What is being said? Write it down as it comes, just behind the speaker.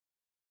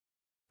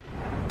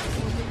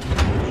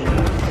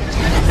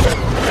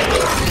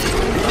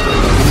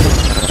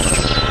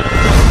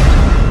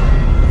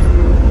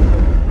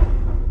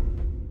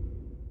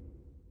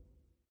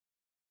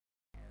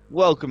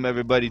Welcome,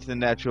 everybody, to the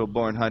Natural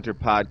Born Hunter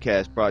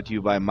podcast brought to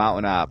you by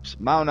Mountain Ops.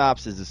 Mountain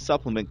Ops is a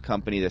supplement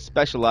company that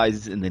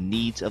specializes in the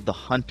needs of the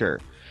hunter.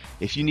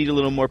 If you need a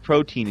little more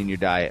protein in your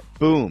diet,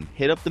 boom,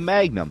 hit up the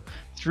Magnum.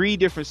 3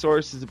 different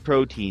sources of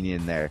protein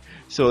in there,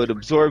 so it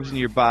absorbs in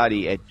your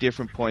body at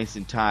different points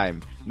in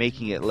time,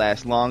 making it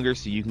last longer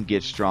so you can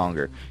get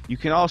stronger. You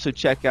can also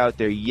check out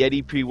their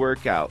Yeti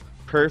pre-workout,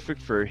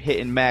 perfect for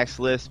hitting max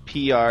lifts,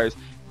 PRs,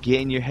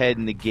 getting your head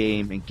in the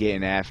game, and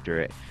getting after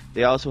it.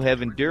 They also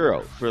have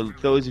Enduro for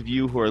those of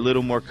you who are a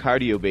little more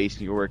cardio-based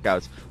in your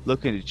workouts,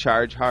 looking to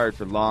charge hard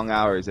for long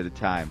hours at a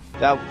time.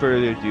 Without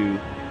further ado,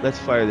 let's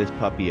fire this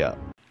puppy up.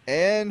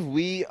 And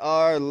we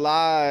are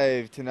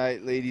live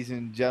tonight, ladies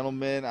and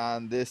gentlemen,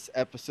 on this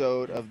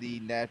episode of the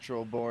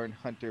Natural Born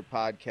Hunter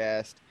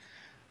podcast.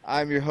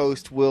 I'm your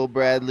host, Will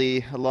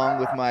Bradley, along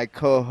with my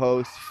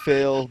co-host,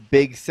 Phil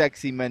Big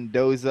Sexy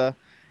Mendoza.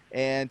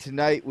 And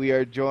tonight we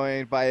are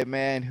joined by a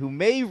man who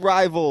may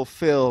rival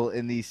Phil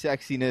in the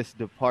sexiness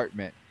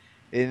department.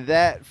 In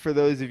that, for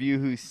those of you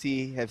who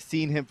have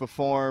seen him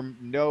perform,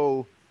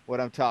 know what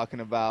I'm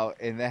talking about,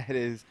 and that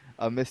is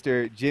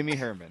Mr. Jimmy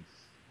Herman.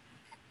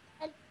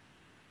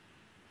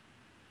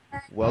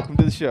 Welcome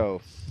to the show.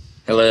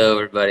 Hello,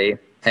 everybody.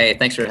 Hey,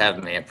 thanks for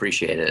having me. I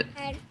appreciate it.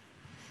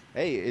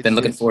 Hey, Been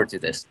looking forward to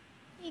this.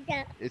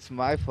 It's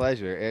my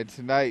pleasure. And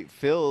tonight,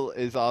 Phil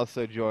is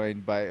also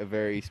joined by a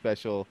very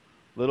special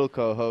little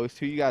co-host.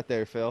 Who you got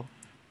there, Phil?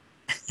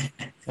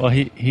 Well,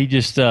 he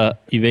just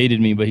evaded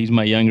me, but he's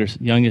my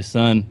youngest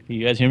son. Can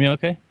you guys hear me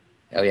okay?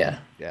 Oh, yeah.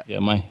 Yeah,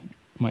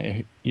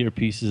 my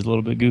earpiece is a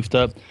little bit goofed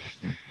up.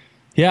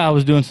 Yeah, I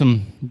was doing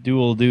some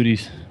dual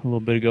duties a little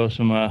bit ago,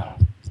 some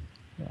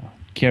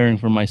caring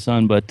for my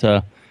son, but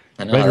I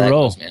know how that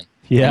goes, man.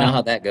 Yeah. I know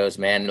how that goes,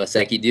 man. It's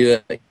like you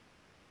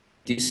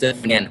do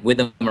stuff again with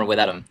him or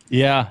without him.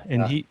 Yeah,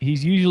 and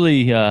he's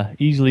usually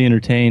easily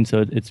entertained,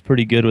 so it's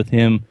pretty good with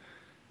him.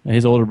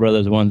 His older brother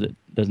is the one that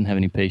doesn't have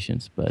any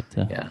patience, but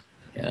Yeah.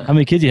 How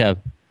many kids do you have?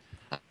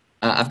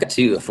 I've got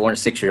 2, a 4 and a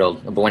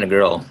 6-year-old, a boy and a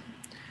girl.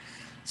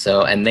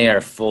 So, and they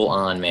are full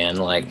on, man.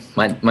 Like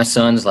my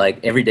son's like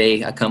every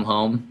day I come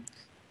home,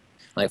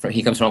 like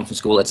he comes home from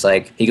school, it's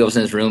like he goes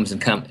in his room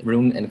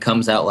and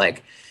comes out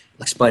like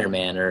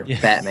Spider-Man or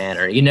Batman,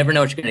 or you never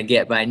know what you're gonna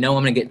get, but I know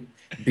I'm gonna get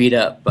beat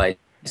up by a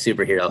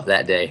superhero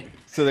that day.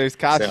 So there's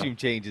costume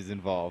changes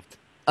involved.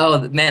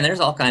 Oh, man, there's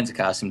all kinds of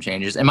costume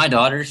changes. And my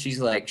daughter,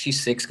 she's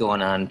 6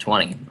 going on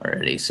 20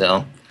 already,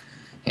 so,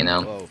 you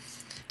know. Whoa.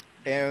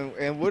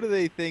 And what do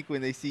they think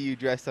when they see you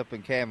dressed up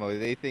in camo? Do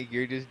they think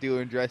you're just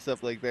doing dress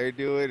up like they're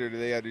doing, or do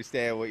they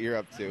understand what you're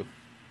up to?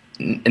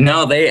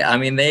 No, they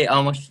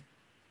almost,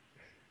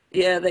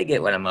 yeah, they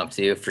get what I'm up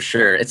to, for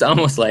sure. It's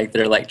almost like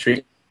they're like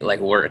treating it like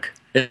work.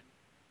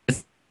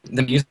 It's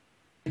the music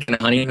and the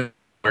hunting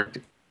work.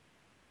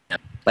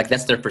 Like,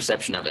 that's their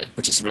perception of it,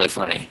 which is really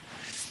funny.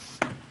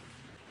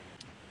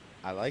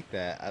 I like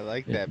that. I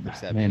like that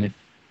perception. Man,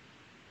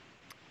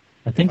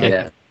 I think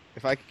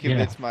if I could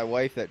convince my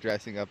wife that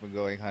dressing up and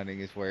going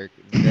hunting is work,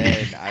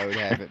 then I would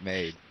have it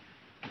made.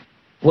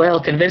 Well,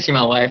 convincing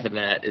my wife of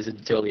that is a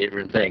totally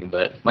different thing,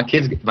 but my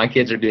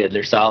kids are good.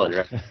 They're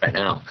solid right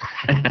now.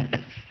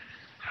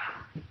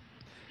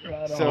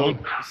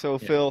 So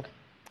Phil,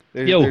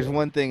 there's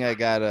one thing I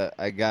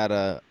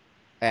gotta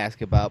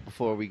ask about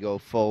before we go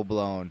full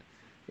blown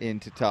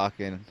into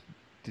talking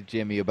to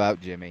Jimmy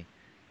about Jimmy,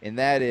 and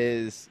that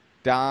is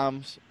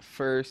Dom's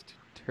first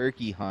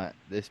turkey hunt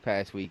this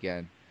past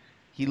weekend.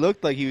 He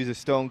looked like he was a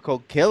stone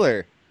cold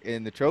killer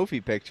in the trophy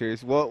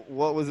pictures. What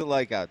was it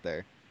like out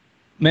there?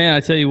 Man, I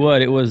tell you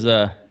what, it was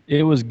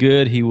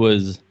good. He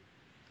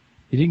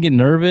didn't get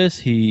nervous.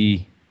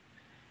 He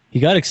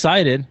got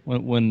excited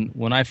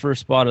when I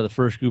first spotted the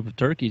first group of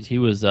turkeys. He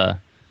was they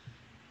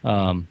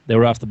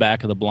were off the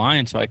back of the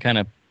blind, so I kind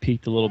of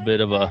peeked a little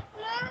bit of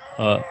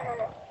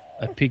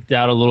I peeked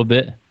out a little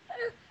bit.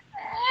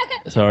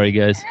 Sorry,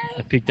 guys.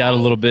 I peeked out a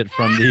little bit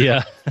from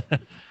the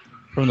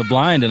from the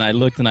blind, and I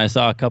looked and I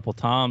saw a couple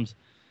toms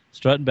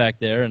strutting back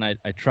there, and I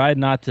tried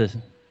not to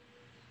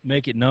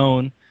make it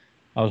known.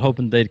 I was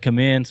hoping they'd come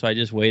in, so I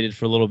just waited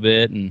for a little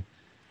bit, and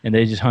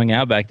they just hung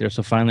out back there.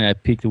 So finally I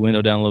peeked the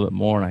window down a little bit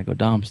more, and I go,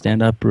 Dom,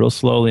 stand up real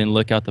slowly and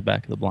look out the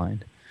back of the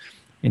blind.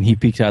 And he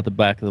peeks out the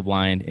back of the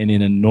blind, and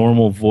in a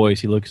normal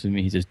voice, he looks at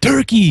me, he says,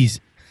 turkeys!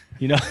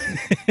 You know?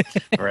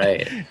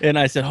 Right. And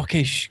I said,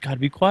 okay, gotta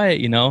be quiet,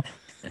 you know?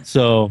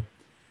 So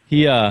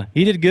he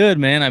did good,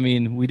 man. I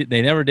mean,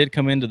 they never did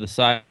come into the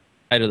side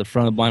of the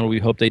front of the blind where we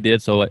hoped they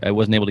did, so I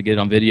wasn't able to get it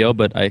on video,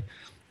 but I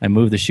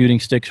moved the shooting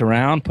sticks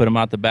around, put him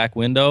out the back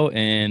window,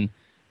 and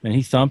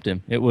he thumped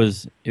him. It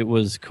was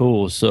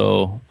cool.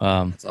 So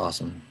that's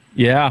awesome.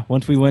 Yeah,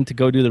 once we went to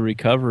go do the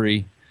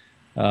recovery,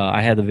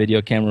 I had the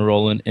video camera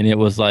rolling, and it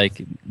was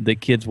like the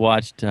kids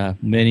watched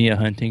many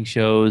hunting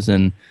shows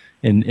and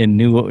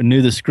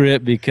knew the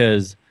script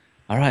because,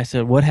 all right, I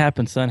said, what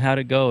happened, son? How'd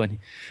it go? And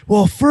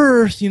well,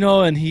 first,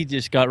 and he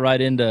just got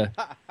right into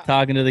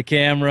talking to the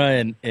camera,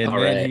 and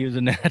man, he was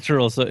a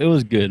natural. So it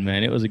was good,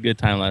 man. It was a good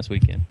time last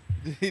weekend.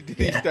 Did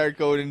he Yeah. start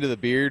going into the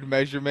beard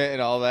measurement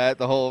and all that,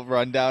 the whole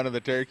rundown of the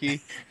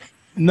turkey?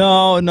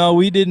 No,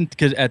 we didn't,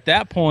 because at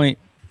that point,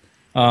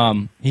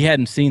 he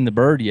hadn't seen the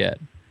bird yet,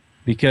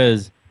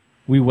 because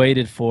we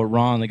waited for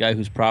Ron, the guy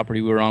whose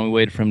property we were on. We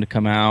waited for him to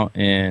come out,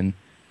 and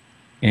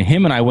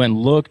him and I went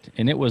and looked,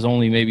 and it was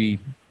only maybe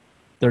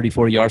 30,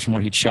 40 yards from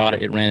where he'd shot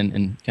it. It ran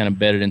and kind of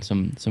bedded in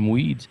some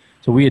weeds.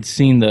 So we had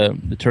seen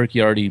the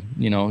turkey already,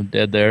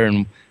 dead there,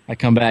 and I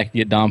come back to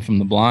get Dom from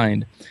the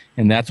blind,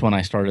 and that's when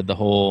I started the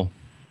whole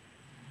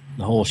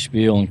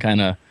spiel and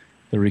kind of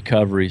the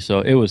recovery. So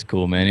it was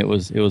cool, man. It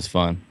was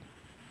fun.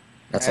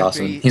 That's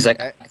After awesome. he- He's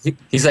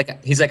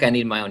like I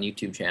need my own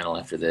YouTube channel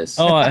after this.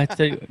 Oh, I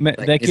tell you, man,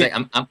 Like, that he's kid,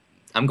 like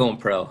I'm going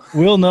pro.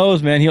 Will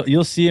knows, man.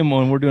 You'll see him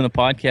when we're doing a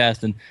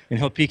podcast, and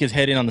he'll peek his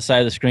head in on the side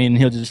of the screen, and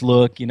he'll just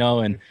look,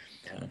 and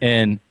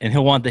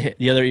he'll want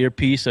the other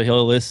earpiece, so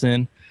he'll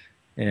listen.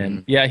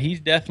 And yeah, he's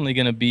definitely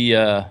going to be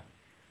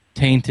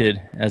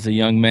tainted as a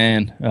young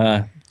man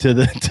to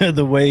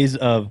the ways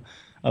of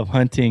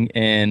hunting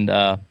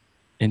and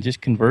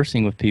just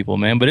conversing with people,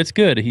 man. But it's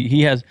good.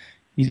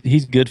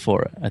 He's good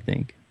for it, I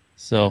think.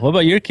 So, what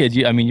about your kids?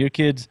 Your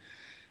kids,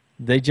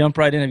 they jump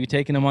right in. Have you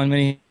taken them on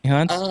many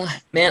hunts?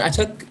 Man, I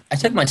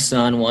took my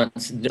son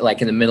once,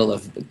 like in the middle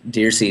of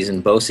deer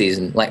season, bow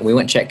season. Like we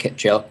went check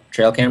trail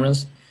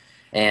cameras,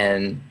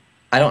 and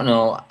I don't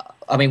know.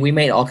 I mean, we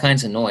made all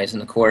kinds of noise,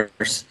 and of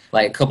course,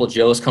 like a couple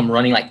Joes come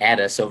running like at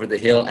us over the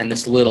hill, and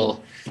this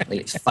little,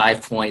 like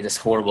 5-point, this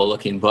horrible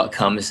looking buck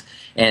comes,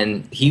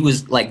 and he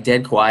was like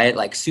dead quiet,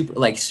 like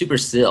super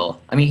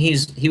still. I mean, he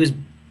was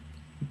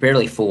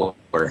barely 4,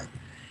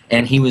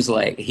 and he was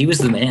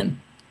the man.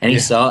 And he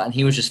saw it, and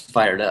he was just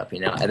fired up,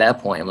 At that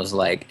point, it was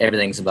like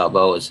everything's about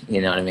bows,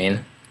 you know what I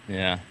mean?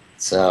 Yeah.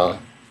 So,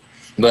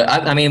 but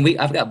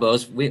I've got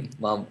bows. We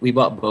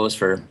bought bows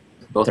for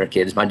both our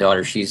kids. My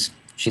daughter, she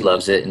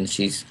loves it, and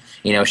she's,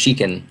 she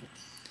can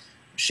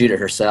shoot it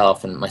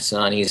herself. And my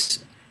son,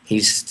 he's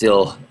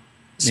still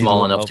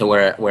small enough to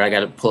where I got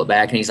to pull it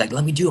back, and he's like,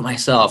 "Let me do it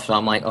myself." So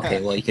I'm like,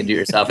 "Okay, well, you can do it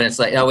yourself." And it's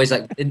like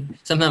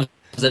sometimes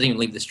it doesn't even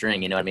leave the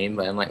string, you know what I mean?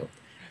 But I'm like,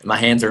 my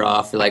hands are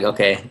off. They're like,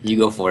 "Okay, you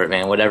go for it,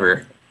 man.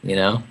 Whatever."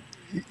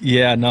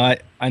 Yeah, no,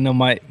 I know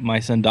my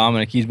son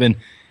Dominic.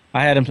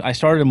 I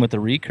started him with the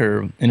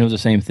recurve, and it was the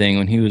same thing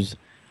when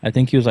I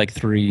think he was like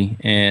 3,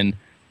 and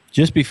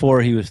just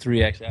before he was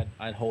 3X,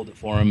 I'd hold it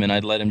for him, and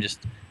I'd let him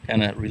just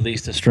kind of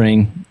release the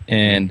string,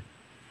 and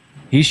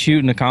he's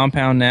shooting a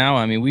compound now.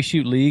 I mean, we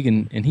shoot league,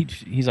 and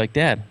he's like,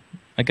 "Dad,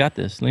 I got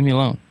this. Leave me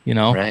alone,"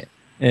 Right.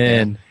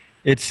 And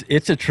it's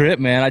a trip,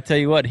 man. I tell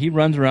you what, he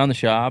runs around the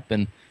shop,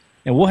 and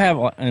we'll have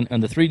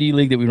on the 3D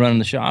league that we run in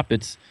the shop,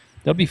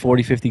 there'll be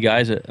 40, 50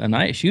 guys a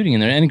night shooting in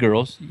there, and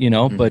girls,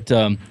 but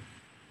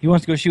he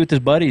wants to go shoot with his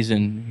buddies,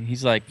 and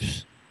he's like,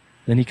 pfft.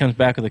 Then he comes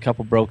back with a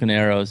couple broken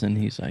arrows, and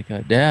he's like,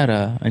 "Dad,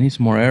 I need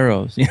some more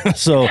arrows."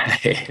 So,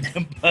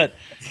 but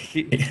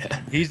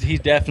he's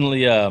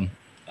definitely a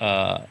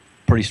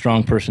pretty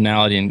strong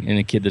personality, and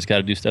a kid that's got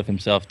to do stuff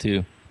himself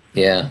too.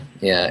 Yeah.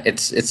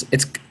 It's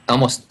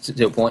almost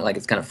to a point like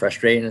it's kind of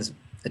frustrating as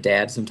a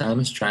dad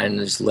sometimes, trying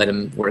to just let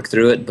him work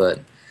through it. But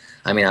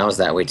I mean, I was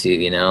that way too,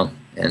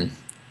 and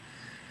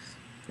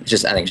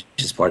I think it's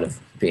just part of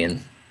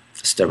being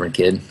a stubborn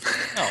kid.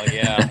 Oh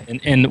yeah,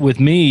 and with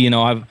me,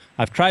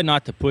 I've tried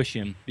not to push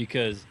him,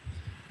 because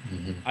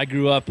I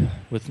grew up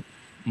with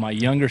my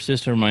younger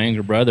sister and my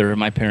younger brother.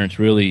 My parents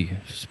really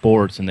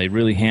sports, and they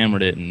really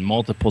hammered it, and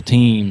multiple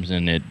teams,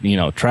 and it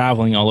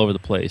traveling all over the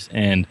place.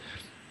 And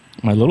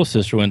my little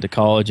sister went to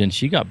college, and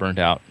she got burnt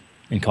out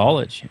in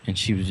college, and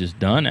she was just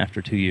done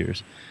after 2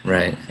 years.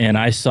 Right. And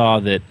I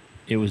saw that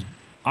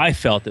I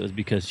felt it was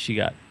because she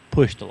got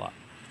pushed a lot.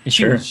 And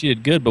she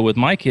did good, but with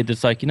my kids,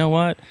 it's like, you know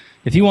what?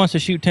 If he wants to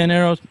shoot 10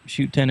 arrows,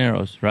 shoot 10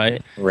 arrows,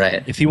 right?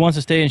 Right. If he wants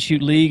to stay and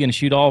shoot league and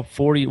shoot all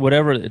 40,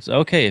 whatever, it's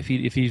okay. If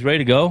he's ready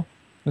to go,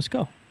 let's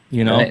go.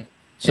 Right.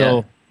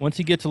 So once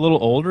he gets a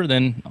little older,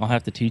 then I'll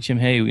have to teach him,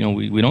 hey, we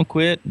don't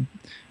quit.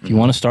 If you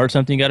want to start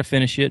something, you got to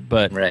finish it.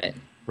 But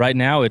right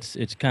now,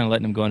 it's kind of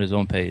letting him go at his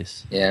own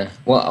pace. Yeah.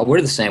 Well,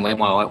 we're the same way.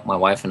 My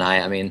wife and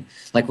I mean,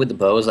 like with the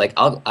bows, like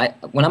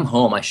when I'm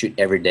home, I shoot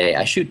every day.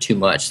 I shoot too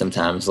much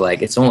sometimes.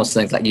 Like it's almost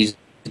things like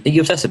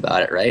you obsess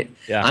about it, right?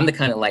 Yeah. I'm the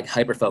kind of like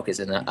hyper focused,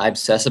 and I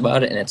obsess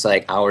about it, and it's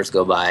like hours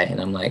go by, and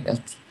I'm like,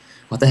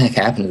 what the heck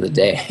happened to the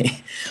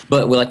day?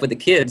 But with the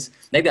kids,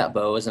 they've got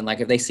bows, and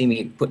like if they see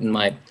me putting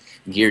my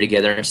gear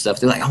together and stuff,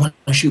 they're like, I want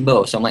to shoot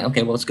bows. So I'm like,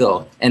 okay, well, let's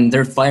go. And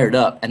they're fired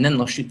up, and then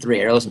they'll shoot 3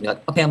 arrows and be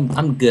like, okay,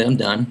 I'm good, I'm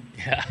done.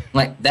 Yeah.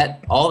 Like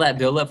that, all that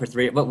build up for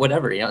 3, but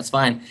whatever, it's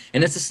fine.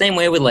 And it's the same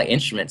way with like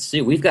instruments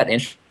too. We've got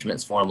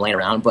instruments for them laying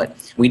around,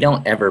 but we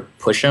don't ever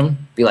push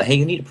them. Be like, hey,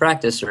 you need to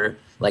practice, or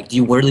like, do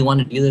you really want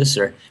to do this?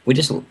 Or we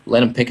just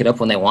let them pick it up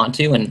when they want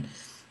to. And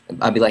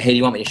I'd be like, hey, do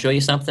you want me to show you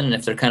something? And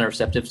if they're kind of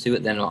receptive to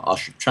it, then I'll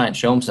try and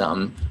show them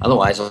something.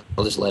 Otherwise, I'll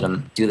just let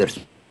them do their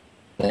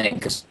thing.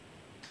 Because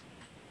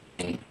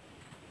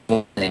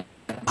when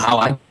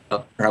I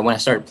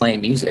started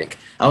playing music,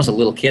 I was a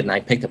little kid and I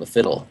picked up a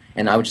fiddle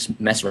and I would just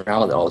mess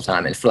around with it all the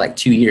time, and for like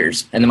 2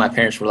 years. And then my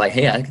parents were like,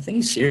 hey, I think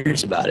he's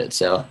serious about it.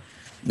 So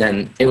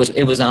then it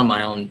was on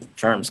my own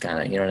terms, kind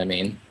of. You know what I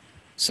mean?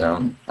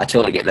 So I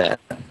totally get that.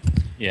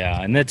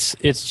 Yeah, and it's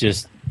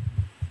just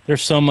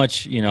there's so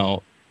much,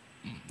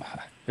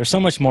 there's so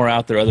much more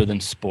out there other than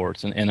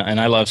sports, and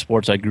I love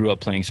sports. I grew up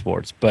playing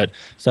sports, but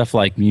stuff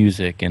like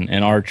music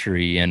and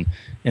archery and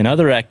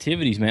other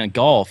activities, man.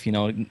 Golf,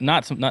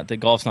 not that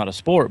golf's not a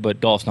sport, but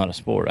golf's not a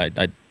sport.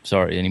 I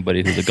sorry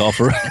anybody who's a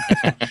golfer.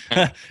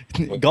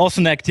 Golf's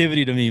an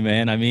activity to me,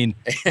 man. I mean,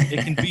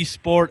 it can be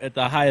sport at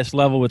the highest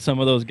level with some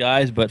of those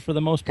guys, but for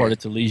the most part,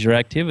 it's a leisure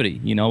activity.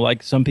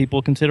 Like some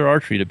people consider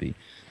archery to be.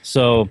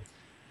 So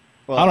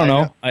Well, I don't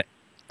know.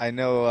 I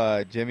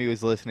know Jimmy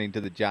was listening to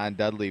the John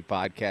Dudley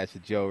podcast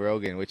with Joe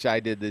Rogan, which I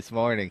did this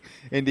morning.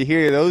 And to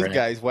hear those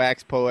guys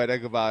wax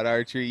poetic about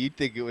archery, you'd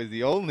think it was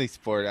the only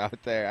sport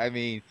out there. I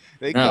mean,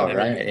 they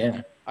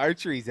cover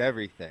archery's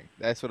everything.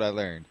 That's what I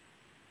learned.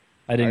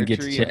 I didn't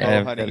archery get to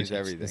and bow hunting is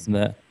everything.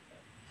 That.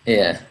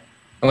 Yeah.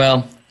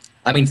 Well,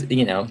 I mean,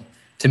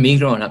 to me,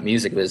 growing up,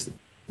 music was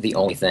the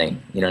only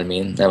thing. You know what I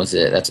mean? That was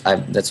it. That's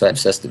what I'm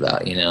obsessed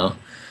about.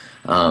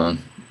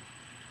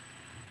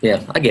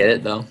 Yeah, I get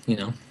it though.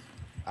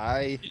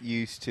 I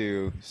used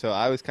to, so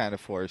I was kind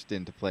of forced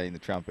into playing the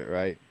trumpet,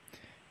 right?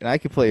 And I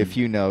could play a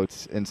few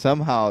notes, and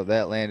somehow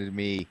that landed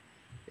me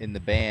in the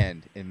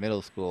band in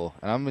middle school.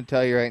 And I'm going to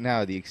tell you right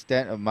now, the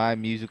extent of my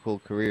musical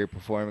career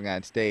performing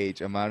on stage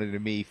amounted to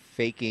me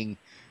faking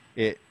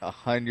it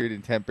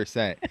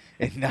 110%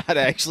 and not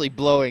actually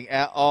blowing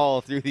at all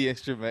through the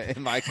instrument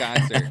in my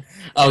concert.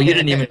 Oh, you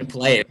didn't even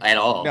play it at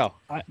all?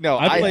 No.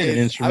 I played an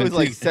instrument. I was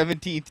like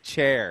 17th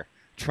chair.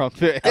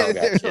 Trumpet. Oh,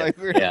 They're gotcha. like,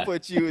 we're gonna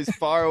put you as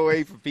far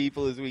away from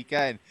people as we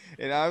can.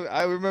 And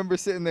I remember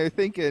sitting there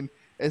thinking,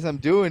 as I'm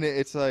doing it,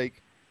 it's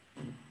like,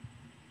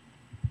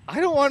 I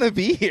don't want to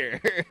be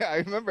here. I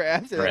remember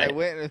after that I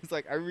went and it was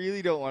like, I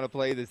really don't want to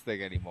play this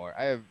thing anymore.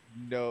 I have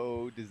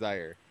no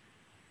desire.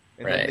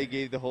 And then they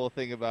gave the whole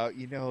thing about,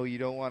 you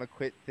don't want to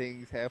quit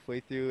things halfway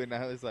through. And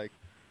I was like,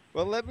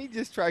 well, let me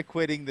just try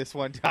quitting this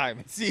one time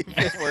and see if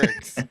it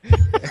works.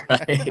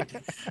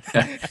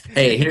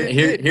 Hey,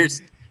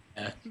 here's.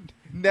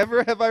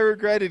 Never have I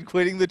regretted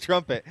quitting the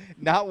trumpet.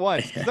 Not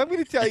once. Because I'm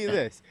going to tell you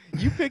this.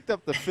 You picked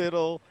up the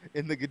fiddle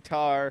and the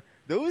guitar.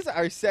 Those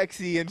are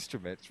sexy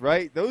instruments,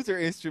 right? Those are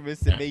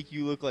instruments that make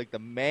you look like the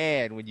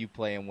man when you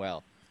play them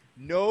well.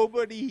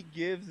 Nobody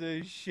gives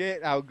a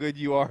shit how good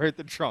you are at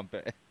the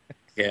trumpet.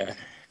 Yeah.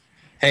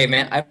 Hey,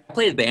 man, I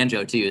played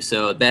banjo, too,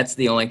 so that's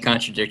the only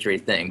contradictory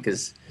thing,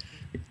 because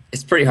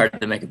it's pretty hard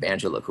to make a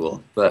banjo look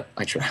cool, but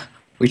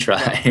we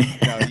try.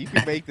 No, you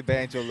can make the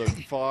banjo look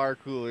far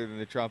cooler than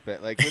the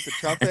trumpet. Like with the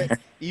trumpet,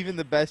 even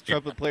the best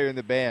trumpet player in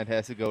the band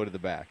has to go to the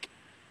back.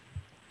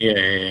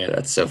 Yeah,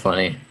 that's so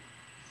funny.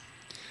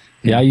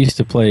 Yeah, I used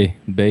to play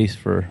bass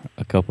for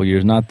a couple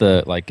years, not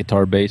the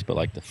guitar bass, but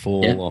like the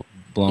full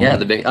blown. Yeah,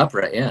 the big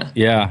upright. Yeah.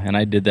 Yeah, and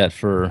I did that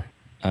for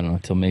I don't know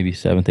until maybe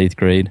 7th, 8th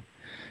grade,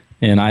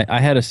 and I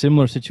had a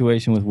similar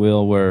situation with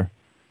Will where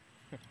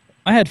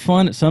I had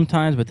fun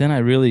sometimes, but then I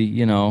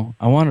really,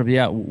 I wanted to be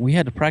out. We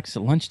had to practice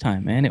at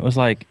lunchtime, man. It was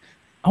like,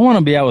 I want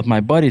to be out with my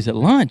buddies at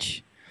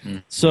lunch.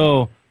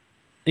 So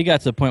it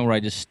got to the point where I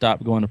just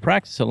stopped going to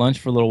practice at lunch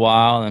for a little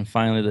while, and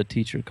finally the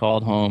teacher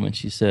called home, and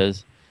she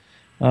says,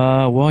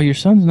 well, your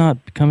son's not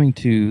coming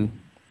to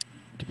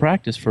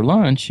practice for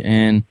lunch,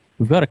 and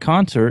we've got a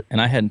concert. And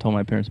I hadn't told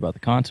my parents about the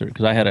concert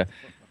because I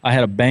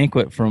had a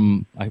banquet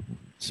from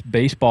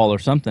baseball or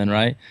something,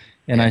 right?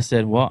 And I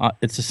said, well,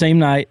 it's the same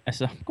night. I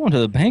said, I'm going to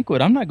the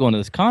banquet. I'm not going to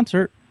this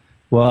concert.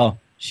 Well,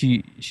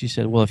 she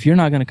said, well, if you're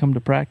not going to come to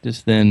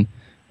practice, then,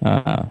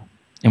 and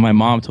my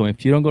mom told me,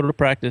 if you don't go to the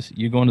practice,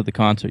 you're going to the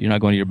concert. You're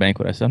not going to your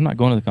banquet. I said, I'm not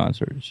going to the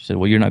concert. She said,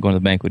 well, you're not going to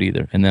the banquet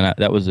either. And then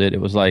that was it.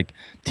 It was like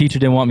teacher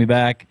didn't want me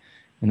back,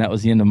 and that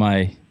was the end of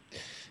my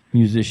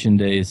musician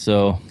days.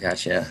 So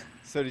Gotcha.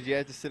 So did you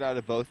have to sit out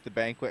of both the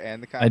banquet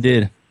and the concert?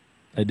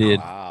 I did.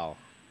 Oh, wow.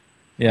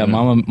 Yeah,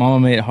 Mama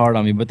made it hard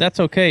on me, but that's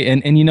okay.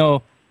 And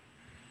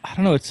I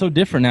don't know, it's so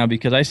different now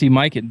because I see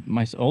Mike,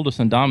 my oldest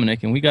son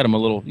Dominic, and we got him a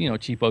little,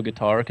 cheapo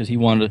guitar because he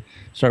wanted to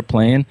start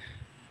playing.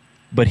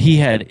 But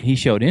he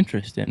showed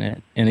interest in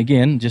it. And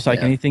again, just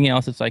like anything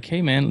else, it's like,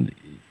 hey, man,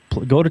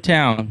 go to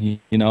town,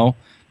 we'll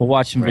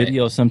watch some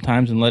videos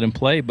sometimes and let him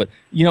play. But,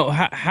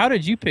 how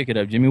did you pick it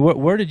up, Jimmy?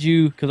 Where did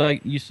you, because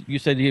you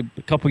said you had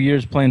a couple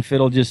years playing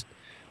fiddle, just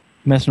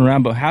messing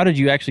around, but how did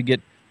you actually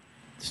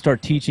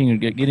start teaching or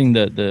getting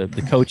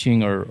the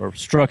coaching or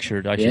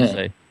structured, I should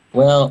say?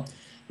 Well,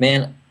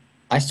 man,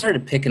 I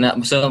started picking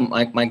up. So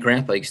my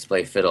grandpa used to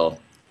play fiddle,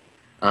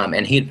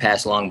 and he had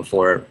passed long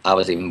before I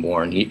was even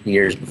born,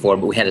 years before.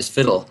 But we had his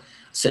fiddle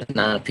sitting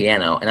on a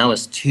piano, and I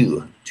was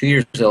two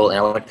years old, and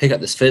I would pick up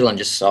this fiddle and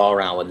just saw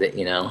around with it,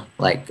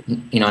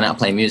 not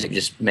playing music,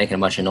 just making a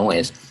bunch of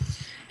noise.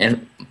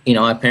 And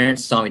my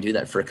parents saw me do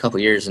that for a couple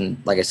of years, and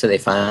like I said, they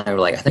finally were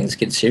like, I think this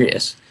kid's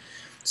serious.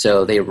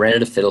 So they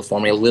rented a fiddle for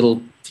me, a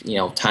little,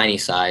 tiny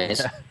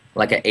size,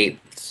 like an 8th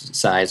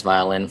size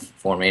violin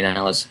for me, and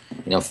I was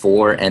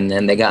 4, and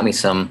then they got me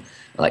some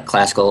like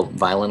classical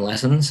violin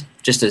lessons,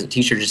 just as a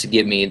teacher, just to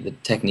give me the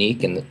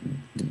technique and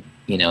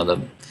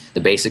the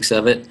basics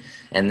of it.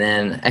 And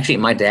then actually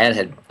my dad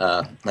had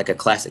like a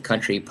classic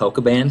country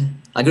polka band.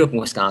 I grew up in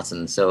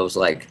Wisconsin, so it was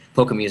like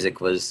polka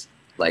music was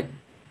like,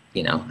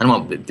 I don't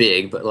want to be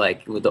big, but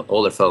like with the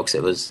older folks,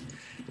 it was,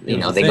 It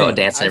was a they go thing.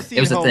 dancing. I've It seen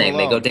was a Home thing.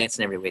 They go Alone.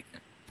 dancing every week.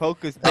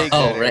 Polka's big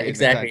Oh, that right, area in the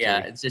exactly. Yeah,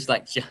 country. it's just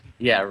like,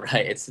 yeah,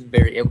 right. It's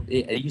very.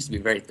 It used to be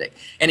very thick.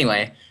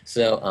 Anyway,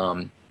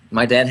 so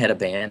my dad had a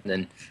band,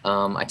 and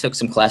I took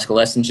some classical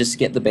lessons just to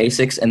get the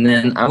basics, and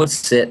then I would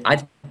sit.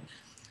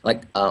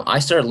 I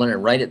started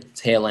learning right at the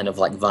tail end of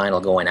like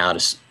vinyl going out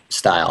of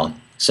style.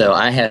 So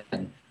I had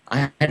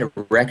a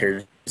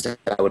record that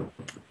I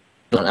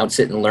would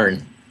sit and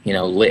learn,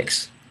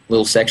 licks,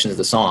 little sections of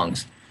the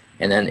songs,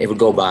 and then it would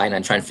go by, and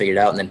I'd try and figure it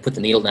out, and then put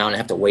the needle down and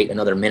have to wait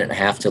another minute and a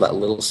half till that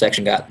little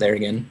section got there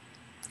again.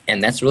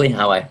 And that's really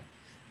how I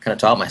kind of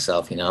taught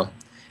myself.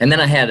 And then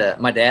I had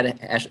my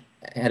dad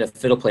had a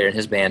fiddle player in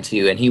his band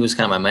too, and he was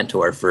kind of my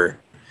mentor for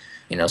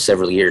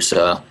several years.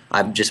 So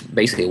I've just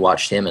basically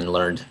watched him and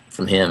learned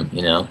from him.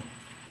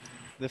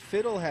 The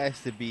fiddle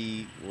has to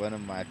be one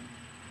of my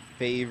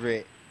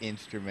favorite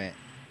instrument.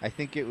 I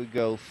think it would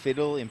go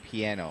fiddle and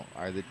piano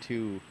are the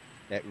two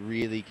that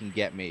really can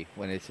get me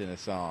when it's in a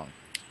song.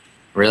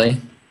 Really?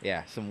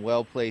 Yeah, some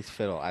well-placed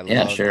fiddle. I Yeah,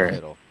 love the sure.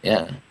 fiddle.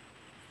 Yeah.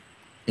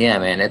 Yeah,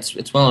 man, it's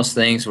one of those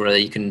things where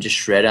you can just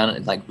shred on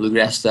it, like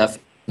bluegrass stuff,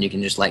 and you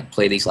can just like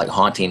play these like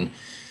haunting,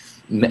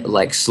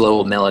 like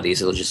slow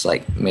melodies. It'll just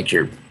like make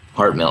your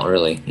heart melt,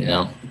 really,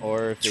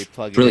 Or if they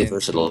plug It's really it into a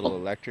versatile. little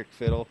electric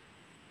fiddle.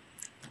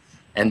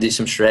 And do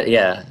some shred,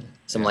 yeah,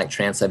 some Yeah. like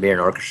Trans-Siberian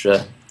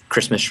Orchestra,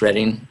 Christmas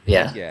shredding,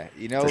 yeah,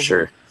 Yeah, for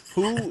sure.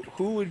 who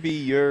would be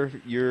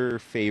your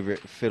favorite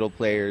fiddle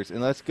players?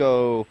 And let's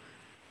go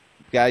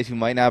guys who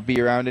might not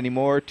be around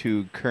anymore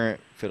to current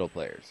fiddle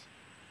players.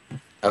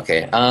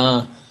 Okay,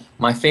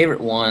 my favorite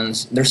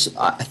ones,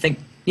 I think,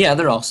 yeah,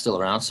 they're all still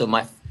around. So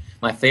my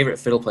favorite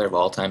fiddle player of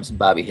all time is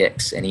Bobby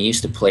Hicks, and he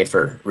used to play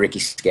for Ricky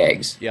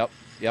Skaggs. Yep,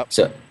 yep.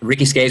 So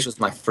Ricky Skaggs was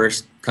my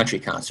first country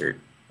concert,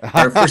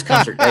 or first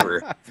concert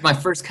ever. My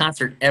first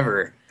concert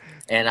ever.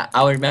 And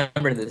I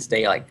remember to this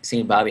day, like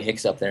seeing Bobby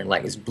Hicks up there in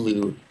like his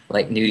blue,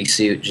 like nudie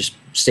suit, just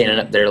standing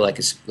up there like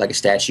a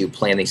statue,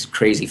 playing these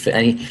crazy.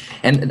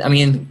 And I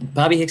mean,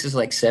 Bobby Hicks is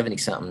like 70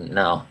 something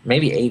now,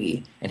 maybe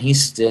 80, and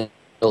he's still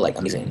like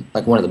amazing,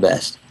 like one of the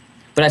best.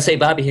 But I'd say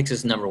Bobby Hicks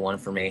is number one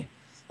for me.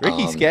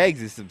 Ricky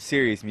Skaggs is some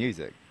serious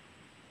music.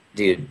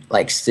 Dude,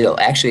 like still,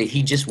 actually,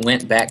 he just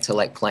went back to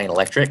like playing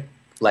electric,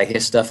 like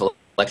his stuff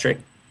electric,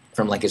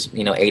 from like his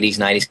 80s,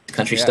 90s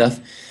country Yeah. stuff.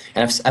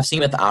 And I've seen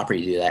him at the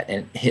Opry do that,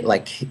 and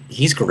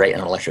he's great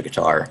on electric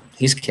guitar.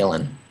 He's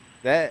killing.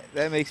 That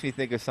makes me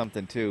think of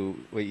something too,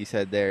 what you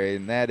said there,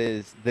 and that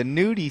is the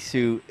nudie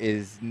suit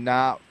is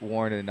not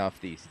worn enough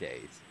these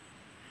days.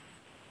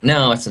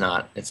 No, it's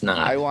not. It's not.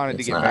 I wanted to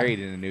It's get not. married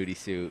in a nudie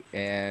suit,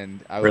 and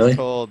I was Really?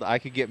 told I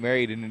could get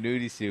married in a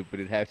nudie suit, but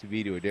it'd have to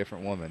be to a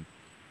different woman.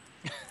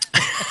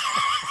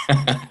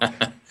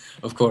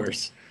 Of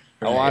course.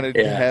 I Right, wanted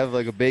to yeah. have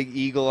like a big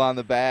eagle on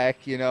the back,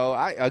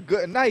 a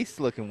good, nice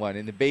looking one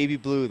in the baby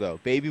blue though,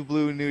 baby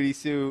blue nudie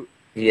suit.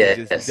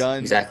 Yes, just done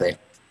exactly.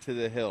 to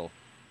the hill.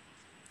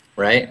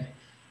 Right?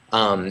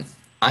 I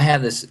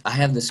have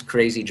this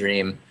crazy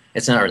dream.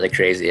 It's not really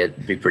crazy.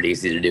 It'd be pretty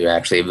easy to do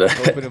actually, but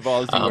Hope it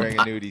involves you wearing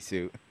a I- nudie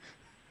suit.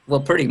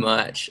 well, pretty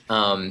much.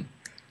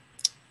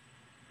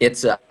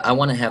 It's I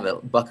want to have a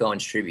Buck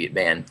Owens tribute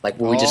band, like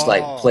where we just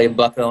like Oh. play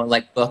Buck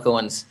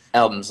Owens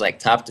albums, like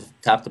top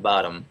to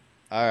bottom.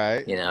 All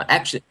right.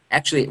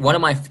 Actually, one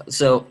of my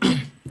so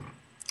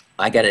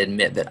I got to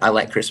admit that I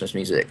like Christmas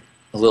music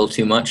a little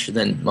too much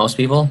than most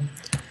people.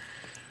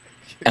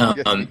 Yes,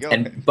 you go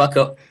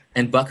ahead.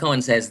 And Buck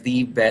Owens has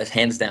the best,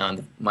 hands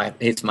down.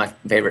 It's my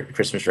favorite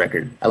Christmas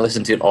record. I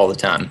listen to it all the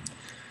time.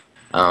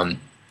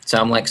 So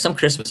I'm like, some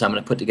Christmas I'm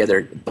gonna put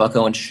together Buck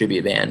Owens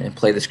tribute band and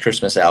play this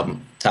Christmas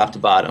album top to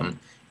bottom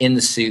in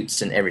the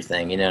suits and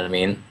everything. You know what I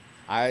mean?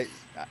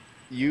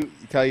 You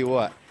tell you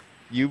what,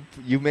 you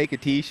make a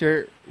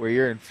T-shirt where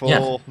you're in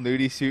full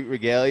nudie suit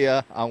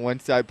regalia on one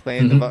side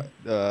playing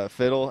the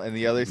fiddle and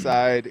the other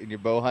side in your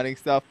bow hunting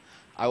stuff.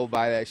 I will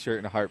buy that shirt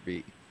in a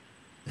heartbeat.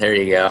 There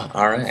you go.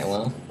 All right.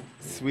 Well,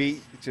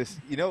 Sweet. Just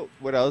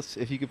what else?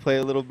 If you could play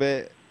a little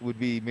bit, would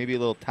be maybe a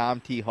little Tom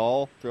T.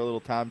 Hall. Throw a little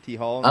Tom T.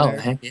 Hall in oh there.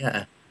 heck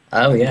yeah.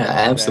 Oh yeah,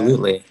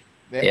 absolutely.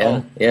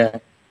 Yeah, Oh, yeah.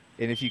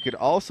 and if you could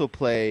also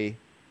play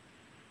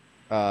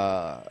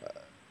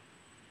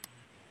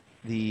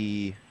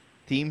the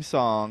theme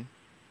song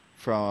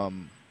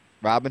from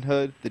Robin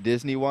Hood, the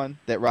Disney one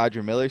that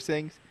Roger Miller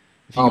sings.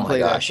 If you Oh could my play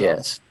that gosh, song,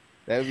 yes.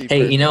 that would be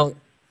Hey, perfect.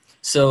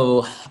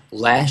 so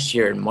last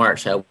year in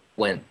March, I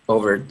went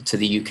over to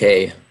the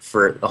UK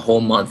for a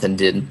whole month and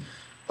did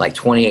like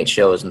 28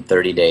 shows in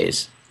 30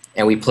 days.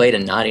 And we played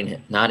in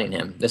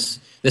Nottingham. This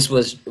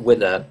was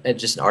with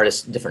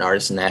just different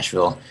artists in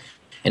Nashville.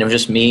 And it was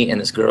just me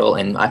and this girl,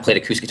 and I played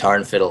acoustic guitar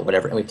and fiddle,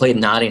 whatever. And we played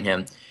in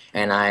Nottingham,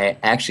 and I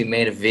actually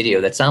made a video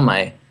that's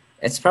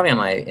it's probably on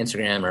my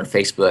Instagram or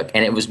Facebook,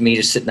 and it was me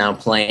just sitting down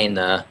playing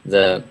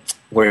the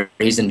where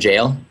he's in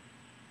jail.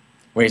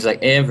 where he's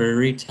like,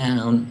 every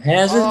town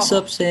has its Oh,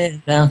 ups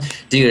and downs.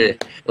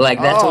 Dude, like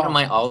that's one of oh,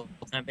 my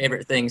all-time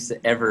favorite things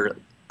to ever.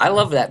 I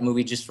love that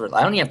movie just for.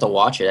 I don't even have to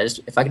watch it.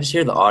 If I can just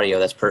hear the audio,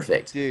 that's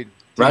perfect. dude.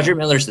 Roger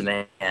Miller's the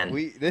man.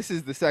 This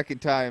is the second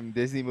time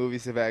Disney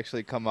movies have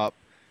actually come up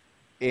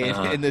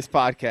Uh, in this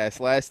podcast.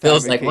 Last time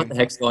Phil's it like, what came the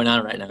heck's going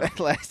on right now?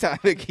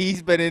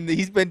 he's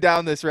been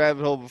down this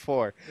rabbit hole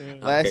before. Okay,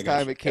 Last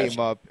time gotcha, it came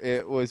gotcha. up,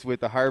 it was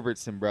with the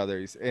Harbertson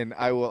brothers, and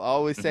I will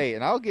always Mhm. say,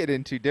 and I'll get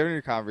into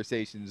dinner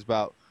conversations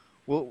about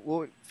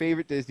what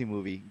favorite Disney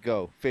movie,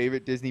 go,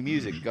 favorite Disney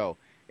music, go,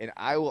 and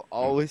I will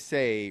always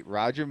say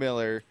Roger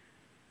Miller,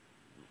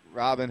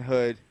 Robin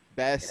Hood,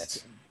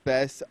 Yes.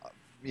 best,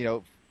 you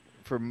know,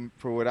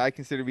 for what I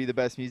consider to be the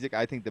best music.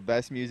 I think the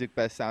best music,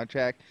 best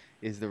soundtrack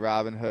is the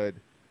Robin Hood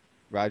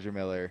Roger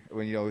Miller.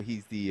 When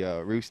he's the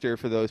rooster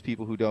for those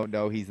people who don't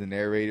know, he's the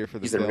narrator for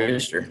the He's a film,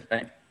 rooster,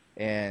 right?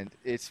 and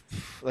it's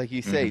like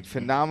you say, Hmm.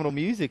 phenomenal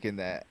music in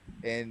that,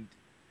 and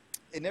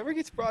it never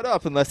gets brought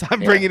up unless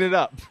I'm Yeah. bringing it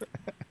up.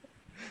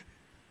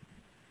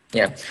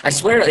 Yeah. I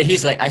swear he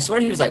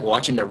was like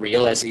watching the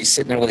reel as he's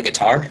sitting there with a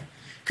guitar.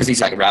 Because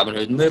he's like Robin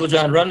Hood and Little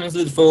John running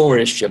through the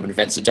forest, jumping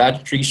fences,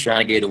 dodging trees,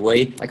 trying to get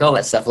away. Like all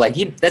that stuff. Like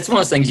that's one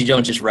of those things you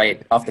don't just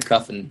write off the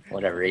cuff and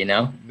whatever, you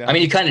know? I No,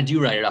 mean, you kind of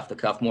do write it off the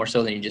cuff more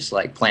so than you just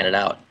like plan it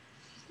out.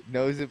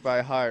 knows it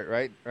by heart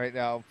right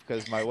now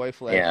because my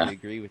wife will Yeah. actually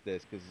agree with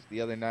this because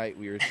the other night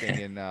we were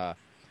singing.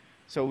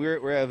 So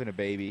we're having a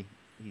baby.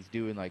 He's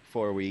due in like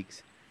 4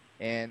 weeks,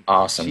 and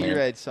Awesome, she man.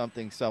 read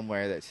something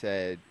somewhere that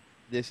said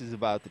this is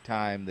about the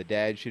time the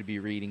dad should be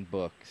reading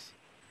books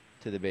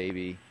to the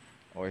baby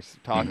or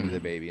talking to the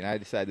Hmm. baby. And I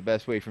decided the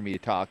best way for me to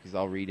talk is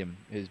I'll read him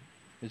his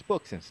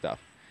books and stuff,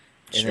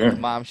 and then the Sure.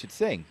 mom should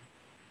sing.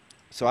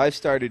 So I've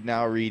started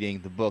now reading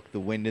the book The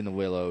Wind in the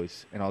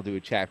Willows, and I'll do a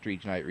chapter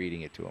each night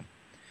reading it to him.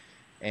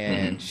 Hmm.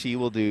 And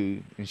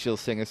she'll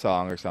sing a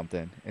song or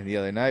something. And the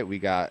other night we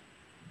got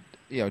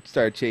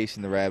started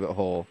chasing the rabbit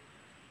hole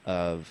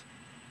of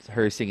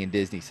her singing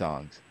Disney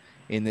songs.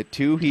 And the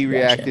two he Gotcha.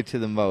 reacted to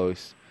the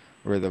most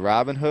were the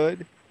Robin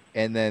Hood,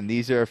 and then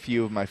these are a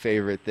few of my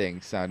favorite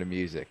things, Sound of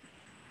Music.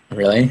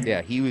 Really?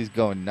 Yeah, he was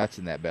going nuts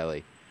in that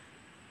belly.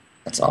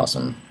 That's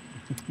awesome.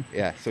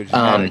 Yeah, so Um,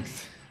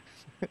 genetics.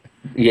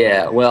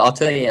 yeah, well, I'll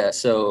tell you,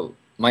 so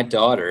my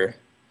daughter,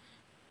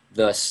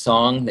 the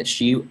song that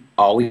she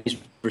always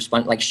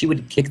respond like she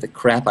would kick the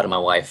crap out of my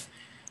wife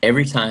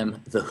every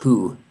time The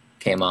Who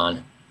came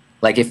on.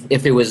 Like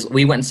if it was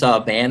we went and saw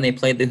a band, they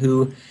played The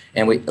Who,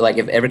 and we like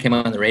if it ever came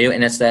on the radio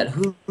and it's that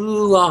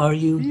who are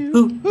you?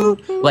 You,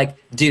 Who? Like,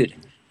 dude,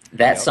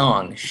 that Yep,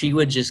 song, she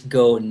would just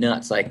go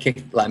nuts. Like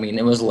kick I mean,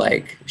 it was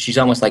like she's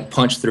almost like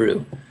punched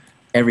through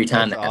every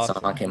time that's that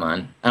song awesome. came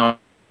on. I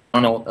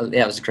don't know.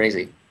 Yeah, it was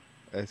crazy.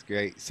 That's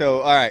great.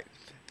 So, all right,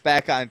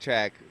 back on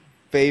track. Yeah,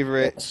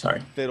 Favorite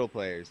sorry. fiddle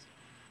players.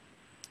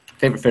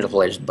 Favorite fiddle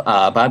players,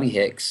 Bobby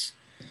Hicks,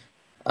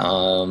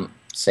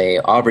 say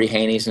Aubrey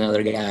Haney's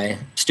another guy,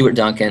 Stuart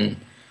Duncan,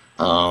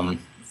 um,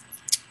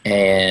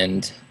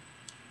 and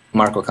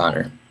Mark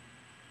O'Connor.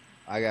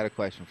 I got a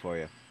question for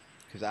you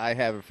because I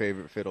have a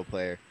favorite fiddle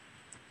player.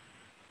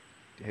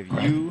 Have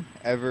Right. you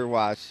ever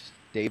watched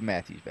Dave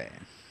Matthews Band?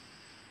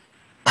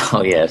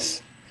 Oh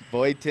yes,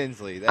 Boyd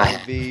Tinsley.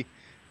 I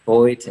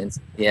Boyd and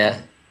yeah,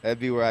 That'd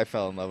be where I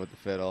fell in love with the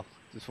fiddle.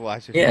 Just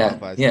watching him yeah,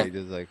 up on yeah, stage, it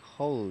was like,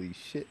 holy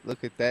shit!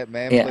 Look at that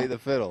man play yeah. the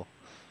fiddle.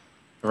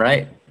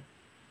 Right.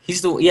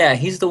 He's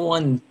the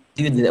one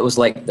dude that was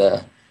like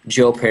the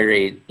Joe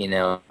Perry,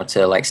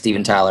 to like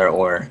Steven Tyler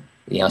or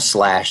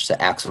Slash to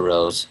Axl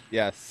Rose.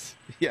 Yes,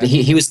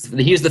 He was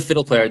the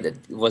fiddle player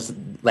that was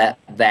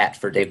that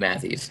for Dave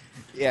Matthews.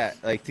 yeah.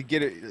 Like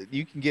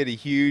you can get a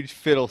huge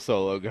fiddle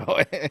solo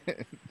going, which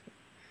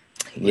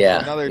is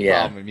Yeah, another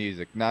yeah. problem in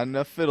music. Not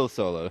enough fiddle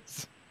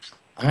solos.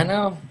 I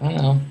know, I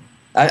know.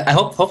 I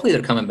hopefully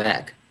they're coming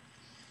back.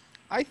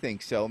 I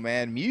think so,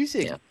 man.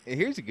 Music. Yeah.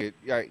 Here's a good.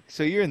 All right,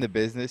 so you're in the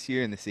business,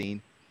 you're in the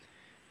scene.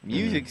 Hmm.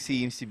 Music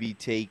seems to be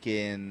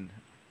taking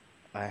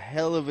a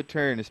hell of a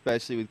turn,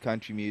 especially with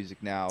country music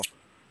now.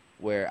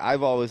 Where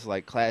I've always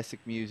liked classic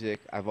music.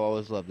 I've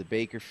always loved the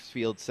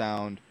Bakersfield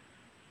sound.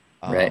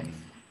 Right. Um,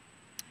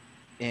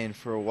 and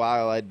for a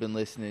while, I'd been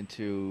listening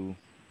to,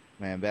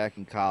 man, back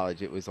in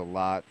college, it was a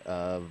lot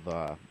of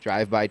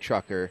Drive By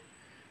Trucker,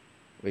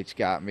 which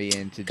got me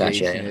into Gotcha.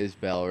 Jason Yeah.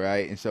 Isbell,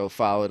 right? And so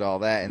followed all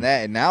that and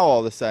that, and now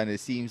all of a sudden, it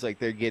seems like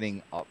they're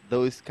getting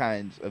those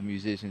kinds of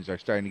musicians are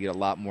starting to get a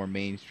lot more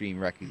mainstream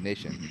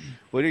recognition.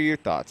 What are your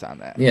thoughts on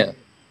that? Yeah.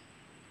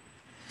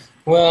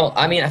 Well,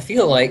 I mean, I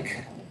feel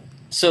like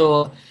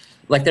so,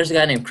 like, there's a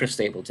guy named Chris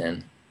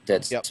Stapleton.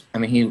 Yep. I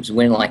mean, he was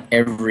winning like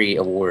every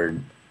award,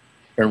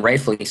 and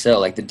rightfully so.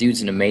 Like, the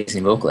dude's an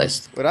amazing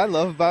vocalist. What I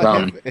love about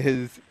Um, him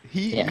is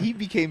yeah, he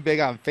became big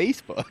on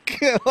Facebook.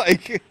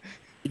 Like,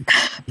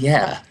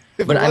 yeah. if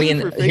it But I wasn't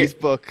mean, for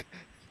Facebook,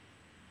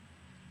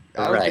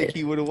 I don't think right.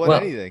 he would have won Well,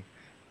 anything.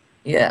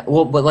 yeah.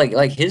 Well, but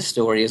like his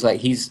story is like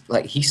he's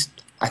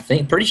I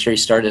think pretty sure he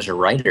started as a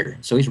writer,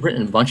 so he's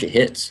written a bunch of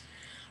hits,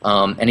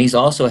 and he's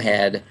also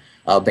had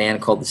a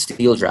band called the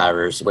Steel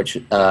Drivers, which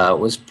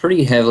was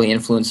pretty heavily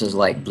influenced as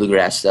like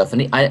bluegrass stuff.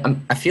 And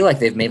I feel like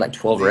they've made like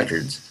 12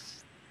 records.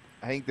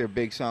 I think their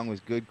big song was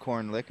 "Good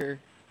Corn Liquor."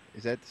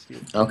 Is that the Steel?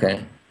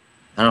 Okay,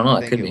 I don't know. I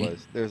It think could it be.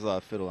 was. There's a lot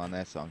of fiddle on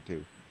that song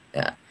too.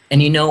 Yeah.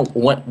 And you know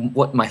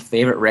what my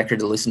favorite record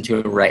to listen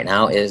to right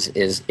now is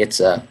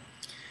it's a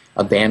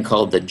band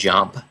called the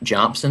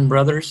Jompson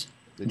Brothers.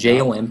 The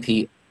Jump.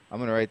 Jomp. I'm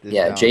gonna write this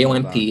Yeah, down.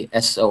 Hold on.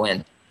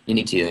 Jompson. You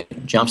need to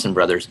Jompson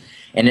Brothers,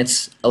 and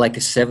it's like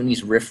a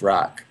 '70s riff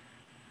rock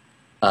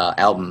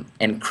album,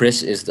 and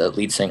Chris is the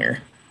lead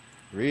singer.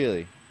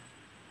 Really?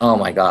 Oh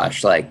my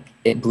gosh, like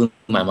it blew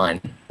my mind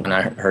when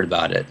I heard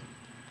about it.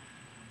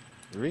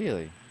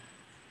 Really?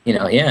 You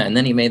know, yeah, and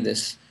then he made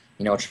this,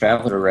 you know,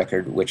 Traveler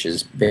record, which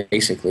is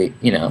basically,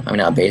 you know, I mean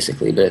not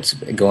basically, but it's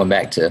going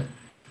back to, you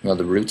know,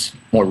 the roots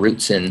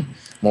and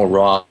more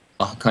raw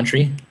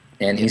country,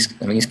 and he's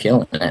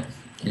killing it,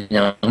 you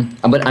know.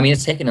 But I mean,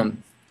 it's taken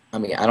him, I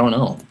mean, I don't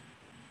know,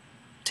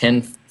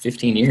 10,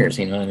 15 years,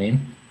 you know what I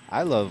mean?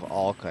 I love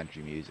all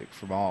country music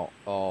from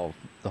all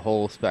the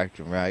whole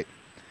spectrum, right?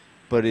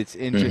 But it's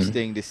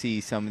interesting to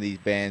see some of these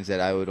bands that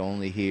I would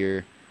only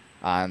hear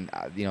on,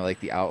 like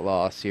the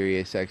Outlaw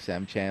Sirius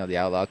XM channel, the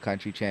Outlaw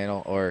Country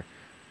channel, or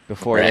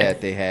before Right.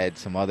 that they had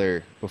some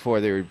other. Before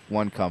they were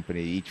one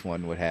company, each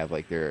one would have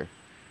like their,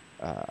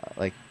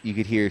 like you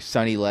could hear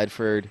Sonny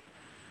Ledford,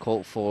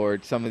 Colt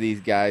Ford, some of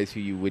these guys who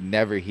you would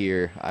never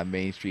hear on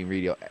mainstream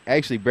radio.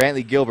 Actually,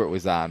 Brantley Gilbert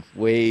was on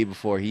way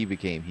before he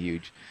became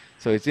huge.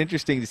 So it's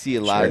interesting to see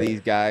a lot of Sure.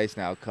 these guys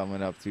now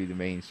coming up through the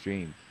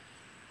mainstream.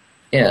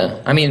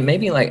 Yeah, I mean,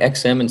 maybe like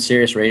XM and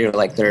Sirius Radio,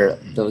 like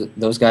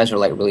those guys are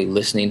like really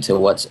listening to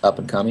what's up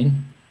and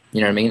coming,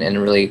 you know what I mean,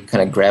 and really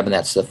kind of grabbing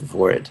that stuff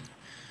before it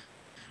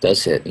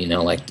does hit, you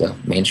know, like the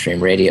mainstream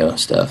radio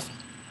stuff.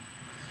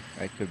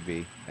 That could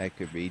be. That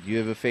could be. Do you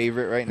have a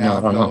favorite right No, now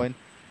I don't know. going?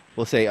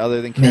 We'll say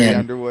other than Carrie Man.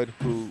 Underwood,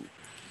 who,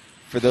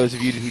 for those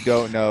of you who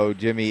don't know,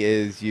 Jimmy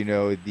is, the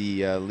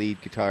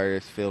lead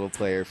guitarist, fiddle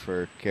player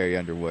for Carrie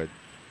Underwood.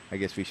 I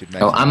guess we should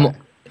mention that.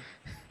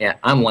 Yeah,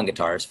 I'm one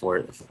guitarist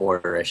for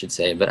her, I should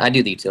say, but I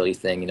do the utility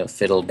thing, you know,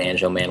 fiddle,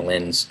 banjo,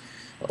 mandolins,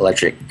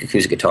 electric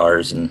acoustic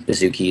guitars, and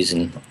bazookies,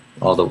 and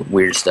all the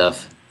weird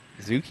stuff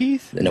Zookies?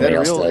 Is that nobody that a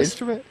else real does.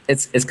 instrument?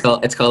 It's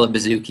called a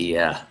bazooki,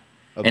 yeah,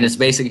 A and it's bazooki.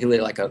 basically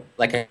like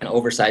an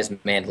oversized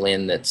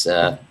mandolin that's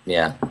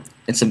yeah,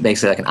 it's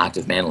basically like an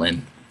octave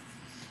mandolin.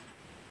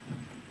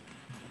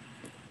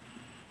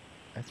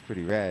 That's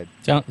pretty rad.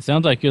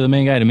 Sounds like you're the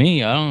main guy to me.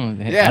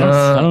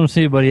 Yeah. I don't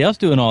see anybody else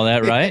doing all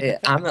that, right?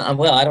 Yeah,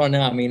 well, I don't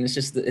know. I mean, it's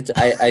just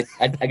I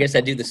guess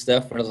I do the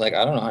stuff where I was like,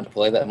 I don't know how to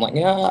play that. I'm like,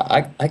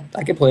 yeah,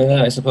 I could play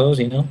that, I suppose,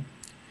 you know.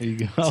 There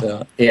you go.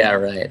 So yeah,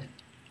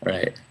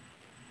 right.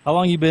 How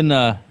long you been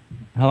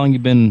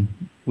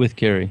with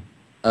Carrie?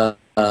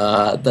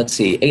 Let's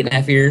see,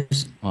 8.5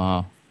 years.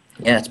 Wow.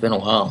 Yeah, it's been a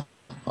while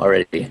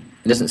already. It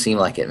doesn't seem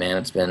like it, man.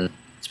 It's been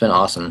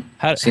awesome.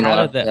 Seen a how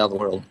lot did that of the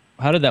world.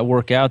 how did that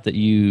work out that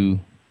you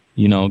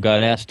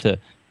got asked to,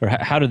 or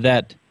how did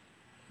that,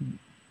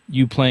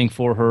 you playing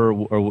for her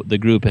or the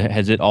group,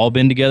 has it all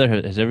been together?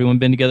 Has everyone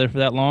been together for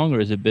that long, or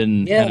has it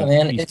been Yeah, kind of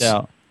man. pieced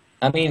out?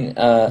 I mean,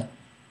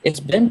 it's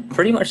been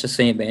pretty much the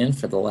same band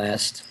for the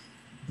last,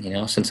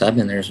 since I've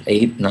been there,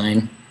 8,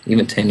 9,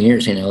 even 10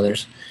 years.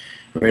 There's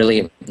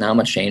really not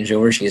much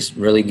changeover. She's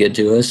really good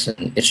to us,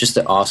 and it's just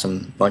an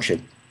awesome bunch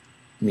of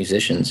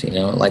musicians.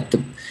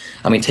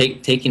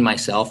 Taking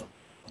myself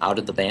out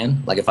of the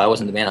band. Like if I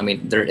was in the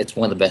band, it's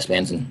one of the best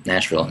bands in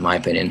Nashville, in my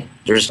opinion.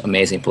 They're just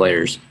amazing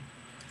players,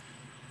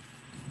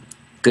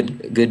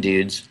 good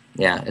dudes.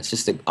 Yeah, it's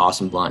just an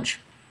awesome bunch.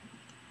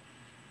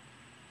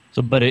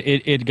 So, but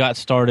it got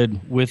started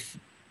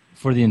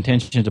for the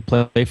intention to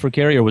play for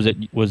Carrie, or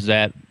was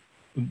that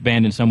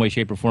band in some way,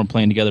 shape, or form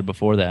playing together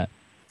before that?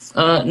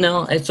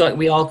 No, it's like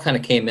we all kind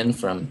of came in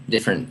from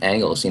different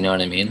angles. You know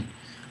what I mean?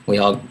 We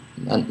all,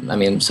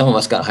 some of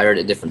us got hired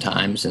at different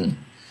times, and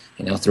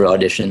through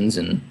auditions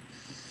and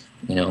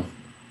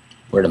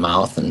word of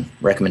mouth and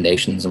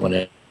recommendations and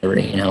whatever.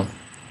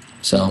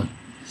 So,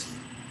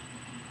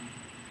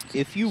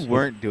 if you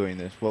weren't doing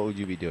this, what would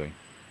you be doing?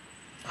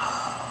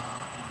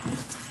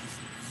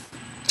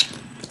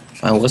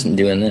 If I wasn't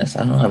doing this, I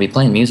don't know. I'd be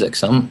playing music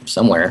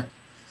somewhere.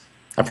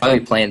 I'd probably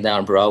be playing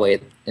down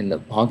Broadway in the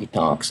honky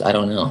tonks. I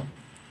don't know.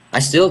 I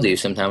still do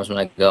sometimes when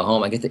I go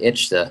home. I get the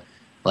itch to,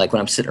 like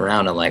when I'm sitting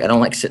around, I'm like, I don't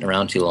like sitting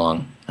around too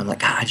long. I'm like,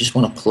 God, I just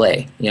want to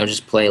play.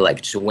 Just play,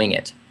 like, just wing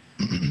it.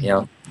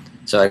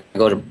 So I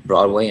go to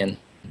Broadway and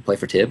play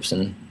for tips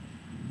and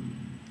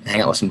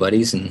hang out with some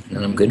buddies, and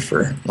then I'm good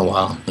for a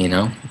while.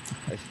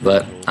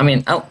 But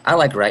Cool. I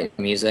like writing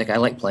music. I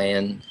like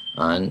playing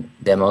on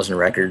demos and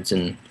records,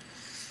 and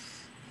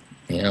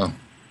Do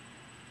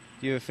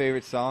you have a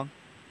favorite song?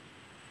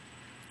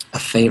 a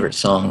favorite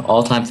song,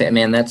 all-time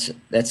man.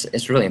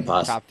 It's really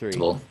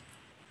impossible.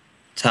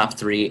 Top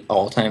three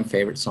all-time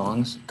favorite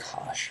songs.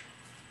 Gosh,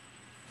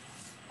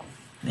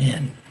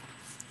 man,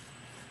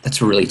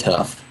 that's really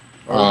tough.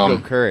 Or we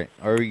go current,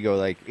 or we go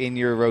like in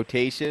your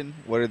rotation.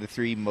 What are the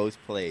 3 most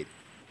played?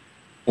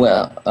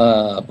 Well,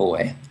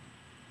 boy,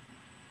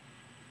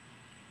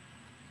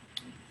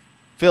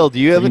 Phil, do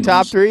you have a Pretty top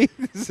much. three?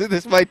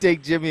 This might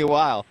take Jimmy a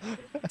while.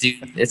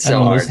 Dude, it's I so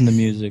don't hard. listen to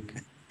music.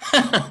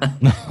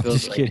 No, Feels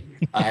just like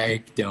kidding.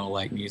 I don't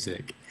like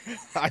music.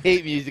 I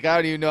hate music. I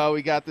don't even know how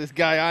we got this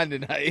guy on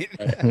tonight.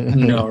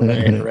 No,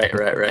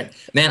 right.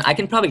 Man, I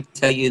can probably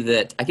tell you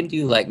that I can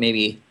do like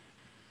maybe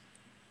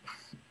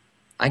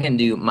I can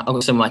do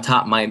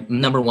my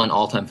number one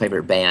all time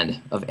favorite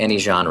band of any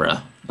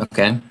genre.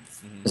 Okay, Mhm.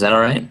 is that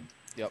all right?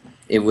 Yep.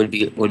 It would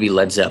be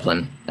Led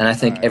Zeppelin, and I All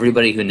think right.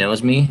 everybody who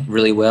knows me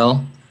really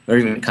well, or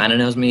even kind of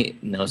knows me,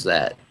 knows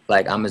that.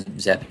 Like I'm a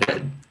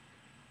Zeppelin.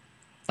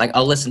 Like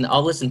I'll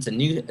listen to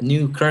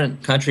new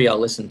current country. I'll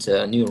listen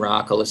to new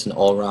rock. I'll listen to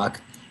old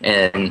rock,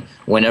 and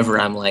whenever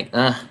I'm like,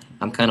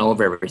 I'm kind of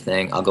over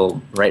everything, I'll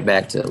go right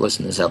back to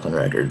listen to Zeppelin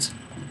records.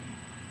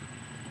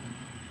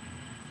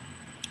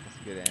 That's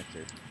a good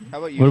answer. How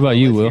about you, What about Phil?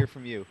 you, Let's Will? hear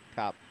from you.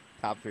 Top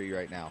three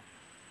right now.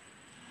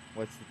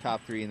 What's the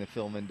top three in the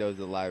Phil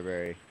Mendoza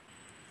library?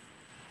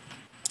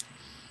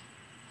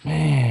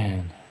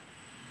 Man,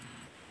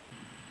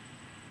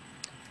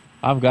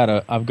 I've got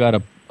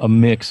a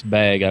mixed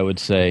bag, I would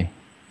say.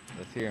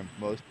 Let's hear him.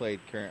 Most played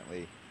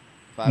currently.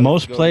 If I was to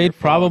Most go to your played phone and it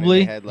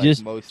probably had like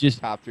just most just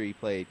top three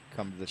played,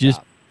 come to the just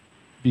top.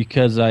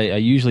 because I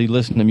usually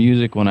listen to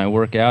music when I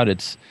work out.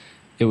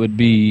 It would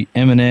be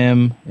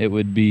Eminem,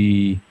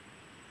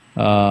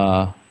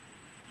 uh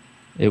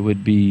it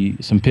would be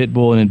some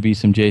Pitbull, and it'd be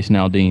some Jason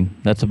Aldean.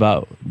 That's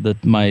about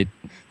my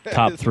That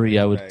top is a three,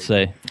 I mixed would bag.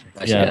 say.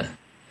 Yeah. Gotcha.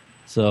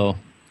 So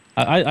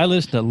I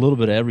listen to a little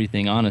bit of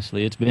everything,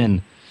 honestly. It's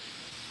been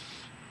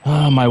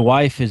my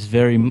wife is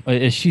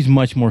she's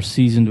much more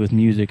seasoned with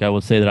music, I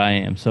would say, that I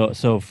am.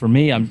 So for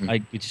me, Hmm. I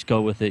just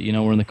go with it. You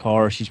know, we're in the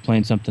car, she's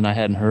playing something I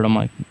hadn't heard. I'm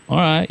like, all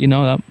right, you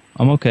know,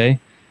 I'm okay.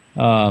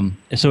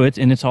 So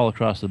it's all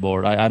across the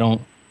board. I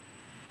don't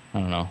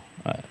know.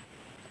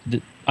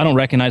 I don't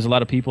recognize a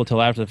lot of people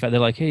till after the fact. They're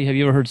like, "Hey, have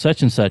you ever heard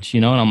such and such?" You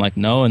know, and I'm like,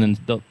 "No." And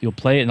then you'll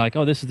play it and like,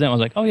 "Oh, this is them." I was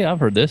like, "Oh yeah, I've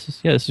heard this.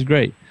 Yeah, this is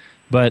great."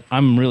 But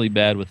I'm really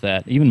bad with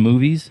that. Even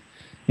movies,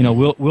 you know,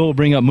 Hmm. we'll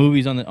bring up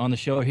movies on the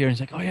show here, and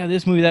it's like, "Oh yeah,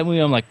 this movie, that movie."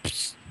 I'm like,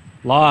 Psst,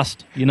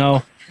 lost. You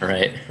know,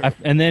 Right.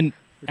 and then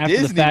after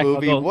the Disney fact,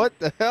 movie. What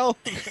the hell?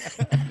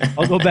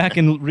 I'll go back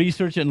and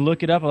research it and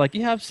look it up. I'm like,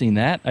 "Yeah, I've seen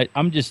that."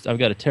 I've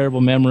got a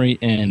terrible memory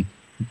and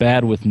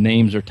bad with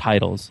names or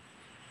titles,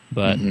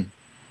 but Hmm.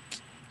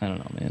 I don't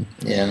know, man.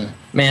 Yeah,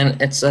 man,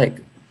 it's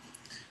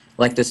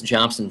like this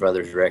Johnson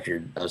Brothers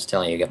record I was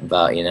telling you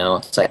about. You know,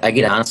 it's like I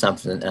get on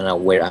something and I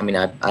wear. I mean,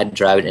 I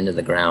drive it into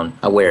the ground.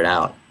 I wear it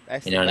out.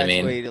 That's You the know what I best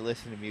mean? way to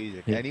listen to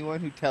music. Yeah.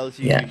 Anyone who tells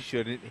you Yeah, you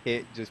shouldn't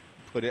just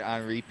put it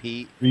on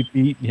repeat,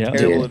 Repeat, yeah.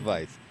 terrible dude.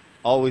 advice.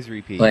 Always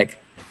repeat.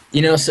 Like,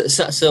 you know,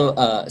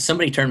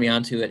 somebody turned me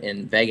on to it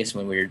in Vegas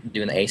when we were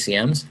doing the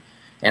ACMs,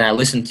 and I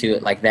listened to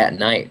it like that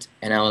night,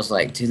 and I was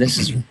like, dude, this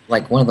is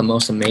like one of the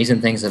most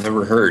amazing things I've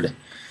ever heard.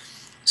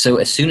 So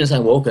as soon as I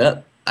woke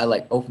up, I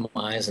like opened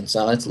my eyes and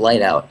saw it's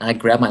light out, and I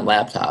grabbed my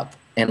laptop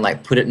and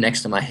like put it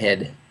next to my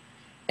head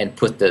and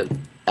put the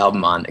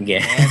album on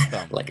again,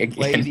 Anthem. like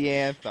Play again. the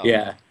anthem.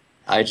 Yeah,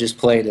 I just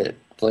played it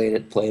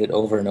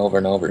over and over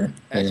and over, you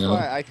That's know.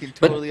 why I can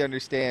But totally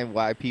understand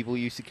why people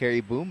used to carry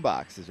boom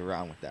boxes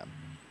around with them.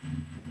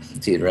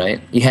 dude,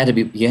 right? You had to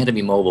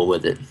be mobile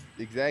with it.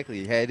 Exactly.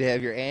 You had to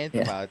have your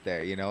anthem Yeah, out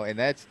there, you know, and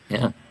that's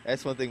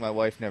one thing my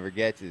wife never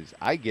gets is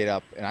I get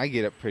up and I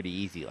get up pretty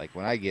easy. Like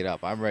when I get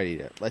up, I'm ready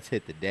to let's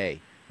hit the day.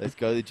 Let's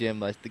go to the gym,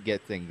 let's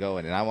get thing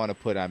going. And I want to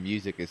put on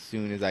music as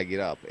soon as I get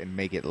up and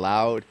make it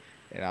loud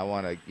and I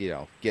want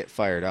to, get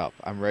fired up.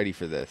 I'm ready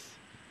for this.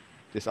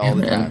 Just yeah, all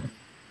the time. man.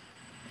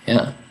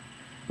 Yeah,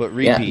 But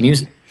yeah. repeat.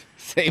 Music.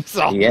 Same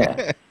song.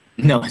 Yeah.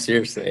 No,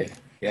 seriously.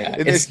 Yeah,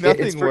 And there's it's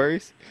nothing pretty.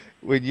 worse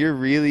when you're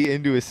really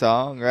into a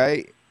song,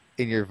 right?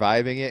 And you're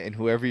vibing it, and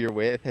whoever you're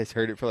with has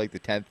heard it for like the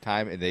 10th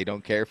time, and they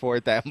don't care for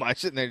it that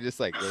much, and they're just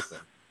like, listen,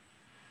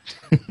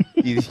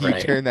 you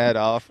Right. turn that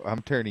off,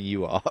 I'm turning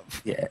you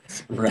off.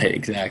 Yes. Right.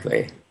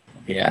 Exactly.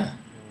 Yeah.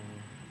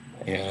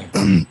 Yeah.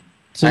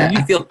 So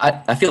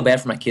I feel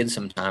bad for my kids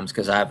sometimes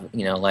because I've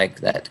like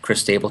that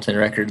Chris Stapleton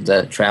record,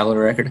 the Traveler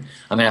record.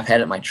 I mean I've had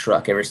it in my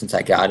truck ever since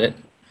I got it,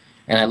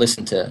 and I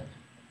listened to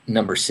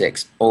number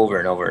six over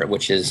and over,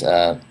 which is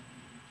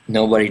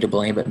Nobody to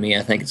Blame But Me,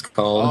 I think it's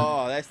called.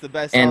 Oh, that's the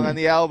best song on And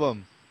the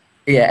album.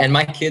 yeah, and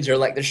my kids are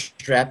like they're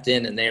strapped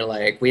in and they're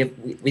like we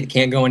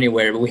can't go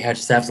anywhere, but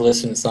just have to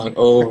listen to the song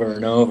over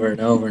and over and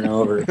over and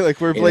over.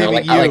 Like we're You know, blaming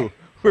like I you. like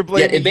We're yeah,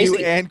 blaming it you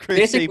basically and Chris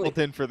basically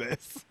Stapleton for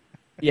this.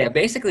 yeah,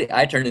 basically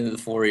I turn into the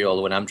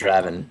 4-year-old when I'm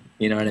driving.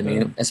 You know what I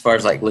mean? As far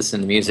as like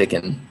listening to music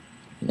and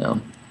you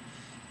know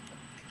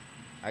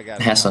I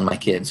gotta hassling know. my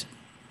kids.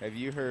 Have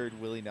you heard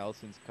Willie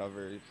Nelson's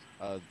covers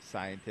of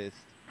Scientist?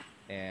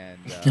 And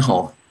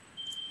No.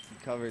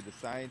 he covered the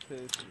Scientist.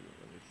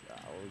 Let me see,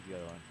 what was the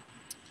other one?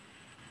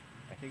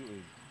 I think it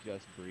was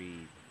Just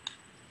Breathe.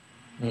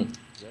 Mm.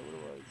 Is that what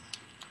it was?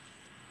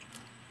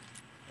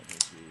 Let me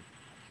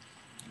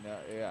see. No,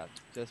 yeah,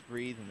 Just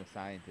Breathe and The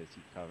Scientist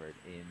he covered,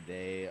 and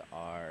they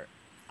are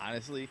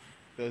honestly,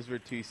 those were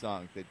two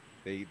songs that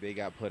they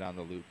got put on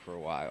the loop for a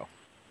while.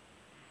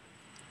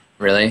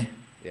 Really?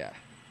 Yeah,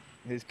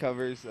 His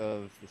covers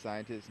of The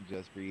Scientists and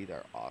Just Breathe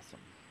are awesome.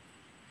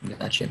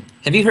 Gotcha.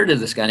 Have you heard of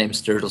this guy named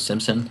Sturgill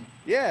Simpson?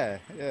 Yeah,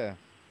 yeah.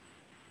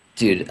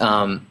 Dude,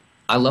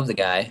 I love the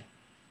guy.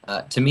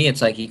 To me,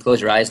 it's like you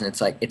close your eyes and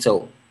it's like he's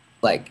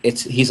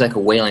like a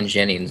Waylon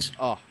Jennings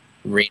Oh,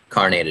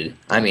 reincarnated.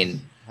 I yes,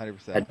 mean, a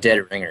 100%.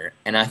 dead ringer,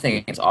 and I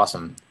think it's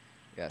awesome.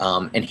 Yes.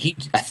 And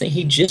I think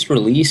he just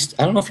released.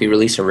 I don't know if he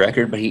released a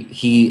record, but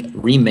he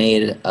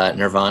remade a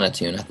Nirvana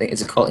tune. I think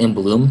it's called "In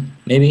Bloom,"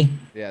 maybe.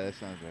 Yeah, that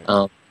sounds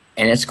right.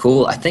 And it's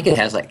cool. I think it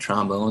has like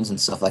trombones and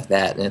stuff like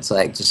that, and it's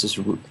like just this.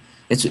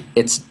 It's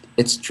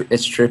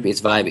trippy.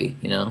 It's vibey,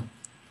 you know.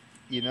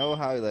 You know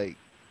how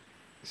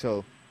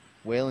so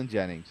Waylon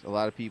Jennings, a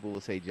lot of people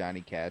will say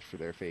Johnny Cash for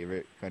their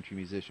favorite country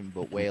musician,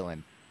 but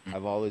Waylon,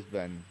 I've always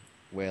been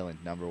Waylon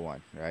 #1,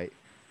 right?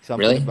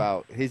 Something Really?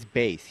 about his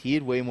bass. He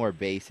had way more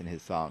bass in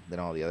his song than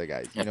all the other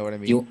guys. You know what I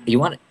mean? You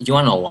want to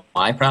know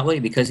why? Probably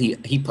because he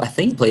I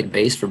think he played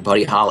bass for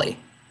Buddy Holly.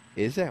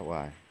 Is that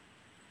why?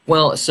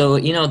 Well, so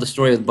you know the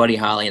story with Buddy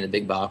Holly and the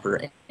Big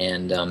Bopper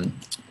and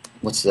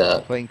what's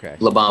the Plane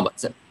crash. La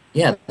Bamba?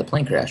 Yeah, the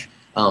plane crash.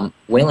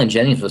 Waylon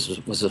Jennings was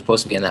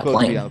supposed to be in that Supposed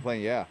to be plane. on the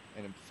plane, yeah.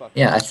 And it fucking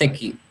Yeah,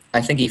 crashed.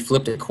 I think he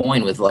flipped a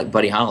coin with like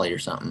Buddy Holly or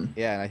something.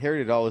 Yeah, and I heard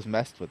it always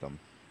messed with him.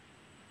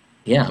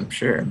 Yeah, I'm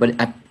sure, but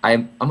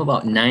I'm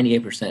about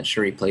 98%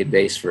 sure he played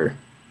bass for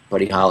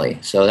Buddy Holly,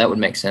 so that would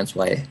make sense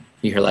why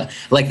you hear that.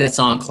 Like that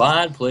song,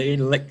 Clyde played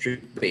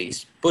electric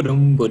bass,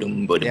 boom,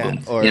 boom, boom, Yeah,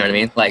 boom. or You know what I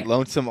mean? Like,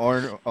 Lonesome,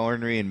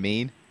 Ornery, and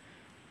Mean.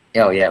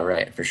 oh yeah,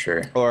 right, for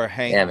sure. Or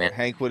Hank. Yeah, man.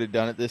 Hank would have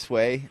done it this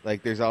way.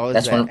 Like, there's always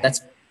That's that. one.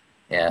 That's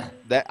yeah,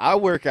 That I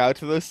work out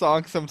to those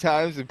songs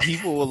sometimes, and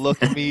people will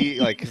look at me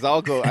like, because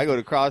I go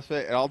to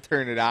CrossFit and I'll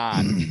turn it on,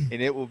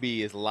 and it will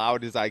be as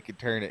loud as I could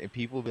turn it, and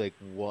people will be like,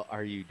 "What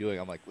are you doing?"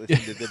 I'm like, "Listen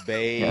to the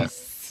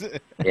bass."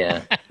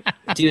 yeah,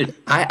 dude.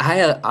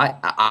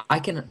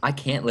 I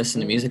can't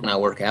listen to music when I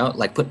work out.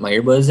 Like put my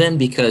earbuds in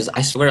because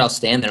I swear I'll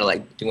stand there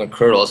like doing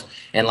curls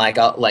and like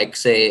I'll like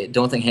say,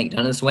 "Don't think Hank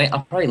done it this way."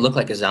 I'll probably look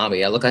like a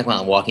zombie. I look like when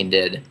I'm Walking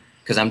Dead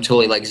because I'm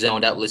totally like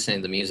zoned out listening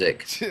to the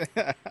music.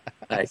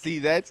 Like, See,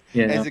 that's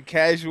you know? as a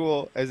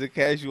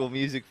casual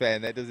music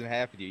fan, that doesn't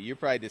happen to you. You're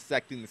probably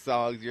dissecting the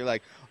songs. You're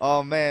like,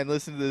 "Oh man,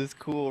 listen to this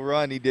cool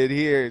run he did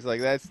here." It's like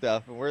that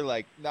stuff, and we're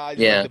like, "Nah, I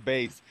just Yeah. like the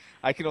bass.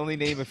 I can only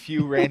name a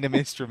few random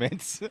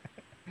instruments."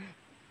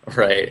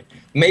 Right.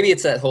 Maybe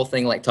it's that whole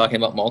thing like talking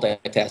about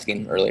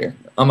multitasking earlier.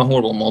 I'm a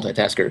horrible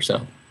multitasker,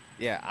 so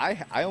Yeah,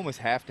 I almost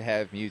have to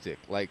have music.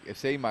 Like, if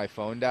say my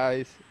phone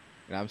dies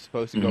and I'm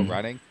supposed to go Mhm.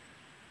 running,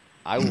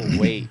 I will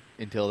wait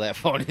until that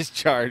phone is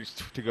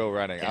charged to go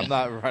running. Yeah. I'm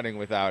not running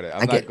without it.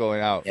 I'm I not get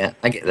going out. yeah,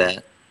 I get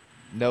that.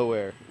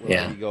 Nowhere will I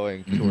Yeah. be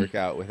going to Mhm. work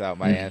out without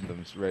my Mhm.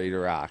 anthems ready to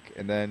rock.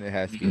 And then it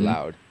has to be Mhm.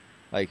 loud.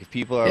 Like, if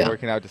people are Yeah.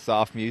 working out to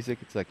soft music,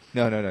 it's like,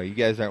 no, no, no, you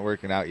guys aren't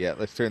working out yet.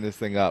 Let's turn this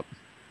thing up.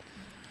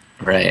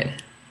 Right.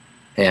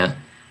 Yeah.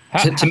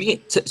 How, To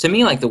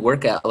me, like the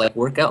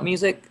workout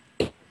music,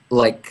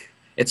 like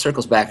it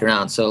circles back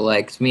around. So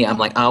like to me, I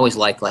always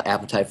like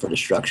Appetite for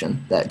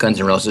Destruction, that Guns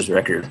N' Roses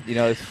record. You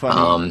know, it's funny.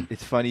 Um,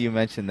 It's funny you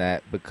mention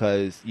that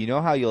because you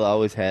know how you'll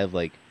always have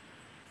like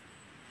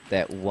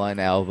that one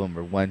album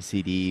or one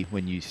CD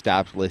when you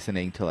stop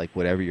listening to like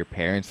whatever your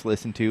parents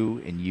listen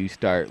to and you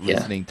start Yeah.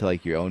 listening to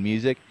like your own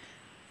music.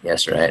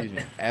 yes, right. Excuse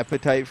me.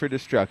 Appetite for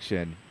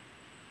Destruction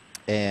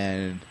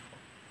and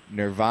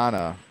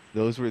Nirvana.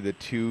 Those were the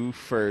two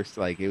first,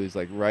 like it was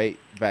like right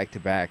back to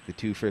back, the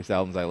two first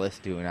albums I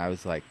listened to, and I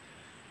was like,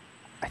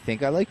 I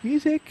think I like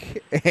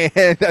music,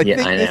 and I Yeah,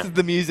 think I this know. is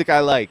the music I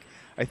like.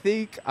 I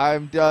think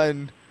I'm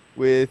done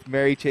with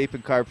Mary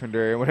Chapin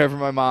Carpenter and whatever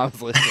my mom's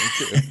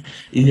listening to.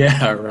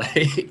 Yeah,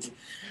 right.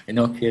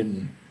 No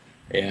kidding.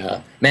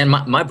 Yeah, man,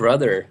 my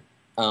brother,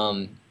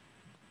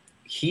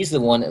 he's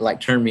the one that like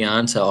turned me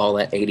on to all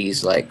that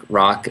 '80s like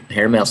rock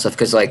hair metal stuff.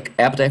 Cause like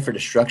Appetite for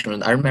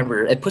Destruction, I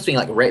remember it puts me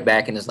like right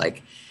back in his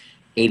like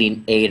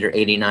 '88 or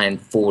 '89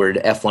 Ford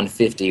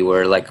F-150,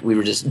 where like we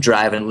were just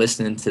driving,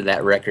 listening to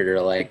that record,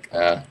 or like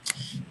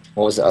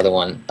what was the other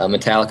one?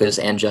 Metallica's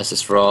 "And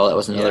Justice for All." That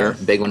was another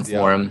Yes, big one yeah.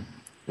 for him.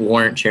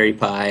 Warrant, Cherry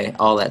Pie,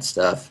 all that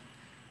stuff.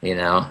 You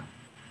know.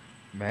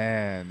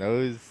 Man,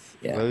 those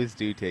Yeah. those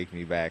do take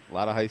me back. A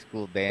lot of high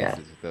school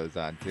dances with those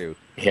on too.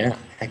 Yeah.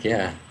 Heck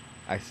yeah.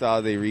 I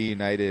saw they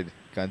reunited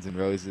Guns N'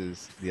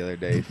 Roses the other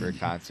day for a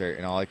concert,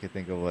 and all I could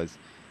think of was,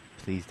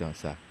 "Please don't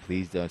suck,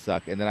 please don't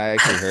suck." And then I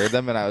actually heard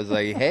them, and I was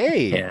like,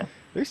 "Hey, Yeah.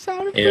 they're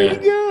sounding Yeah.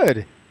 pretty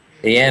good."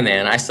 Yeah,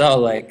 man. I saw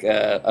like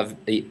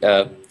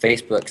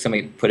Facebook.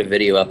 Somebody put a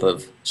video up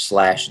of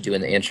Slash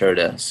doing the intro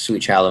to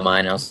 "Sweet Child of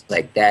Mine." I was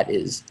like, that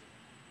is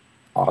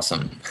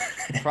awesome.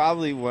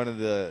 Probably one of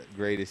the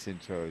greatest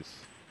intros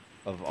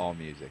of all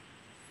music.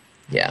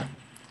 Yeah,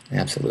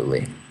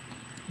 absolutely.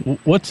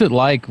 what's it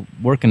like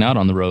working out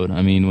on the road?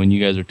 I mean, when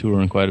you guys are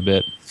touring quite a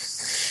bit.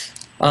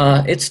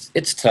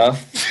 It's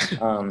tough.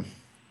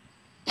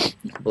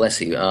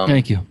 Bless you.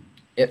 Thank you.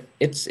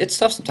 It's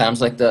tough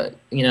sometimes. Like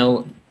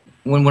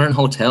when we're in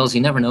hotels,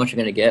 you never know what you're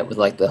gonna get with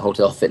like the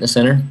hotel fitness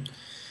center.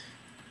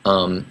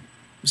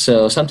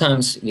 So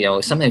sometimes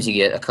you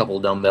get a couple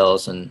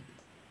dumbbells and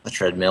a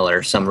treadmill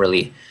or some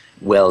really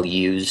well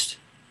used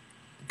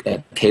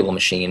cable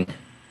machine.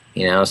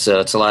 So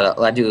it's a lot of,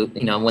 I do,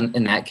 when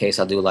in that case,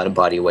 I'll do a lot of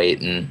body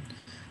weight and,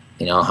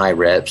 high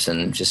reps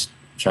and just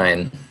try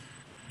and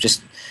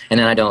and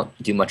then I don't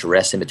do much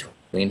rest in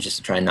between just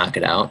to try and knock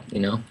it out,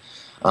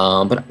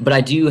 but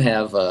I do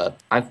have,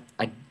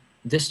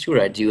 this tour,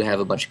 I do have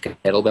a bunch of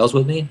kettlebells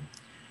with me,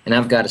 and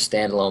I've got a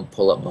standalone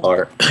pull-up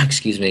bar,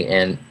 excuse me,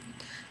 and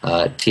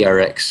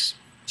TRX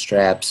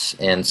straps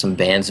and some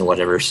bands and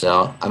whatever.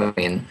 So, I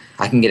mean,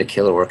 I can get a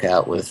killer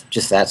workout with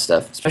just that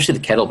stuff, especially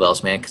the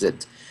kettlebells, man,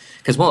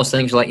 because one of those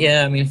things you're like,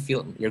 yeah, I mean,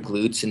 feel your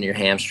glutes and your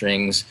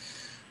hamstrings,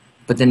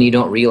 but then you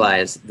don't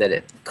realize that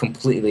it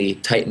completely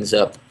tightens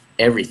up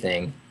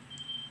everything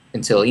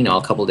until,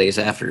 a couple days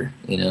after,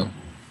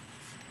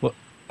 Well,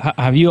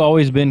 have you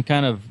always been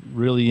kind of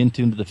really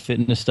into the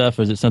fitness stuff,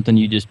 or is it something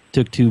you just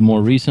took to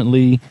more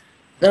recently?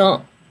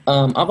 No,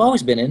 I've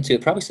always been into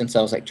it, probably since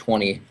I was like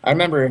 20. I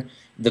remember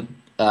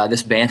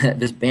this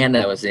band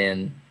I was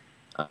in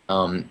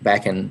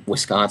back in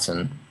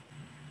Wisconsin,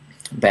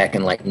 back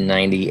in like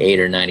 98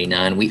 or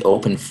 99.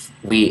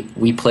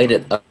 We played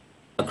at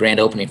a grand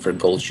opening for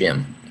Gold's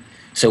Gym,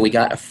 so we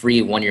got a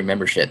free 1-year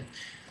membership.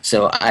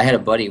 So I had a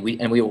buddy, we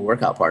were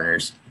workout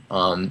partners.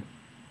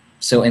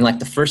 So in like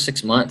the first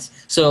 6 months,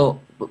 so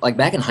like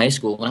back in high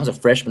school when I was a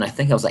freshman, I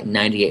think I was like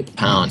 98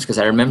 pounds, because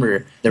I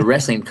remember the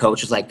wrestling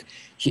coach was like,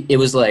 it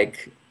was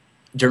like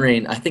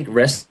I think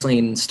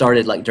wrestling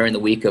started like during the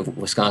week of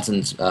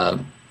Wisconsin's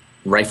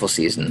rifle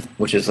season,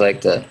 which is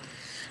like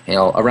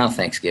around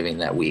Thanksgiving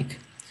that week.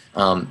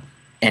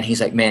 And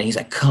he's like, man,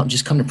 come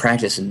to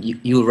practice and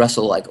you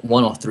wrestle like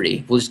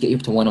 103. We'll just get you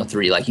up to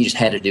 103. Like, you just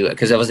had to do it,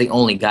 because I was the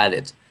only guy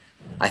that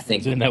I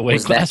think in that weight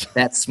was class.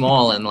 that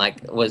small and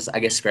like was, I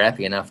guess,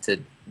 scrappy enough to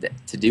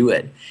do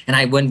it. And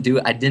I wouldn't do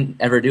it. I didn't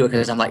ever do it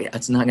because I'm like,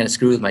 it's not going to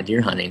screw with my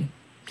deer hunting.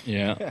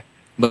 Yeah.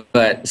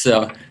 But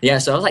so I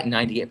was like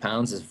 98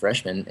 pounds as a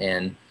freshman,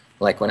 and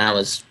like when I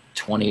was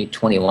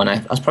 21,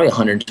 I was probably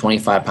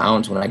 125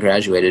 pounds when I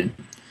graduated,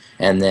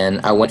 and then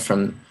I went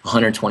from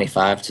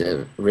 125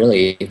 to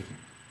really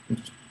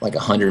like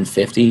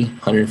 150,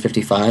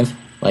 155,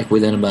 like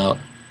within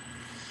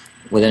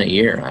a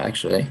year,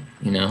 actually,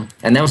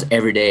 and that was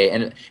every day.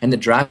 And the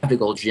drive to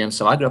Gold Gym,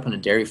 so I grew up on a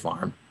dairy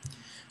farm,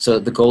 so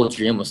the Gold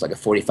Gym was like a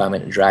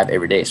 45-minute drive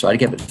every day. So I'd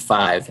get up at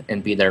 5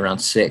 and be there around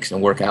 6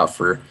 and work out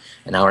for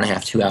an hour and a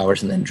half, 2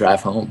 hours, and then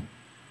drive home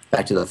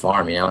back to the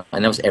farm, and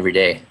that was every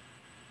day.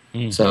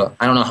 So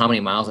I don't know how many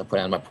miles I put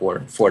on my poor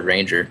Ford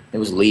Ranger. It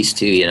was leased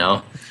too,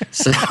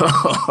 so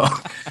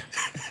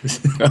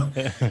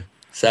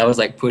so I was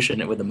like pushing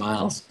it with the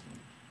miles.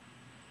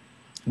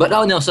 But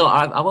so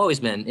I've always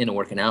been into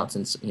working out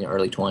since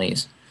early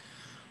 20s,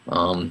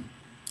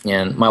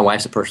 and my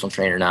wife's a personal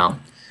trainer now,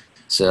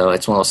 so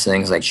it's one of those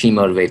things, like, she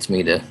motivates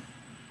me to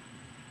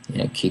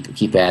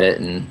keep at it.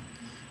 And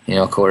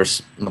of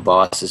course my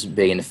boss is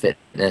big into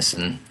fitness,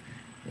 and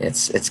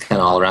it's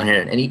kind of all around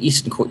here. And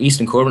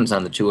Easton Corbin's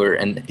on the tour,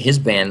 and his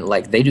band,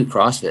 like, they do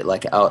CrossFit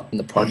like out in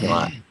the parking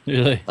lot.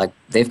 Really? Like,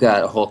 they've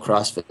got a whole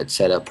CrossFit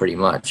set up pretty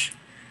much.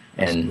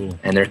 And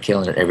they're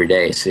killing it every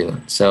day too.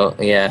 So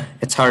yeah,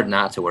 it's hard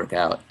not to work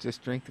out.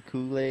 Just drink the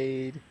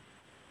Kool-Aid.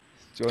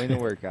 Join the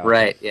workout.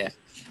 Right. Yeah.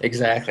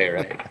 Exactly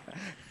right.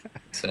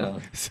 So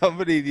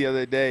somebody the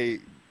other day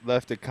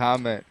left a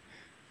comment.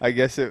 I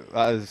guess it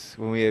was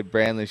when we had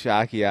Brandon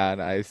Shockey on.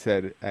 I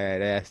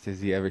had asked, has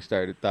he ever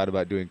thought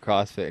about doing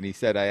CrossFit? And he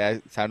said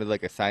I sounded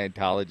like a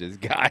Scientologist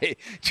guy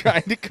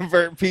trying to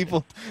convert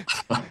people.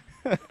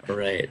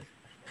 Right.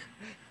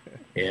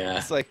 Yeah.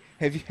 It's like,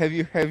 have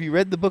you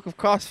read the book of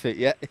CrossFit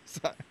yet?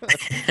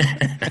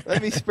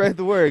 Let me spread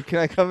the word. Can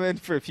I come in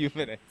for a few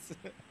minutes?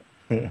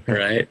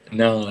 Right.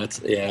 No,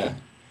 it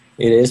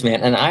is,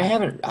 man. And I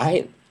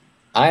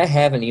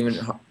haven't even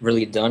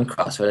really done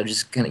CrossFit. I've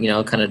just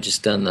kind of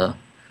just done the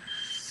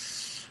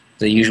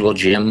usual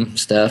gym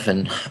stuff,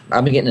 and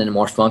I've been getting into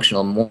more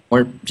functional,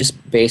 more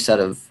just based out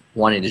of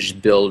wanting to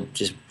just build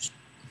just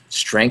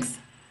strength,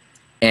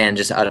 and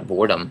just out of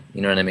boredom.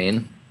 You know what I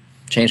mean?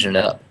 Changing it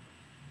up.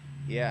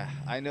 Yeah,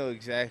 I know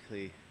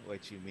exactly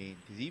what you mean.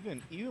 Because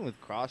even with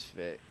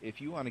CrossFit, if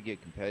you want to get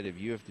competitive,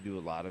 you have to do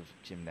a lot of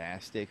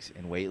gymnastics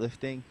and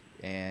weightlifting.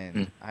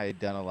 And I had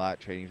done a lot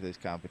training for this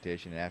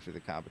competition. And after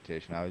the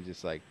competition, I was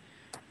just like,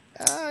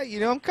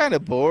 I'm kind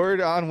of bored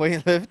on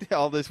weightlifting,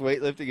 all this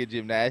weightlifting and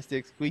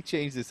gymnastics. Can we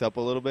change this up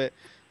a little bit?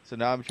 So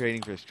now I'm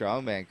training for a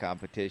strongman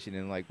competition.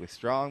 And like with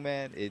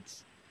strongman,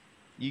 it's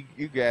you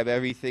grab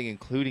everything,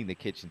 including the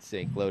kitchen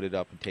sink, load it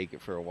up and take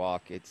it for a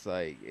walk. It's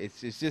like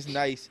it's just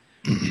nice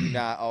to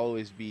not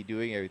always be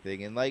doing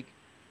everything. And like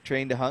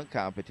train to hunt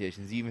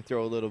competitions, even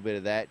throw a little bit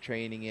of that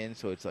training in,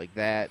 so it's like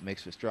that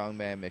mixed with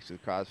strongman, mixed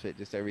with CrossFit,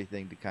 just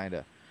everything to kind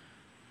of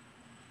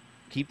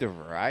keep the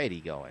variety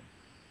going.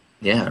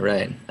 Yeah,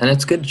 right. And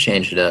it's good to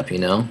change it up,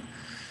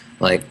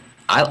 like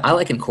I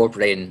like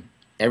incorporating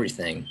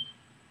everything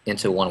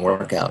into one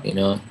workout,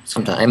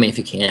 sometimes, I mean, if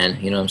you can,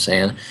 what I'm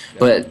saying. Yeah.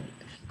 But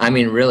I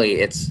mean,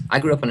 really, I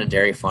grew up on a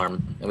dairy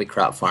farm, and we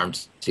crop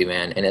farmed too,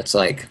 man, and it's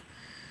like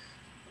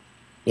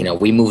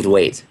we moved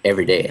weights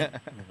every day,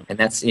 and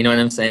that's what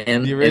I'm saying.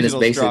 The And it's original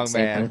basically the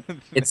same strongman. thing.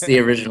 It's the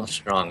original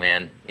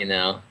strongman,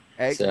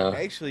 So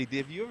Actually,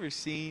 have you ever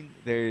seen?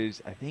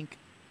 There's, I think,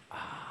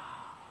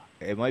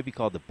 it might be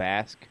called the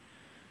Basque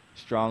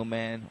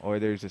strongman, or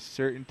there's a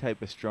certain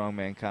type of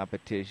strongman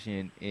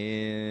competition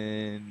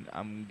in,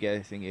 I'm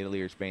guessing,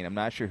 Italy or Spain. I'm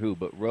not sure who,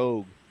 but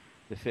Rogue,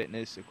 the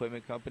fitness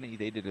equipment company,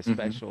 they did a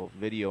hmm special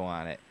video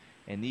on it.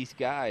 And these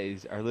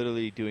guys are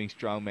literally doing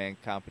strongman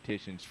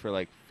competitions for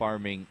like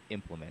farming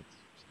implements.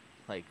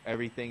 Like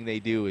everything they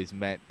do is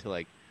meant to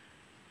like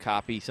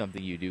copy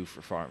something you do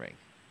for farming.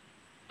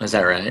 is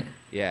that right?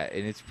 Yeah,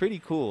 and it's pretty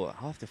cool.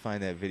 I'll have to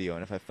find that video,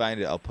 and if I find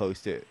it, I'll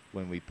post it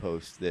when we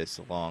post this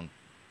along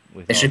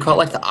with They all should the call it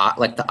info.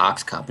 like the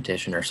ox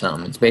competition or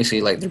something. It's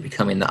basically like they're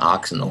becoming the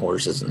ox and the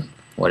horses and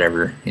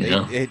whatever,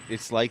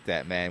 It's like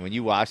that, man. When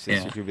you watch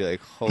this, you're Yeah. gonna be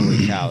like, "Holy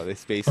cow!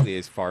 This basically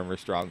is farmer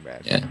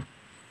strongman." Yeah.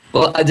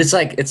 Well, it's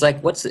like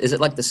is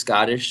it like the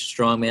Scottish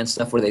strongman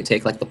stuff where they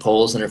take like the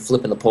poles and they're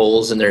flipping the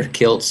poles and their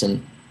kilts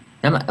and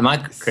am I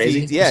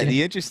See, crazy? yeah,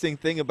 the interesting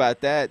thing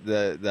about that,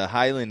 the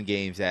Highland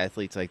Games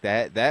athletes like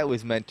that, that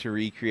was meant to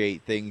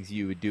recreate things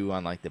you would do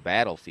on like the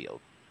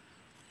battlefield.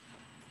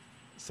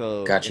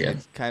 So, and Gotcha.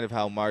 it's kind of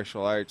how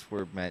martial arts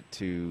were meant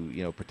to,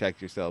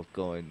 protect yourself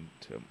going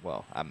to,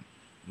 well, I'm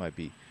might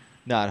be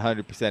not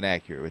 100%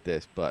 accurate with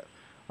this, but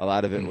a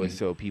lot of it was hmm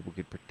so people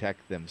could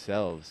protect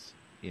themselves,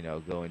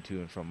 going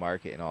to and from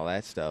market and all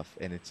that stuff.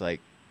 And it's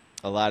like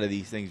a lot of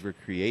these things were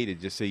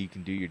created just so you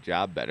can do your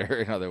job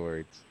better, in other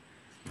words.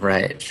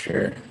 Right.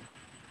 Sure.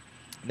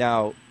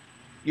 Now,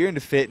 you're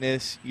into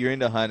fitness, you're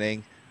into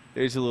hunting.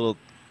 There's a little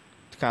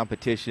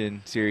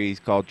competition series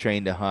called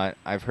Train to Hunt.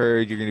 I've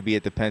heard you're going to be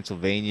at the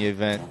Pennsylvania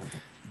event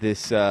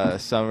this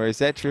summer. Is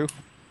that true?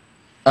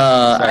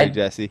 Sorry, I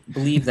Jesse.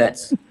 believe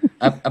that's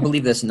I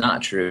believe that's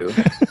not true.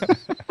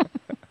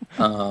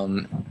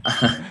 Um,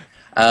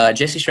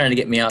 Jesse's trying to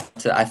get me out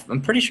to.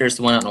 I'm pretty sure it's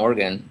the one out in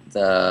Oregon.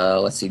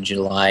 Let's see,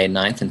 July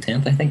 9th and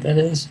 10th. I think that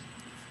is.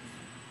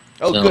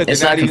 Oh, So good. They're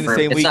it's not not even the confirmed.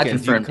 same It's not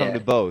weekends. You can confirmed come to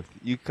yet. both.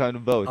 You can come to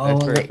both. Oh,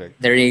 That's well, perfect.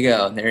 there you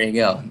go. There you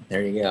go.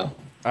 There you go.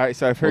 All right,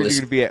 so I've We'll heard you're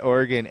going to just be at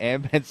Oregon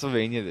and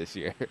Pennsylvania this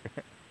year.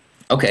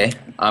 okay.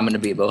 I'm gonna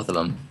be at both of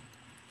them.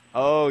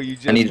 Oh, you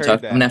I need just to talk.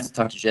 heard I'm gonna that. have to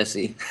talk to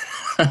Jesse.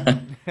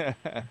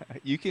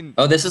 You can,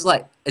 Oh,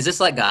 is this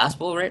like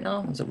gospel right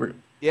now? Is it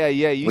yeah,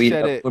 yeah. You we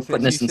said it we're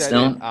putting since you this in said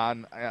it stone?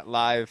 on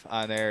live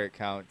on air. It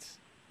counts.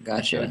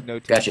 No, Gotcha. no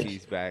Gotcha.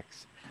 takesies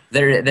backs.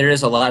 There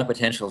is a lot of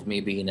potential of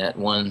me being at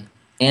one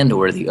and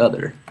or the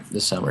other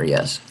this summer.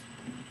 Yes.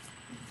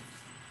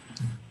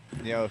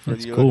 If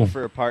That's you're looking cool.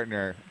 for a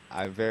partner,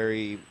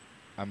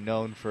 I'm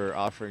known for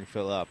offering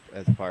Phil up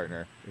as a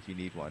partner if you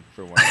need one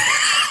for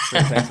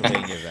the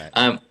Pennsylvania event.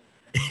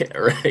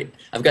 Right.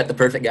 I've got the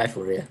perfect guy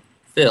for you,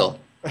 Phil.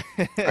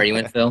 Are you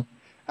in, Phil?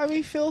 I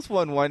mean, Phil's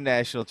won one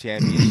national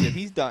championship.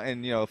 He's done,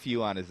 and a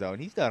few on his own.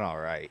 He's done all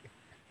right.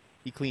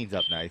 He cleans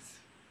up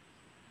nice.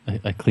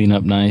 I clean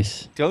up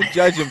nice. Don't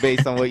judge him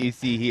based on what you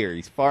see here.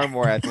 He's far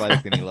more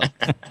athletic than he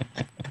looks.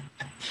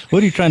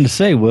 What are you trying to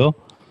say, Will?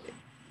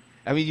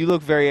 I mean, you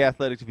look very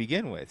athletic to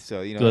begin with,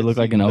 so Do I look it's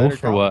like even an better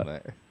oaf or what?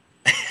 compliment.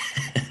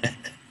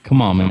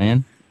 Come on,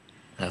 man.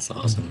 That's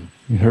awesome.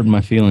 You're hurting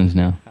my feelings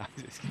now. I'm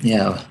just kidding.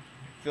 Yeah,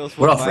 Phil's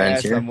we're all whooped my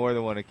friends ass here. on more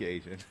than one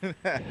occasion.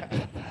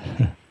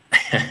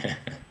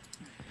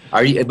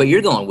 Are you? But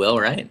you're going, Will,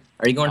 right?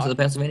 Are you going to Uh, the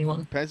Pennsylvania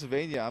one?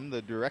 Pennsylvania, I'm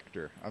the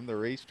director. I'm the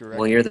race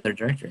Well, you're director. the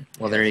director.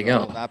 Well, Yeah, there you so I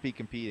will go. not be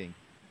competing.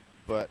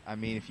 But I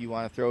mean, if you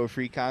want to throw a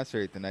free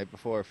concert the night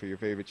before for your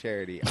favorite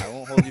charity, I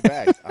won't hold you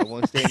back. I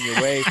won't stand in your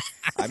way.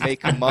 I may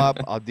come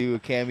up. I'll do a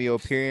cameo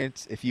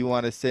appearance. If you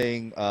want to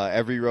sing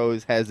 "Every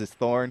Rose Has Its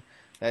Thorn,"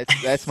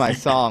 that's my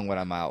song when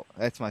I'm out.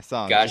 That's my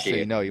song. Just Got so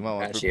you you. know, you might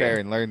want to Got prepare you.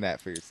 and learn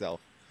that for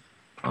yourself.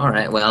 All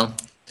right. Well,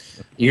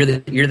 you're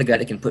the guy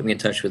that can put me in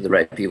touch with the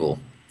right people.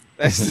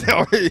 That's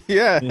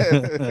yeah,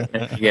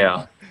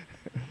 Yeah.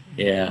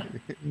 Yeah.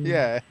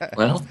 yeah.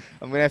 Well.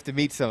 I'm gonna have to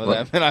meet some of Well.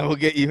 them, and I will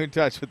get you in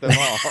touch with them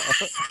all.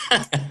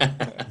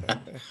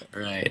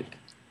 Right.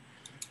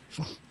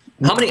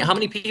 How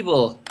many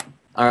people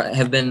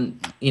have been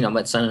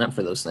signing up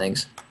for those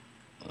things?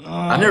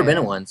 I've never been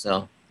to Man, one,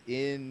 so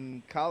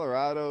in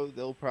Colorado,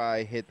 they'll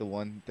probably hit the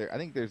one. I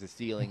think there's a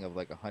ceiling of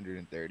like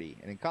 130,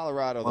 and in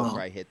Colorado, they'll wow.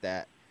 probably hit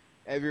that.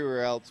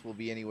 Everywhere else will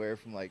be anywhere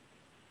from like,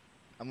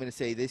 I'm gonna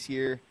say this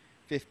year,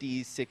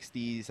 50s,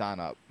 60s on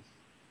up.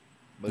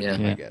 Would Yeah. be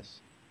my Yeah.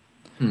 guess.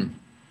 Hmm.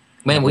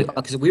 Man,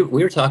 because we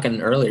were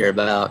talking earlier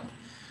about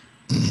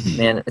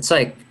man, it's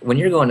like when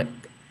you're going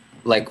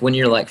like when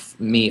you're like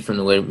me from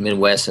the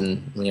Midwest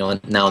and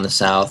now in the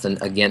South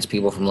and against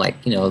people from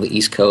like the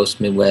East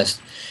Coast,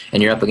 Midwest,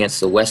 and you're up against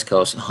the West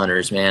Coast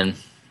hunters, man.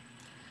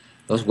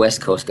 Those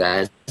West Coast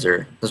guys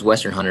or those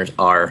Western hunters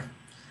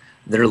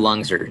their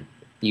lungs are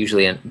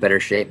usually in better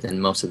shape than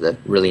most of the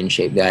really in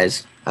shape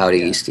guys out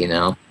Yeah. east.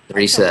 They're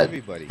I used to tell that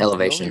everybody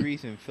the only elevation.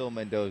 reason Phil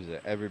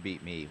Mendoza ever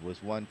beat me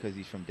was one because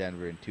he's from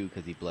Denver and two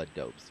because he blood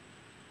dopes.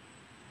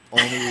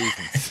 Only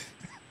reasons.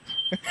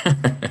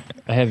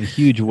 I have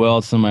huge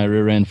welts on my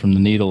rear end from the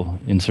needle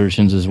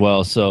insertions as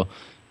well. So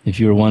if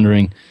you were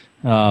wondering.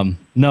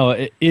 No,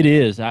 it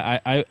is.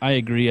 I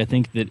agree. I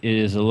think that it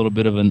is a little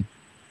bit of an,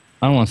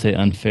 I don't want to say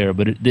unfair,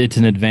 but it's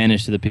an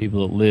advantage to the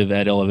people that live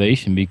at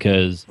elevation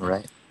because,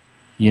 Right.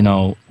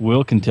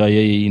 Will can tell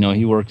you,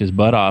 he worked his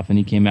butt off and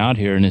he came out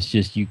here, and it's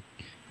just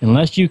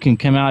unless you can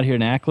come out here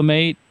and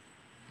acclimate,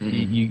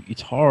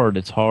 it's hard.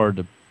 It's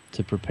hard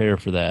to prepare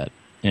for that.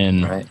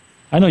 And Right.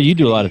 I know you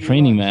do a lot of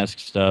training mask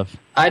stuff.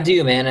 I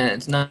do, man, and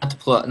it's not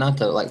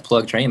to like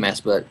plug training mass,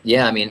 but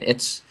yeah, I mean,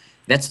 that's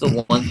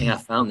the one thing I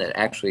found that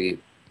actually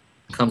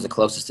comes the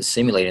closest to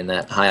simulating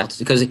that high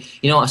altitude. Because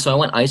so I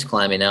went ice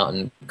climbing out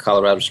in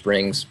Colorado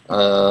Springs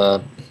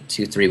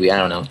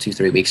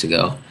 2-3 weeks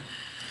ago,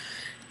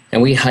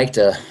 and we hiked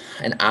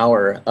an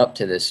hour up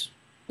to this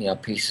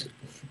piece,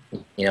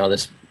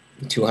 this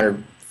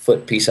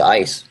 200-foot piece of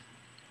ice,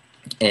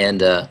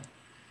 and I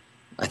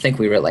think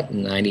we were at like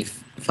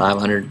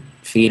 9,500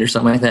 feet or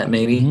something like that,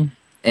 maybe. Mm-hmm.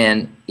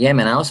 And yeah,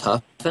 man, I was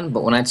huffing,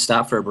 but when I'd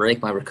stop for a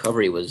break, my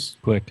recovery was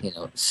Quick.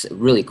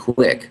 really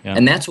quick. Yeah.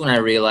 And that's when I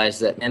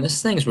realized that, man,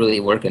 this thing's really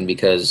working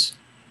because,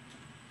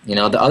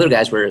 the other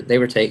guys were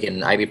taking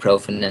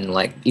ibuprofen and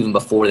like even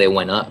before they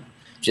went up,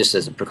 just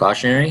as a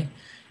precautionary,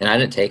 and I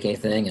didn't take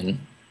anything. And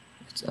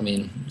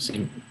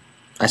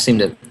I seem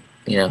to,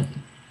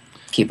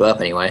 keep up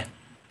anyway.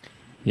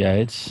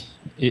 Yeah,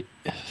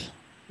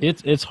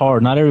 it's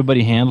hard. Not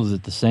everybody handles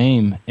it the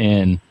same,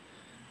 and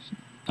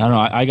I don't know.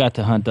 I got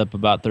to hunt up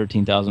about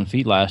 13,000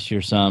 feet last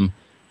year, and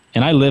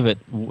I live at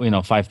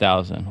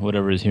 5,000,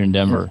 whatever it is here in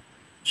Denver.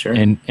 Sure.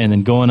 And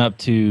then going up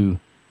to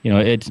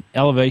it's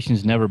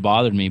elevations never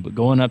bothered me, but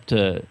going up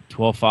to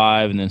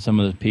 12.5, and then some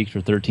of the peaks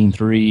were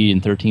 13.3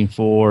 and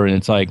 13.4, and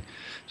it's like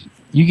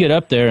you get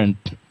up there and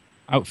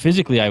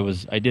physically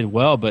I did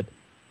well, but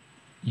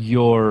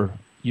your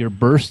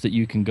burst that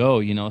you can go,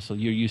 so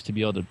you're used to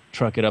be able to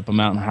truck it up a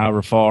mountain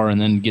however far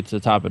and then get to the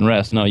top and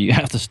rest. No, you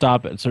have to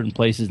stop at certain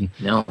places and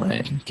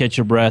catch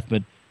your breath.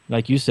 But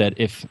like you said,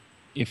 if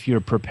you're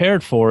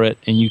prepared for it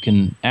and you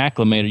can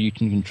acclimate or you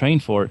can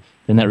train for it,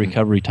 then that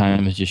recovery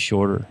time is just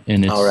shorter.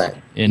 And it's, all right.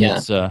 And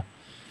it's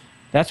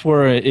that's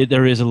where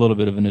there is a little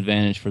bit of an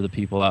advantage for the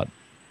people out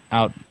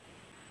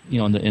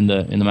in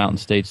the mountain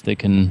states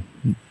that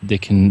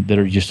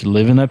are just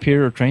living up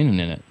here or training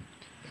in it.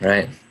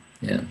 Right.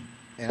 Yeah.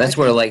 And that's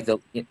where like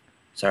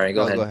sorry,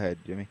 go ahead. Go ahead,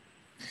 Jimmy.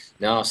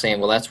 No, I was saying,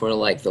 well, that's where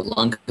like the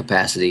lung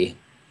capacity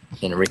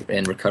and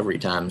recovery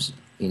times,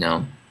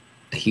 a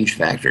huge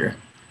factor.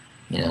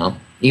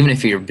 Even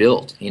if you're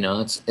built,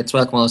 it's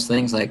like one of those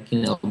things like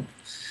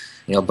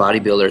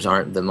bodybuilders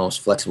aren't the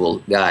most flexible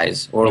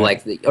guys, or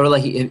right.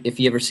 like if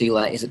you ever see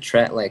like is it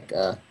track like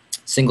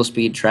single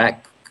speed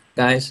track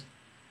guys,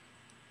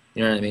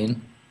 you know what I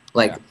mean?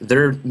 Like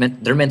they're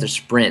meant to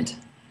sprint,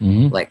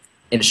 like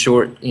in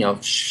short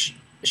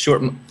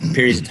short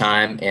periods of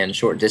time and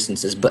short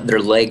distances, but their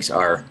legs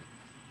are,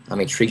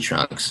 tree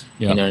trunks.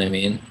 Yeah. You know what I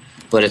mean?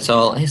 But it's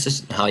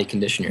just how you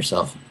condition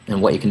yourself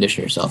and what you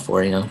condition yourself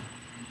for.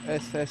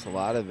 That's a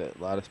lot of it,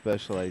 a lot of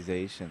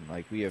specialization.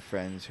 Like we have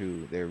friends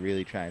who they're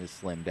really trying to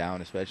slim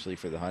down, especially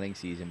for the hunting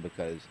season,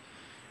 because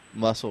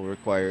muscle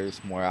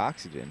requires more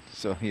oxygen.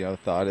 So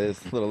thought is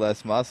a little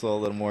less muscle, a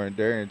little more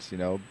endurance.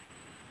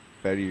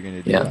 Better you're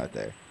going to do out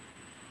there.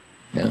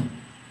 Yeah.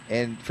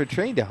 And for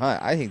train to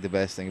hunt, I think the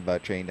best thing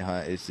about train to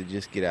hunt is to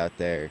just get out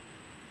there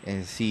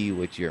and see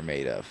what you're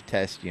made of.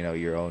 Test,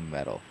 your own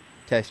mettle.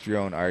 Test your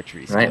own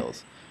archery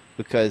skills.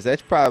 Because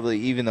that's probably,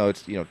 even though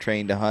it's,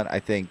 trained to hunt, I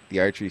think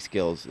the archery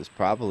skills is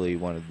probably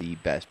one of the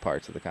best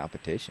parts of the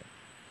competition.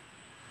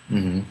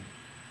 Mm-hmm.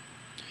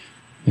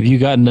 Have you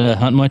gotten to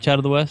hunt much out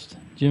of the West,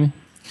 Jimmy?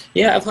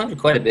 Yeah, I've hunted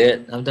quite a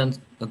bit. I've done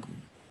a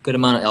good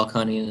amount of elk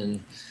hunting,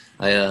 and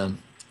I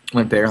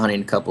went bear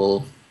hunting a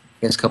couple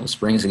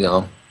springs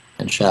ago.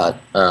 And shot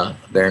a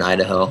bear in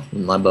Idaho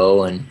with my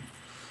bow, and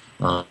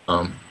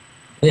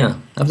yeah,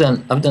 I've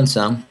done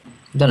some.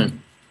 I've done it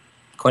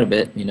quite a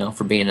bit,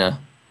 for being a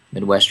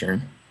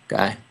Midwestern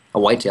guy, a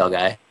whitetail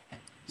guy.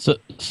 So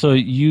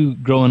you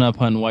growing up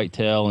hunting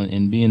whitetail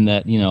and being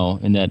that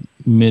in that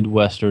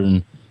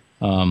Midwestern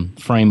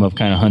frame of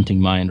kind of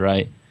hunting mind,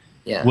 right?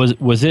 Yeah.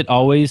 Was it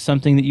always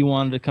something that you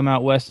wanted to come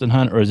out west and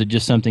hunt, or is it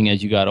just something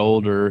as you got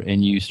older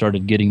and you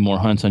started getting more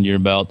hunts under your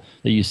belt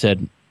that you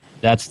said,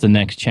 that's the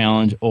next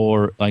challenge?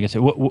 Or like I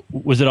said,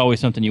 was it always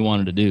something you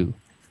wanted to do?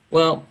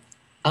 Well,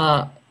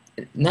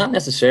 not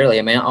necessarily.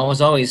 I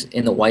was always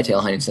in the whitetail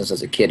hunting since I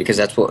was a kid, because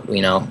that's what,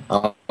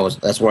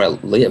 that's where I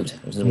lived.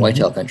 It was in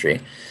whitetail country,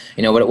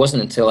 but it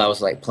wasn't until I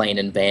was like playing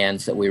in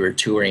bands that we were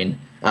touring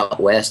out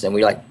west, and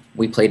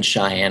we played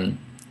Cheyenne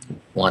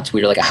once.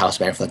 We were like a house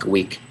band for like a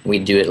week.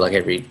 We'd do it like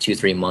every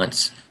 2-3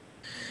 months.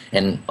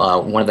 And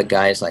one of the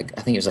guys, like,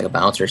 I think he was like a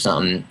bouncer or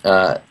something,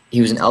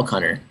 he was an elk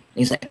hunter.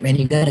 He's like, man,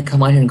 you got to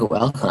come out here and go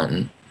elk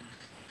hunting.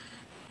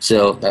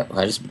 So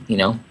I just,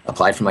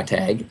 applied for my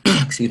tag,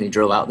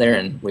 drove out there,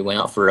 and we went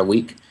out for a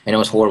week, and it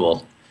was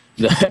horrible.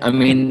 It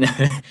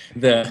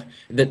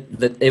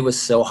was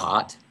so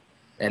hot,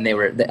 and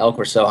the elk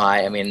were so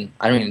high.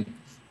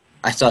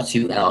 I saw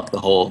 2 elk the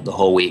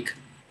whole week.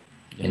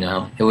 You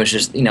know, it was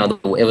just, you know,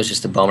 it was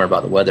just a bummer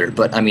about the weather.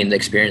 But I mean, the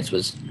experience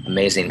was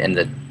amazing, and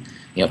the,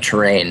 you know,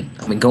 terrain.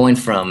 I mean, going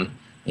from,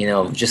 you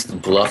know, just the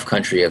bluff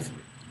country of,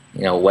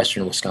 you know,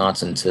 western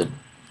Wisconsin to,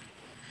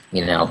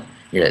 you know,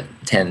 you're at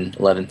 10,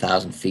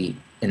 11,000 feet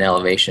in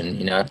elevation.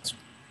 You know,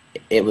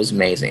 it was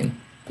amazing.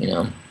 You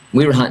know,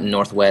 we were hunting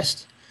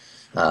northwest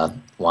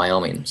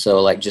Wyoming,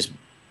 so like just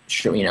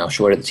you know,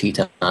 short of the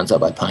Tetons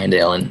up by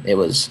Pinedale, and it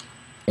was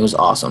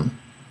awesome.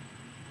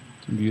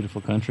 It's a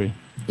beautiful country.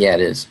 Yeah,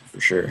 it is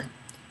for sure.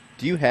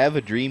 Do you have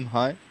a dream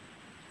hunt?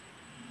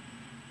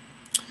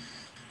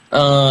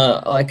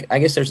 Like I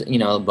guess there's, you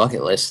know,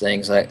 bucket list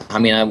things. Like I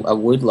mean, I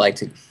would like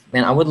to,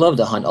 man, I would love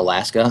to hunt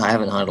Alaska. I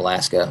haven't hunted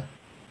Alaska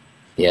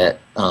yet.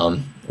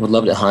 Would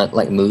love to hunt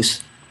like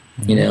moose,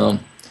 you Mhm. know,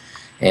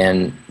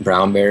 and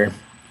brown bear.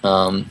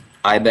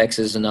 Ibex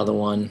is another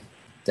one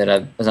that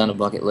I was on a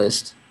bucket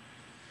list.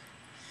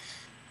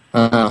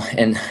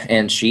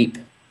 And sheep.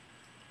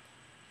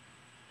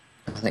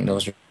 I think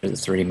those are the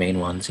three main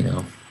ones. You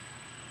know,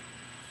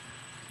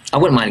 I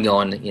wouldn't mind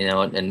going, you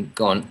know, and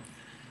going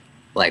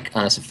like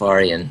on a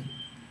safari and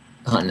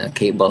hunting a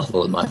Cape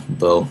buffalo with my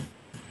bow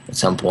at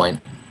some point.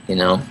 You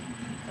know,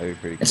 That'd be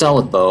pretty it's cool. all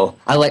with bow.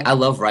 I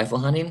love rifle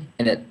hunting,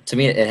 and it to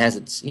me it has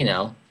its, you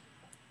know,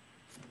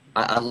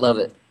 I love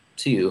it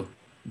too.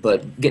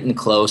 But getting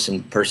close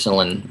and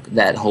personal and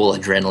that whole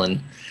adrenaline,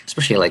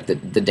 especially like the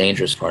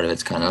dangerous part of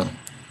it's kind of,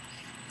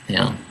 you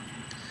know,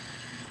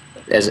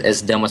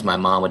 as dumb as my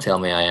mom would tell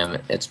me I am,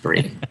 it's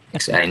pretty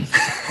exciting.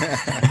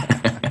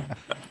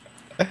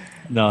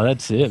 No,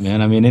 that's it,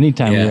 man. I mean,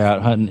 anytime Yeah. you're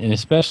out hunting, and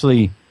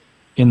especially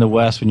in the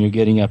West when you're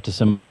getting up to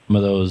some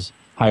of those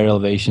higher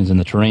elevations and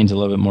the terrain's a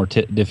little bit more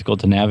difficult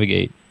to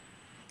navigate,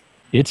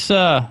 it's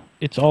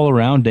all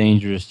around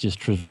dangerous just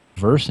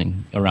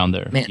traversing around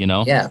there, Man, you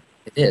know? yeah,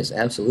 it is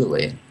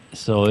absolutely.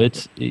 So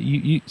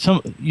you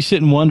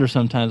sit and wonder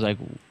sometimes like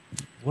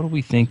what are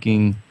we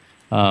thinking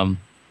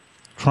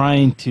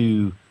trying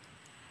to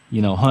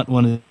hunt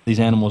one of these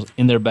animals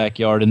in their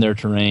backyard in their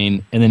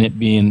terrain, and then it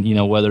being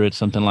whether it's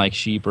something like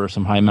sheep or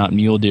some high mountain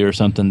mule deer or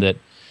something that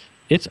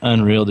it's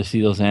unreal to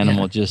see those Yeah,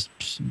 animals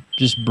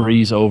just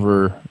breeze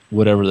over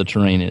whatever the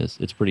terrain is.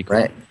 It's pretty cool.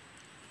 right.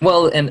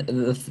 Well, and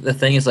the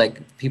thing is, like,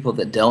 people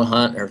that don't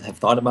hunt or have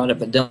thought about it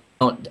but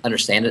don't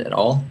understand it at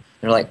all,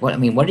 they're like, "What? I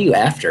mean, what are you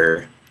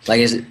after? Like,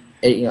 is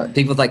you know,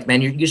 people like,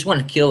 man, you just want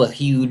to kill a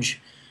huge,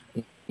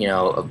 you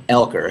know,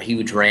 elk or a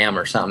huge ram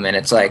or something." And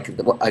it's like,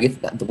 I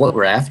get that, what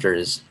we're after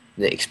is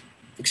the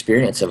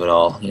experience of it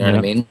all. You know what I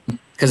Yep. mean?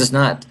 Because it's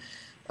not.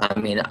 I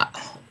mean,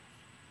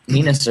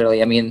 me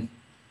necessarily. I mean,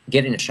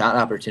 getting a shot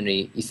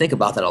opportunity, you think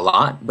about that a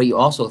lot, but you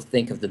also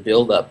think of the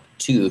build up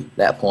to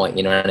that point.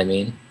 You know what I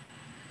mean?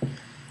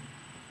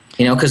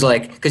 You know, because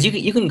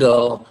you can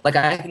go, like,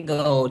 I can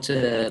go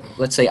to,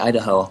 let's say,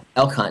 Idaho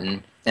elk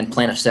hunting and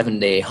plan a 7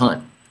 day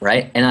hunt,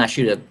 right? And I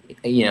shoot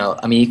you know,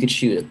 I mean, you could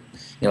shoot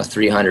you know,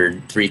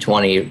 300,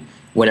 320,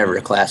 whatever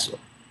class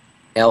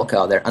elk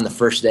out there on the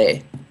first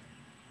day,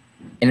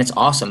 and it's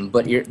awesome.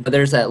 But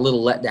there's that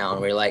little letdown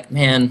where you're like,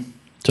 man,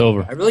 It's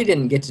over. I really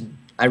didn't get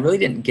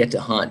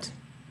to hunt.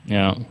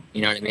 Yeah.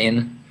 You know what I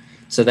mean?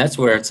 So that's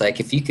where it's like,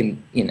 if you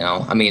can, you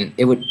know, I mean,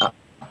 it would,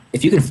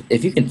 if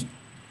you can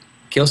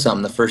kill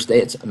something the first day,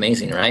 it's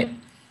amazing, right?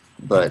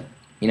 But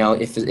you know,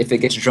 if it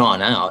gets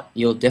drawn out,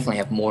 you'll definitely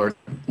have more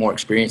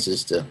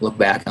experiences to look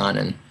back on,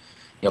 and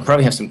you know,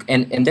 probably have some,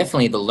 and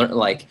definitely the learn.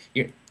 Like,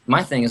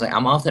 my thing is, like,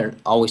 I'm out there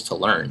always to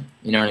learn.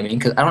 You know what I mean?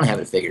 Because I don't have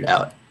it figured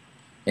out.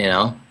 You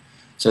know,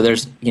 so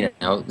there's, you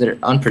know, they're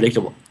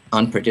unpredictable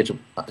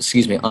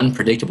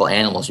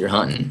animals you're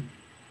hunting.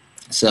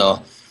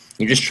 So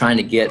you're just trying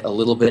to get a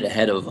little bit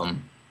ahead of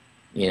them,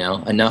 you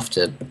know, enough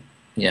to,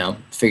 you know,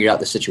 figure out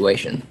the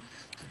situation.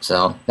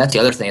 So that's the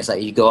other thing. It's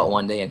like you go out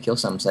one day and kill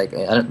something. It's like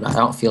I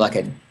don't feel like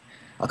I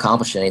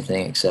accomplished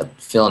anything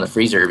except fill in the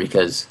freezer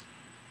because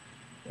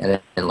I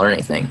didn't learn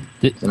anything.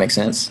 Th- Does that make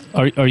sense?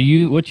 Are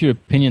you? What's your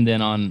opinion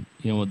then on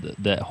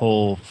that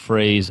whole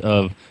phrase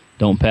of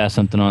 "don't pass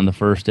something on the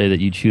first day that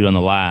you shoot on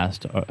the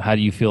last"? How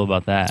do you feel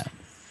about that?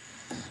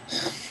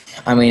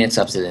 I mean, it's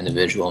up to the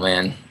individual,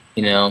 man.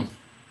 You know,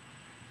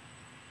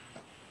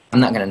 I'm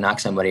not gonna knock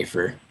somebody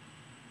for,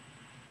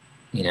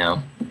 you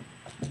know,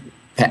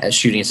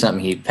 shooting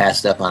something he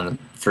passed up on the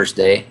first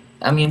day.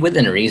 I mean,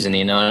 within reason,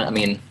 you know. I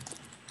mean,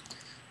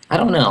 I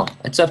don't know.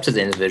 It's up to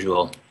the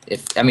individual.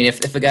 If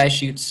a guy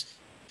shoots,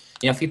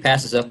 you know, if he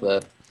passes up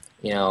a,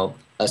 you know,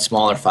 a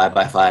smaller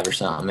 5x5 or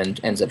something and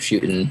ends up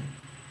shooting,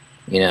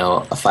 you know,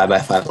 a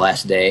 5x5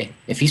 last day,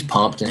 if he's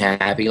pumped and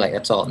happy, like,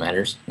 that's all that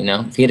matters. You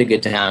know, if he had a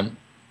good time,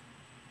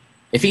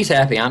 if he's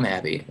happy, I'm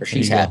happy, or There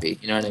she's you go. happy.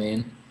 You know what I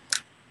mean?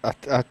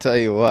 I'll tell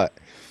you what.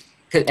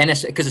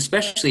 Because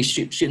especially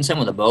shooting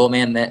someone with a bow,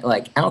 man, that,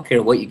 like, I don't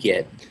care what you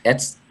get,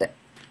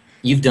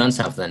 you've done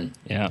something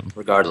Yeah.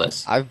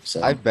 regardless. I've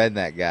So I've been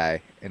that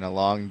guy in a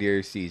long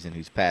deer season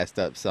who's passed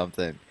up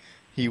something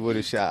he would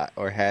have shot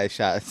or has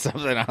shot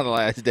something on the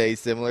last day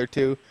similar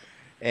to,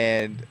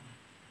 and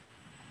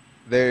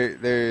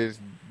there's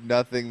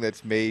nothing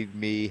that's made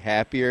me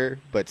happier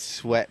but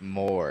sweat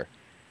more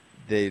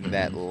than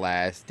that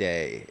last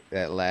day,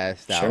 that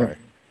last Sure. hour.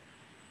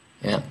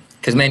 Yeah.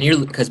 Because man,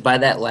 because by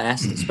that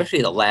last,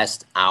 especially the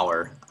last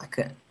hour, I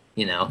could,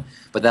 you know,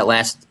 but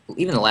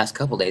even the last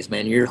couple days,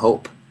 man, your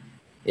hope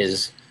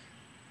is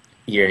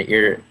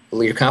your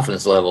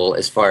confidence level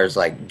as far as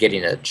like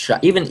getting a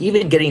shot, even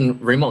getting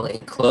remotely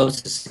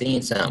close to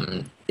seeing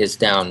something is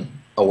down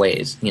a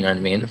ways. You know what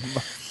I mean?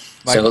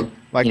 My So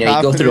my you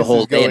go through a confidence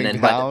is whole day, and going then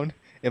by the down,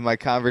 and my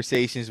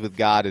conversations with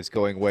God is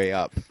going way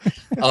up.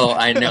 oh,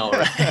 I know,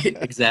 right?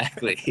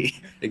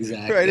 Exactly,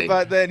 Right exactly.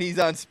 about then, he's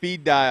on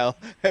speed dial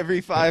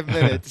every 5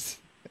 minutes.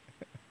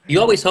 You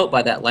always hope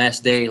by that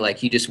last day,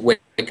 like you just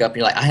wake up, and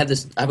you're like, I have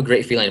a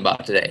great feeling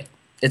about today.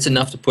 It's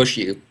enough to push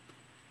you.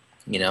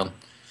 You know,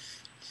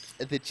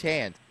 The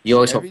chance. you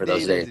always hope Every for day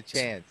those there's days. a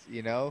chance,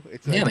 you know?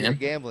 It's Yeah, like you're a man.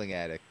 gambling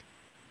addict.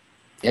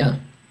 Yeah.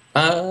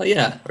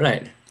 Yeah.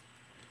 Right.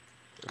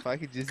 If I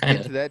could just Kind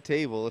get of. to that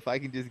table, if I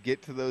can just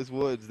get to those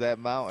woods, that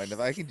mountain, if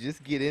I can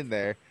just get in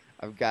there,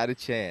 I've got a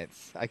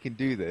chance. I can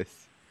do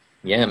this.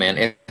 Yeah, man.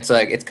 It's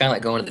like it's kind of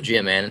like going to the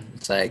gym, man.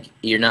 It's like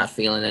you're not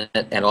feeling it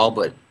at all,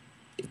 but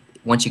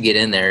once you get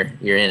in there,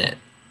 you're in it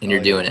and Oh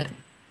you're yeah. doing it.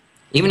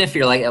 Even if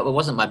you're like, it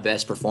wasn't my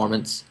best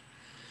performance,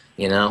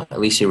 at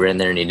least you were in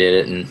there and you did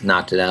it and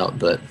knocked it out.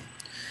 But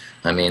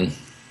I mean,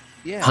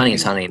 Yeah, I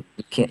hunting's mean, hunting.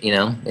 You can't,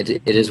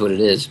 it is what it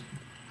is.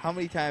 how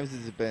many times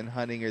has it been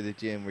hunting or the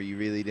gym where you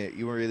really didn't,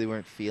 you really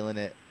weren't feeling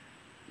it?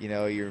 You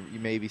know, you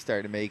maybe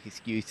starting to make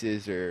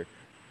excuses or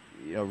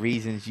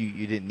reasons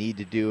you didn't need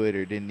to do it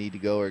or didn't need to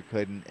go or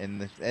couldn't,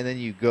 and then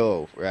you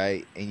go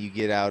right and you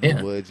get out in the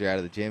Yeah, woods or out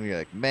of the gym. You're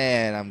like,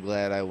 man, I'm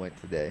glad I went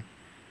today.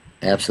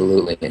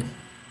 absolutely,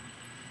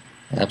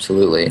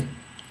 absolutely.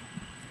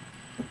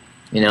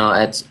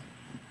 It's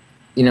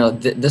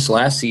this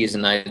last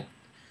season I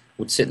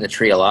would sit in the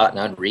tree a lot and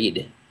I'd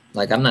read.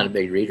 Like I'm not a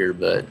big reader,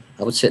 but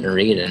I would sit and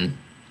read and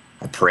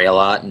I pray a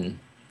lot and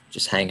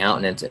just hang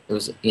out. And it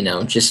was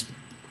just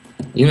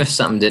even if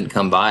something didn't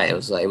come by, it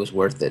was like it was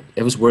worth it.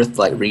 It was worth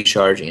like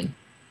recharging.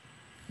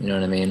 You know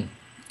what I mean?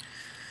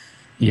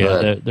 Yeah,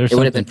 But there's it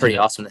would have been something pretty to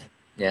awesome.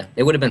 Yeah,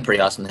 it would have been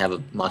pretty awesome to have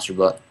a monster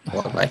buck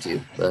walk by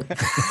too. But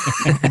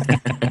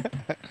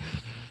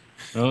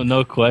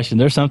no question.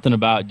 There's something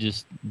about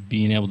just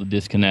being able to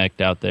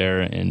disconnect out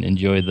there and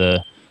enjoy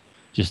the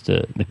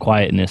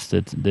quietness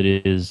that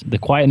is the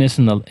quietness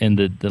and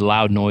the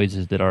loud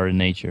noises that are in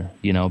nature.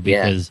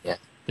 yeah, Because yeah,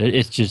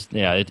 it's just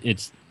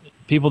it's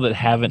people that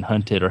haven't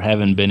hunted or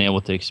haven't been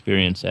able to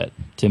experience that.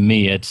 To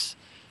me, it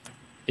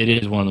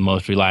is one of the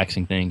most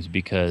relaxing things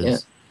yeah.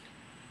 because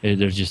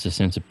there's just a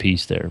sense of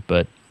peace there.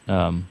 But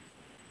um,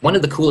 One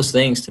of the coolest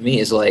things to me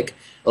is like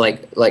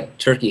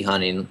turkey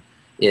hunting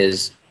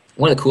is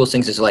one of the coolest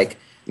things is like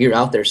you're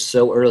out there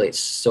so early, it's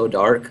so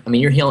dark. I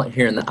mean, you're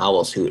hearing the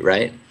owls hoot,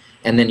 right?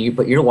 And then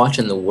you're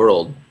watching the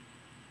world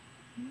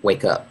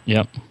wake up.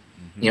 yep,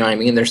 Hmm. You know what I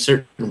mean? There's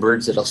certain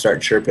birds that'll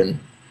start chirping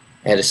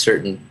at a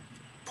certain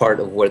part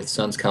of where the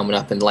sun's coming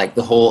up, and like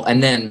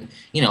and then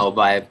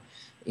by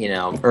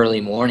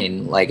early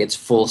morning, like it's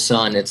full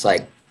sun. It's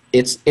like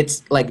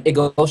it's like it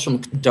goes from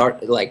dark,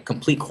 like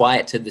complete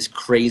quiet, to this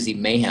crazy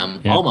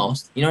mayhem, yeah,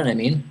 almost. You know what I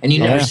mean? And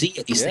you never yeah, see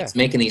these Yeah. things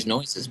making these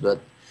noises,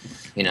 but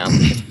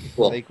it's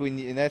cool. Like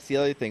and that's the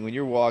other thing. When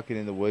you're walking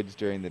in the woods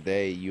during the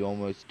day, you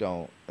almost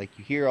don't like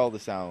you hear all the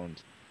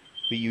sounds,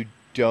 but you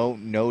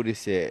don't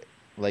notice it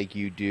like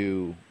you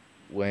do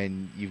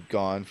when you've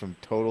gone from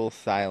total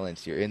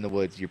silence. You're in the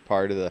woods. You're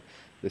part of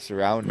the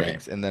Right,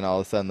 surroundings, and then all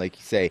of a sudden, like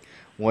you say,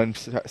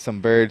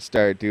 some birds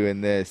start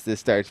doing this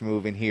starts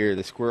moving here.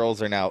 The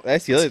squirrels are now.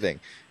 That's the other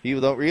thing.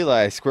 People don't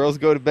realize squirrels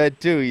go to bed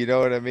too. You know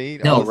what I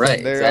mean? All no, of a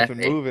sudden, right, they're up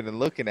and exactly, moving and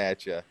looking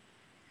at you.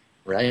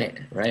 right,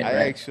 right, I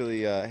right.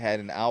 actually had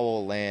an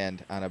owl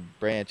land on a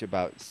branch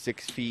about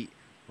 6 feet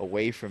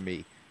away from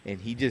me,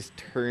 and he just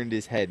turned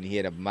his head, and he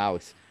had a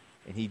mouse,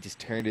 and he just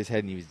turned his head,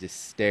 and he was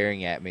just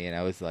staring at me, and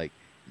I was like,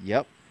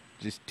 "Yep,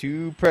 just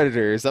two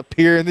predators up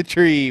here in the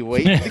tree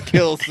waiting to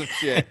kill some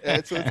shit.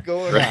 That's what's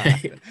going on."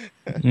 Right,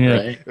 yeah.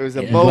 right, It was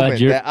a yeah. I'm glad moment.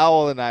 you're That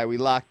owl and I, we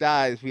locked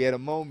eyes. We had a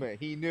moment.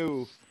 He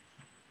knew.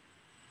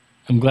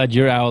 I'm glad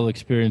your owl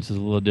experience is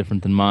a little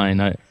different than mine.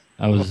 I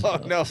was Oh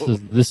no.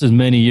 this is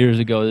many years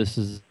ago.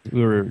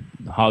 We were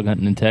hog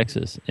hunting in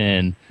Texas,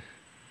 and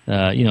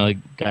a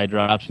guy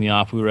drops me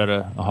off. We were at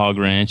a hog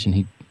ranch, and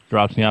he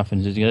drops me off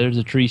and says, "Yeah, there's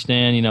a tree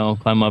stand.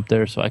 Climb up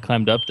there." So I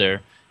climbed up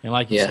there, and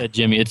like you Yeah, said,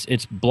 Jimmy,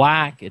 it's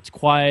black, it's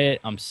quiet.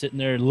 I'm sitting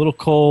there a little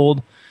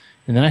cold,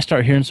 and then I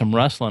start hearing some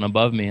rustling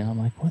above me, and I'm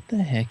like, "What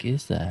the heck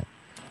is that?"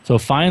 So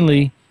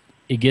finally,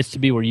 it gets to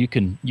be where you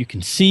can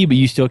see, but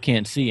you still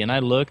can't see. And I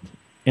looked,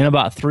 and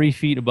about 3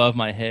 feet above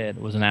my head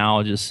was an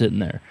owl just sitting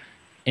there,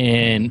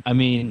 and I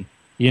mean,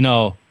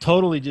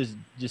 totally just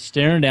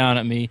staring down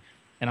at me,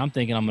 and I'm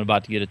thinking I'm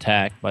about to get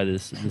attacked by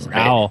this right.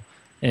 owl,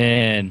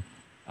 and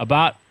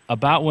about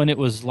when it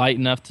was light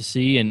enough to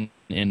see, and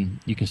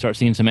you can start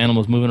seeing some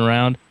animals moving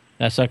around,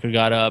 that sucker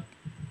got up,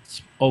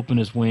 opened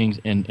his wings,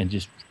 and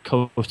just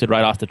coasted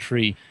right off the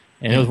tree,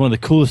 and it was one of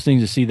the coolest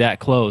things to see that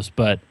close,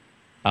 but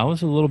I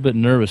was a little bit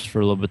nervous for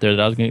a little bit there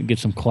that I was going to get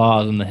some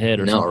claws in the head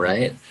or No, something.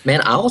 right?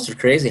 Man, owls are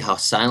crazy how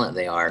silent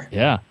they are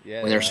Yeah. Yeah,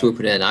 when they they're are.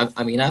 swooping in. I've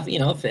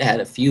had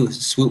a few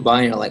swoop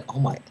by and you're like, oh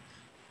my,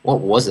 what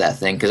was that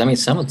thing? Because I mean,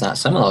 some of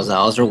those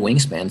owls are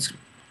wingspans.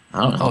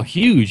 I don't Oh, know,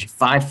 huge.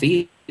 5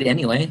 feet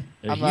anyway.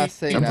 They're I'm not huge.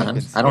 saying I've been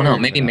Sometimes I don't know. scared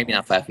of Maybe an maybe owl.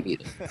 not 5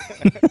 feet.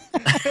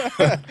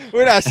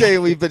 We're not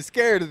saying we've been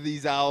scared of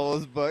these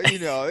owls, but you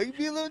know, it can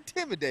be a little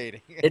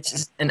intimidating. It's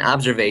just an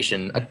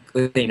observation,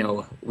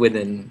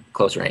 within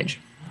close range.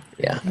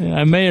 Yeah. Yeah,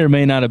 I may or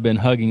may not have been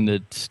hugging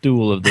the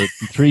stool of the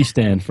tree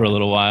stand for a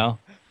little while,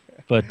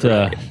 but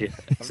Right. Yeah,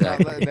 I'm not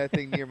letting exactly. that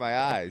thing near my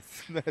eyes.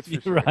 That's for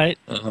you're sure. right.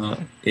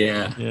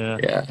 Yeah. Yeah.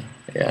 Yeah.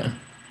 Yeah.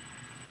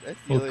 That's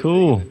the Well, other thing in the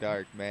cool.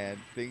 dark, man.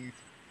 Things.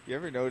 You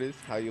ever notice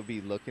how you'll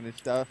be looking at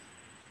stuff,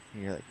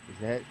 and you're like, is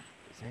that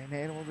an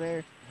animal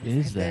there? What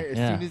Is is that there? that? As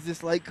Yeah. soon as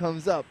this light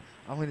comes up,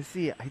 I'm gonna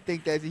see it. I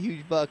think that's a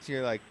huge buck. And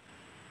you're like,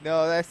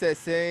 no, that's that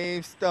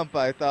same stump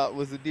I thought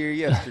was a deer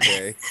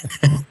yesterday.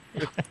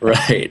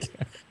 Right.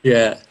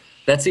 Yeah.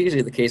 That's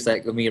usually the case,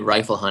 like with me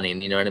rifle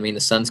hunting. You know what I mean? The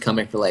sun's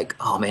coming for like,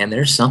 oh man,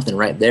 there's something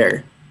right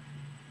there.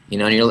 You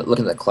know, and you're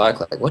looking at the clock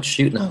like, what's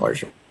shooting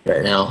hours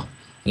right now?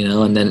 You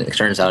know, and then it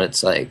turns out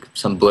it's like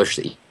some bush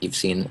that you've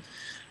seen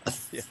a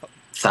Yeah.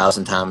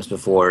 thousand times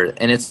before,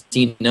 and it's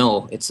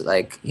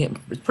like, yeah,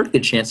 there's pretty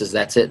good chances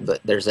that's it, but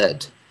there's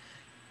that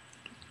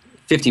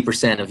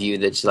 50% of you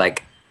that's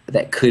like,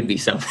 that could be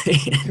something.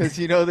 Because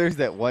you know, there's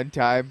that one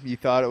time you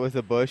thought it was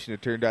a bush and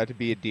it turned out to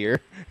be a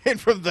deer, and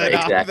from then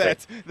on, Exactly.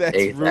 that's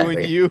ruined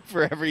Exactly. you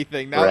for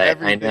everything. Now Right. I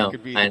everything know.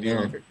 could be I the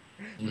know. deer.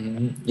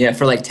 Yeah,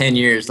 for like 10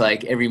 years,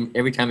 like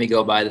every time you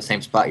go by the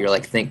same spot, you're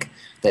like, think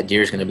that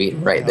deer's gonna be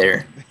right Yep.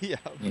 there. Yeah.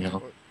 You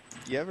know.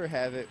 You ever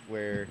have it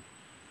where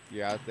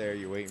you're out there,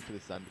 you're waiting for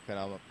the sun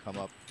to come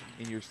up,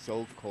 and you're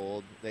so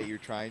cold that you're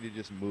trying to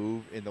just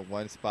move in the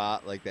one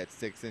spot, like that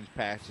 6-inch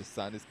patch the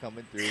sun is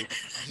coming through,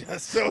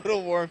 just so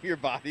it'll warm your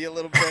body a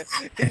little bit.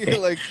 And you're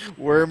like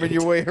worming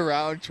your way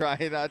around,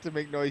 trying not to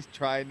make noise,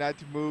 trying not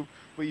to move,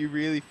 but you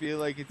really feel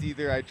like it's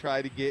either I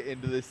try to get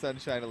into the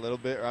sunshine a little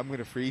bit, or I'm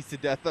gonna freeze to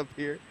death up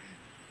here.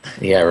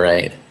 Yeah,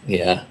 right.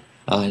 Yeah.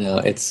 I know.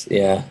 It's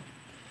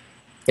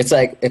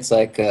like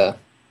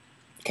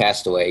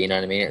Castaway, you know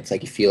what I mean? It's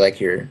like you feel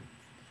like you're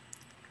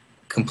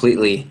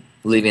completely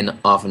living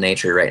off of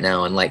nature right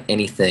now, and like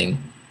anything,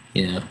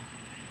 you know,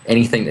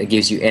 anything that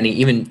gives you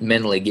even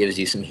mentally gives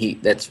you some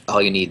heat, that's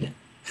all you need.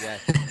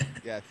 Yes,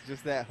 yes,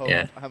 just that hope.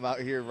 Yeah. I'm out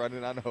here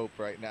running on hope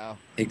right now. Hope,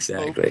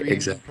 Exactly. dreams, and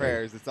Exactly.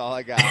 prayers. That's all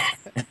I got.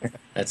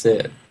 That's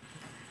it.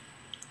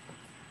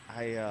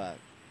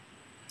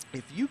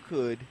 If you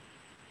could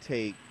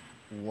take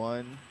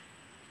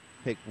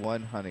pick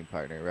one hunting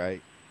partner,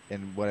 right?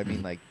 And what I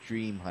mean, like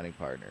dream hunting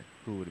partner,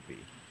 who would it be?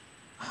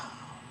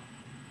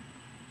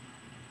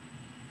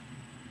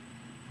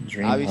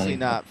 Dream Obviously hunting.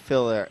 not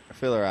filler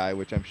eye,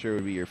 which I'm sure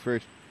would be your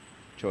first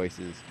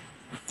choices.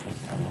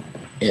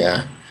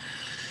 Yeah.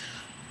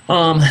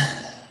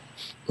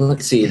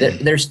 Let's see.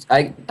 There's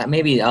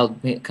maybe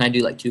can I do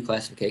like two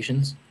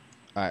classifications?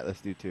 All right, let's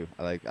do two.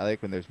 I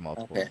like when there's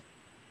multiple. Okay.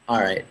 All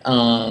right.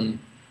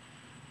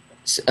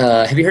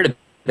 Have you heard of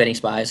Benny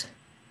Spies?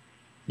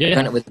 Yeah.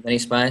 Hunt it with Benny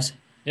Spies.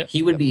 Yep.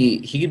 He could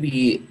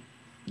be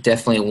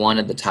definitely one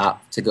at the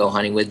top to go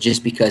hunting with,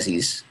 just because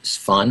he's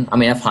fun. I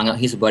mean, I've hung out.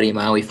 He's a buddy of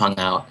mine. We've hung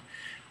out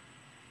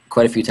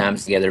quite a few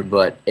times together,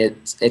 but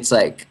it's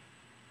like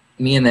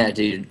me and that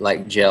dude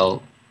like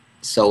gel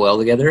so well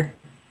together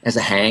as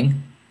a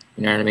hang.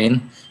 You know what I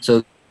mean?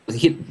 So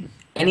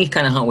any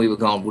kind of hunt we would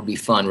go on would be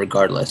fun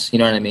regardless. You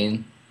know what I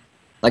mean?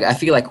 Like, I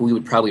feel like we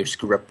would probably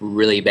screw up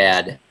really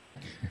bad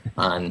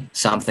on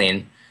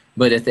something,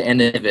 but at the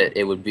end of it,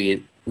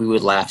 we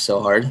would laugh so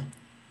hard.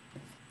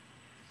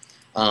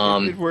 It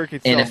would work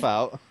and itself if-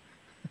 out.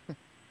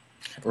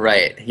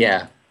 Right,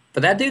 yeah.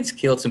 But that dude's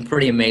killed some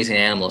pretty amazing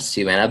animals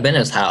too, man. I've been to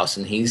his house,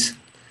 and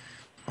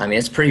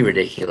it's pretty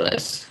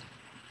ridiculous.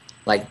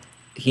 Like,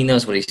 he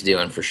knows what he's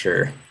doing for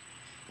sure.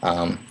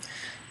 And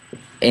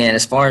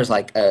as far as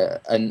like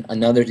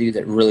another dude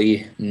that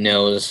really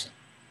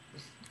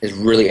is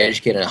really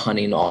educated on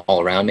hunting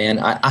all around, man.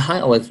 I hung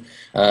out with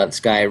this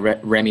guy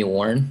Remy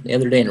Warren the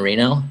other day in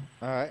Reno. All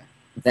right.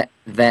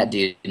 That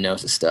dude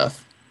knows his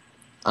stuff.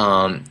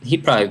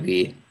 He'd probably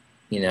be,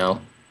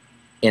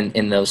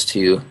 in those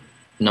two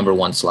number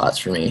one slots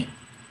for me.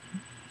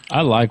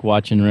 I like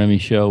watching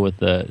Remy's show with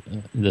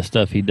the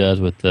stuff he does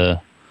with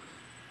the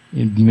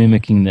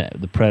mimicking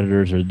the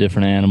predators or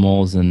different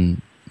animals,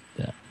 and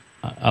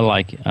I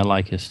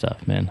like his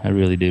stuff, man. I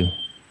really do.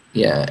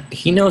 Yeah,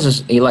 he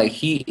knows he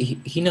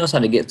knows how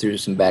to get through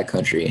some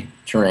backcountry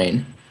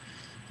terrain.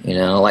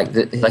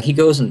 Like he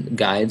goes and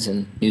guides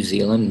in New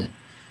Zealand,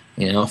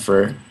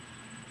 for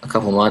a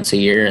couple months a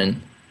year,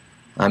 and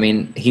I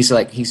mean he's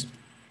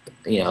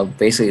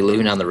basically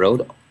living on the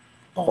road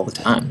all the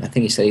time. I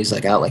think he said he's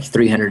like out like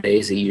 300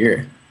 days a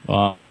year.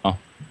 Wow.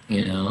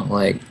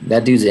 Like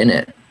that dude's in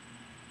it,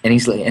 and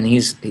he's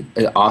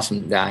an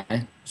awesome guy,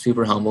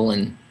 super humble,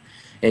 and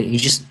he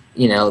just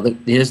he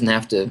doesn't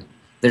have to.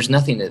 There's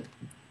nothing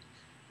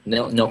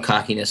no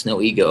cockiness,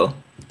 no ego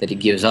that he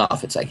gives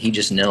off. It's like he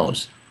just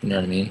knows. You know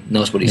what I mean?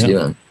 Knows what he's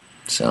doing.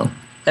 So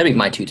that'd be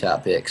my 2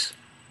 top picks.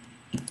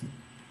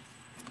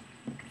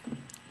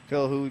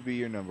 Phil, who would be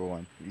your number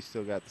one? You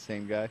still got the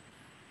same guy?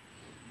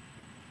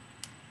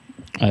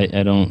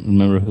 I don't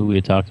remember who we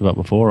had talked about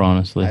before,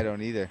 honestly. I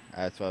don't either.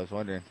 That's what I was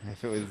wondering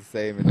if it was the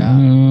same or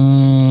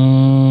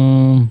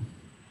not.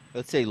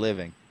 Let's say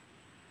living.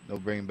 No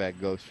bringing back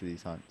ghosts for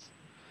these hunts.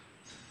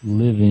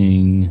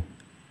 Living.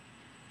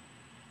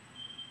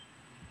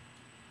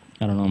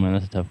 I don't know, man.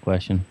 That's a tough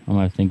question. I'm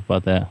gonna have to think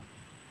about that.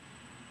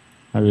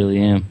 I really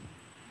am.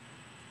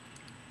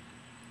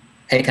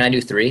 Hey, can I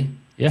do 3?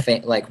 Yeah.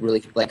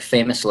 Really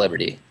famous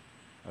celebrity.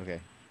 Okay.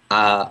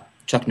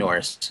 Chuck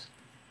Norris.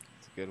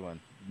 That's a good one.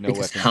 No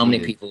Because weapons how many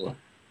needed. people?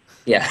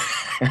 Yeah.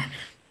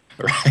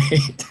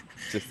 Right.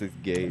 Just his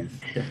gaze.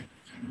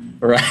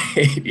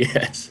 Right.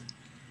 Yes.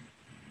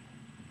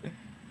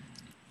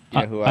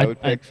 You know who I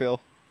would pick, Phil?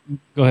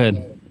 Go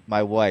ahead.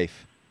 My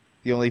wife.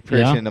 The only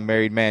person a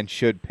married man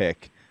should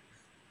pick.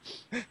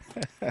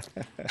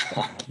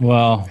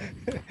 Well,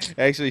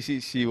 actually,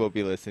 she won't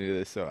be listening to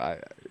this, so I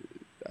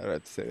don't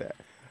have to say that.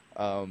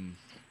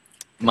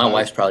 My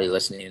wife's probably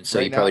listening, so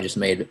right you probably now- just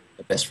made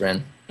a best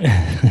friend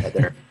right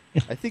there.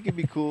 I think it'd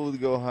be cool to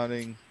go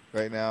hunting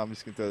right now. I'm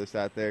just gonna throw this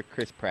out there.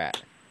 Chris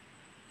Pratt.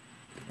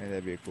 And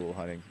that'd be a cool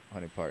hunting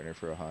partner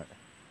for a hunt.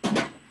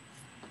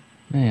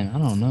 man, I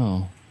don't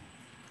know.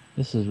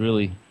 This is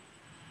really.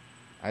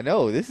 I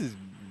know this is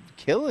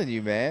killing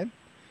you, man.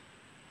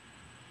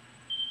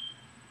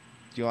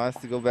 Do you want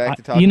us to go back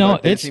to talking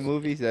about Disney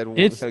movies?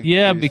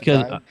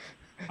 Because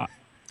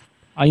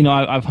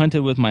I've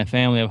hunted with my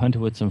family. I've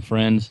hunted with some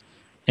friends,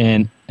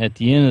 and at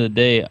the end of the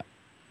day,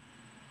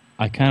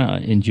 I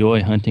kind of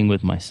enjoy hunting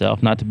with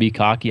myself. Not to be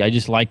cocky, I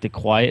just like the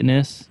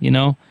quietness,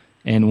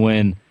 And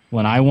when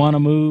I want to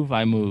move,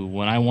 I move.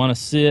 When I want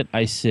to sit,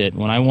 I sit.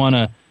 When I want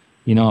to,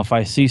 if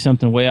I see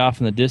something way off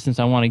in the distance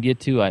I want to get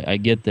to, I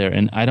get there.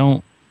 And I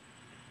don't.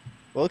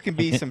 Well, it can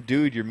be some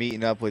dude you're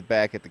meeting up with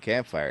back at the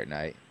campfire at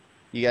night.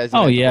 You guys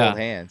don't have to hold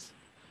hands.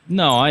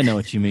 No, I know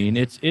what you mean.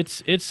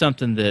 It's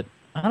something that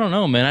I don't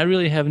know, man. I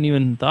really haven't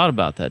even thought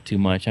about that too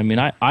much. I mean,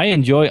 I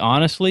enjoy,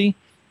 honestly,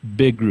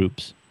 big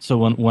groups.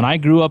 So when I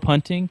grew up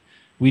hunting,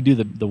 we do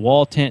the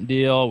wall tent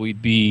deal.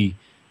 We'd be,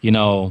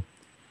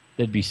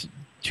 there'd be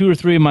 2 or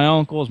 3 of my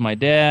uncles, my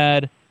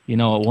dad,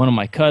 one of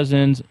my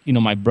cousins,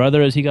 my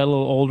brother as he got a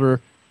little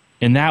older.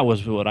 And that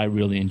was what I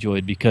really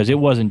enjoyed, because it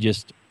wasn't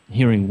just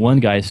hearing one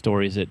guy's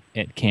stories at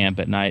camp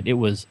at night. It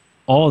was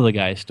all the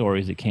guys'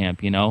 stories at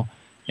camp,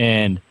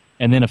 And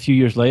then a few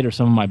years later,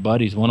 some of my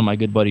buddies, one of my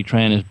good buddy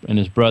Tran and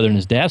his brother and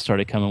his dad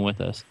started coming with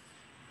us.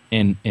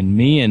 And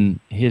me and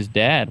his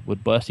dad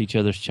would bust each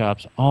other's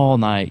chops all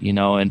night,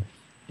 and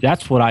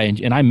that's what I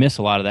enjoy. And I miss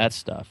a lot of that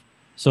stuff.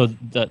 So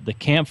the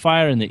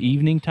campfire in the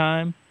evening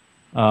time,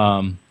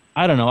 I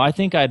don't know. I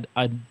think I'd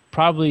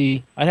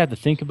have to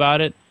think about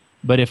it.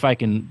 But if I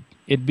can,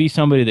 it'd be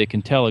somebody that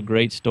can tell a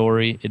great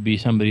story. It'd be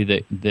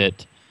somebody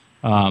that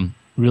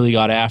really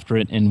got after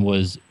it and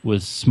was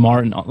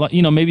smart,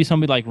 and maybe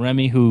somebody like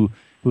Remy who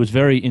was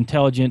very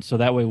intelligent. So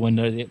that way, when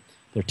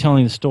they're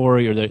telling the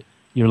story or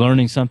you're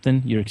learning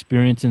something, you're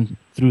experiencing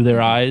through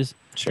their eyes.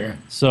 Sure.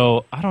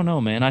 So I don't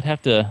know, man. I'd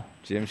have to.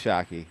 Jim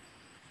Shockey.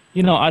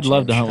 I'd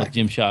love to hunt with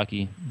Jim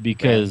Shockey,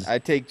 because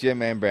I'd take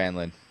Jim and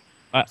Brandlin.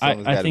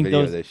 I think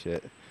those. This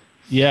shit.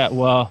 Yeah,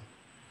 well,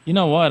 you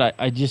know what?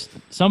 I just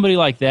somebody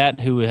like that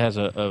who has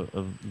a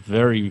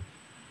very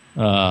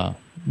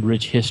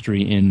rich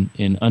history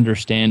in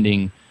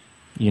understanding,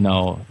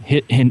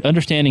 in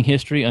understanding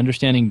history,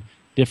 understanding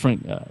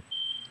different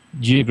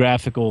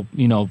geographical,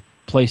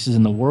 places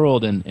in the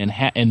world,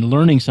 and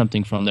learning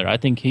something from there. I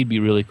think he'd be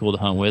really cool to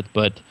hunt with.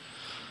 But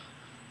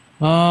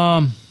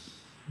I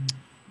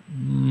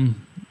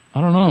don't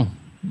know.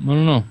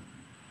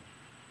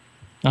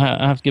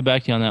 I have to get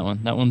back to you on that one.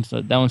 That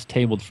one's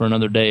tabled for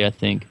another day, I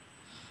think.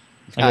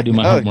 I gotta do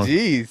my homework. Oh,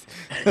 jeez.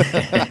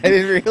 I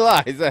didn't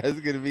realize that was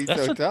going to be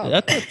so tough.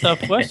 That's a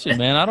tough question,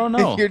 man. I don't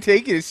know. You're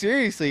taking it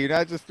seriously. You're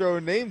not just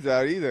throwing names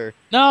out either.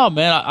 No,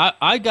 man.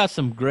 I got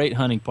some great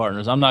hunting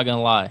partners. I'm not going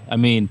to lie. I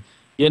mean,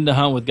 getting to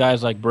hunt with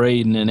guys like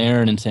Braden and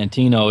Aaron and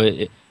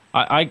Santino,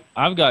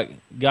 I've got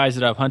guys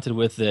that I've hunted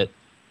with that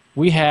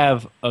we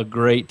have a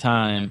great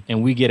time,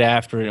 and we get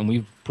after it, and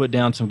we've put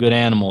down some good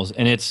animals.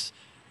 And it's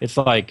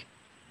like,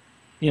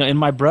 and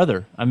my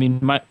brother, I mean,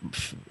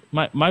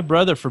 my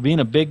brother, for being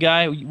a big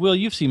guy, Will,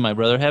 you've seen my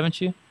brother, haven't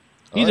you?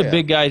 He's a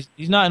big guy.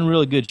 He's not in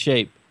really good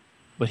shape,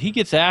 but he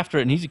gets after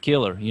it, and he's a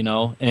killer,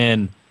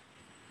 and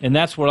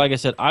that's where, like I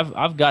said,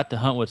 I've got to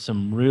hunt with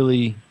some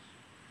really,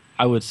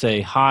 I would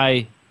say,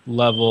 high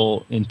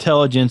level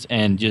intelligence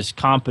and just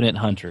competent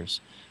hunters,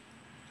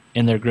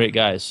 and they're great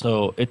guys.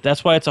 So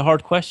that's why it's a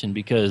hard question,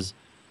 because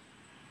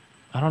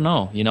I don't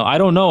know. I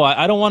don't know.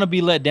 I don't want to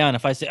be let down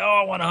if I say, oh,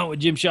 I want to hunt with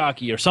Jim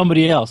Shockey or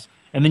somebody else.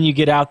 And then you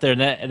get out there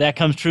and that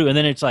comes true. And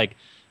then it's like,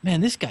 man,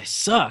 this guy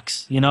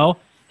sucks,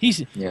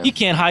 he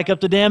can't hike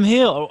up the damn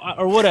hill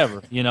or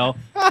whatever, you know.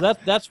 So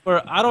that's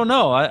where I don't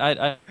know.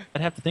 I'd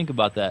have to think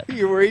about that.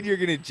 You're worried you're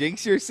gonna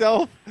jinx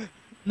yourself?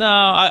 No,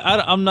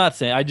 I'm not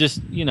saying. I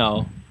just, you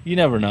know, you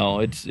never know.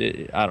 I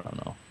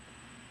don't know.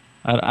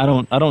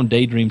 I don't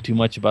daydream too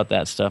much about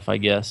that stuff. I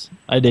guess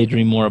I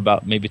daydream more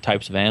about maybe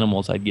types of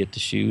animals I'd get to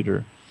shoot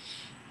or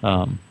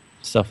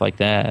stuff like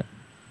that.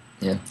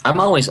 Yeah, I'm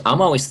always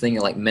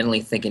thinking, like,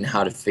 mentally thinking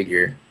how to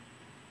figure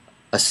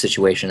a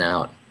situation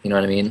out. You know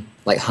what I mean?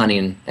 Like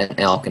hunting an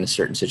elk in a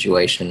certain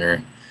situation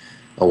or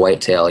a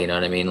whitetail. You know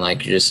what I mean? Like,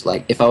 just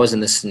like, if I was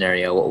in this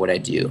scenario, what would I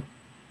do?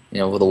 You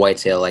know, with a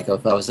whitetail, like,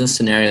 if I was in this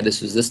scenario,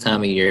 this was this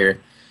time of year.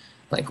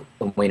 Like,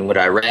 I mean, would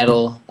I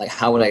rattle? Like,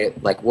 how would I?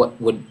 Like,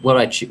 what would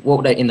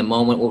I in the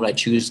moment? What would I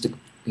choose to,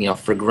 you know,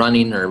 for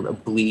grunting or a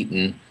bleat?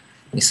 And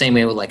the same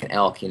way with like an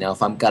elk. You know,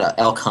 if I've got an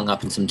elk hung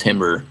up in some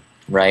timber,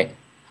 right?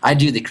 I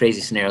do the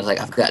crazy scenarios. Like,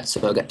 I've got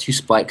 2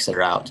 spikes that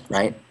are out,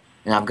 right?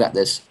 And I've got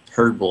this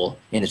herd bull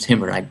in a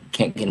timber, and I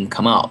can't get him to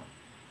come out.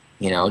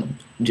 You know,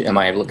 am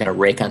I going to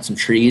rake on some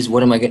trees?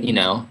 What am I going? You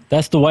know,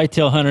 that's the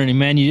whitetail hunter, and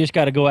man, you just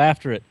got to go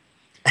after it.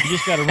 You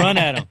just got to run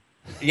at him.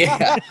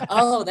 Yeah.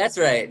 Oh, that's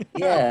right.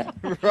 Yeah.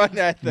 Run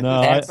at them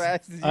as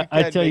fast as you can.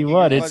 I tell you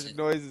what, as much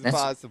noise as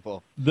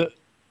possible.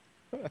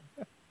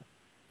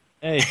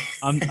 Hey,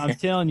 I'm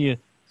telling you.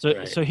 So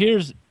Right. so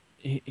here's,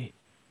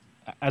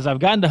 as I've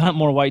gotten to hunt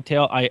more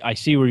whitetail, I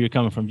see where you're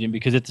coming from, Jim.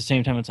 Because at the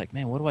same time, it's like,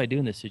 man, what do I do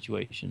in this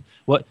situation?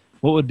 What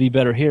would be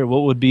better here?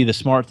 What would be the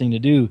smart thing to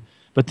do?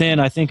 But then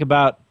I think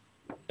about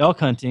elk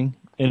hunting,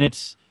 and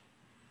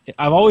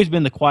I've always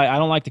been the quiet. I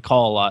don't like to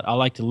call a lot. I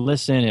like to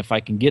listen. If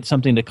I can get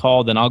something to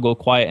call, then I'll go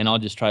quiet and I'll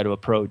just try to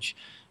approach.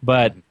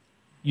 But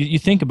you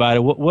think about it.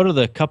 What are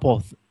the couple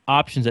of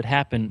options that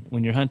happen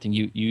when you're hunting?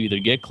 You either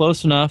get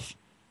close enough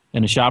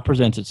and a shot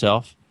presents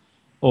itself,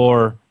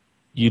 or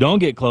you don't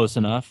get close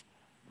enough,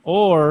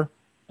 or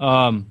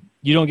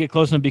you don't get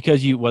close enough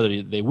because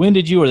whether they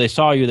winded you or they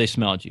saw you or they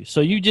smelled you.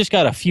 So you just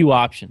got a few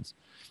options.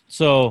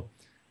 So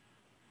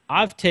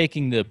I've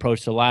taken the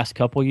approach the last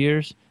couple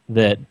years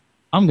that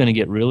I'm going to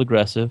get real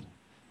aggressive,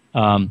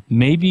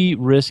 maybe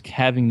risk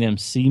having them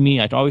see me.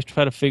 I always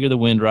try to figure the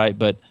wind right,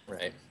 but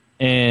Right.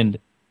 And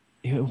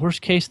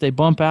worst case they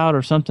bump out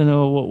or something.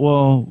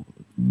 Well,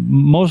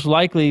 most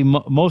likely,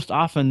 most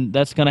often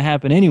that's going to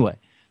happen anyway.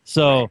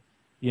 So,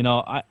 you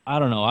know, I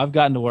don't know. I've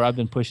gotten to where I've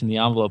been pushing the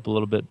envelope a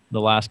little bit the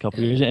last couple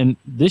of years, and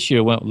this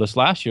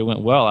last year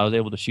went well. I was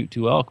able to shoot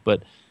 2 elk, but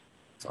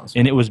That's awesome.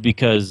 and it was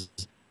because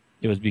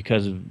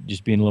of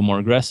just being a little more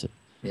aggressive.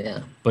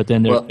 Yeah. But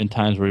then there have been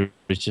times where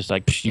it's just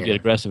like you Yeah. get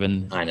aggressive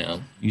and I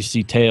know. you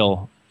see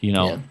tail, you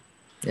know.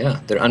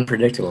 Yeah, they're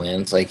unpredictable, man.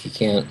 It's like you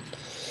can't.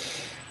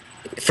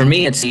 For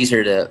me, it's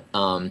easier to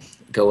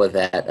go with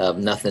that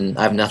nothing.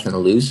 I have nothing to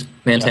lose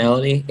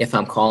mentality if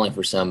I'm calling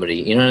for somebody.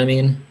 You know what I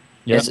mean?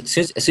 Yeah. As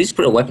soon as you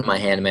put a weapon in my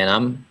hand,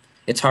 man,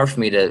 it's hard for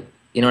me to.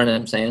 You know what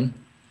I'm saying?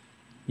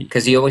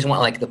 Because you always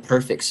want like the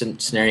perfect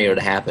scenario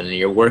to happen, and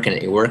you're working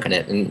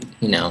it, and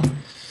you know.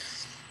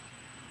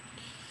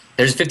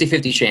 There's a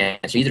 50-50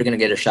 chance. You're either going to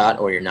get a shot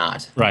or you're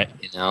not. Right.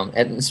 You know,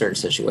 in certain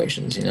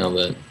situations, you know,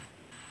 but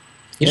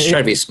you just try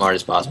to be as smart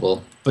as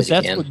possible. But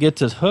that's what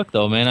gets us hooked,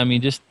 though, man. I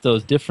mean, just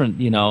those different,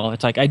 you know,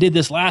 it's like I did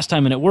this last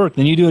time and it worked.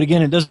 Then you do it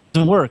again, it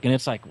doesn't work. And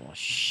it's like, well,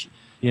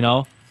 you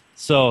know.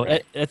 So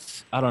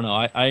it's, I don't know.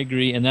 I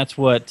agree. And that's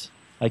what,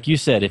 like you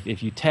said,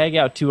 if you tag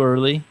out too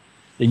early,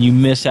 then you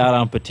miss out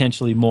on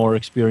potentially more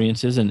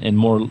experiences and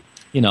more,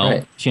 you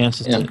know,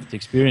 chances to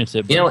experience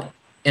it. But, you know,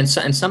 and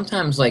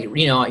sometimes, like,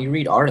 you know, you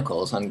read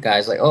articles on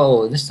guys like,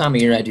 oh, this time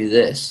of year I do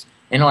this.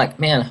 And you're like,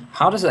 man,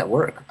 how does that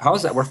work? How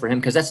does that work for him?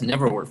 Because that's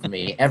never worked for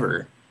me,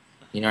 ever.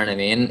 You know what I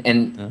mean?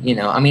 And, you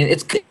know, I mean,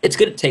 it's good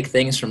to take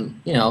things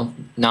from, you know,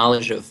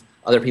 knowledge of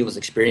other people's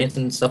experience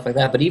and stuff like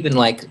that. But even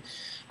like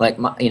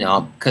my, you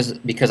know,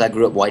 because I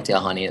grew up whitetail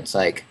hunting, it's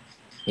like,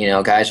 you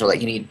know, guys are like,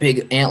 you need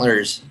big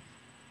antlers,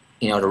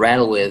 you know, to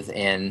rattle with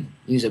and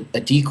use a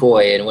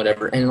decoy and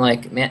whatever. And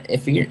like, man,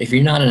 if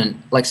you're not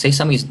in, like, say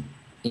somebody's,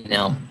 you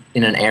know,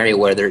 in an area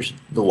where there's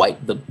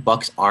the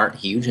bucks aren't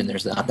huge and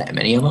there's not that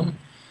many of them,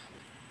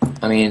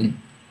 I mean,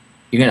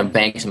 you're gonna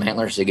bang some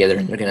antlers together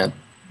and they're gonna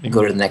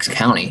go to the next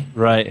county.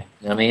 Right. You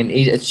know what I mean,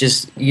 it's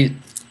just you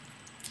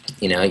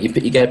know,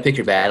 you gotta pick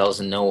your battles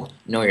and know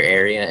your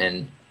area,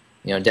 and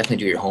you know, definitely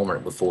do your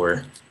homework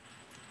before,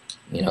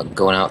 you know,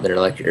 going out there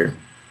like you're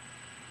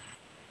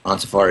on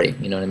safari.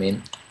 You know what I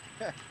mean?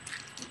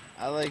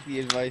 I like the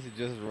advice to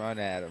just run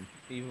at them,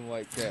 even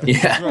whitetail.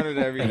 Yeah. Just run at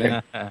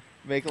everything.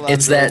 Make a lot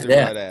It's of noise that, and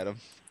yeah. run at them.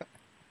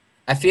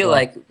 I feel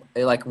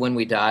like when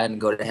we die and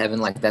go to heaven,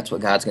 like that's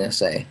what God's gonna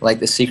say. Like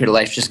the secret of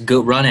life, just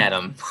go run at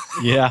them.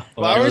 Yeah.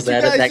 Why Well, was you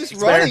that- guys that just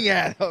gets better. running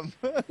at them?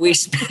 We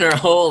spent our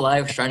whole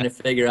life trying to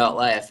figure out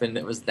life, and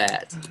it was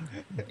that.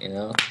 You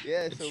know?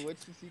 Yeah, so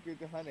what's the secret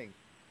to hunting?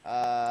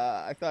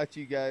 I thought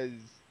you guys,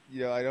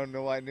 you know, I don't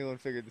know why no one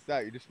figured this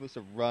out. You're just supposed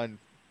to run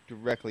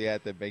directly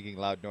at them making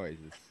loud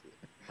noises.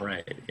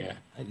 Right. Yeah.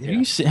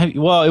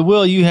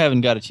 Will, you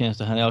haven't got a chance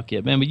to hunt elk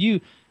yet, man. But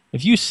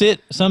if you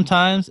sit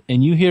sometimes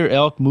and you hear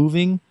elk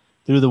moving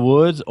through the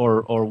woods,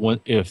 or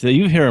if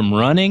you hear them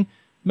running,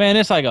 man,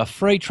 it's like a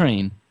freight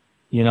train.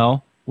 You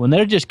know, when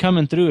they're just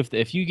coming through,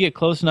 if you get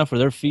close enough where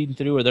they're feeding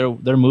through or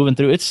they're moving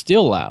through, it's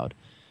still loud.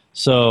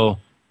 So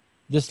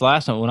this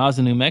last one, when I was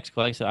in New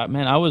Mexico, like I said,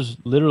 man, I was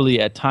literally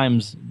at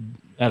times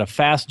at a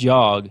fast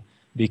jog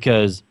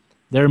because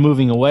they're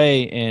moving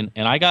away, and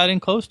I got in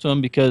close to them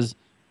because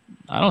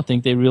I don't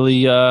think they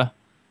really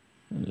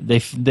they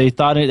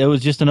thought it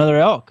was just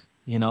another elk,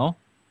 you know.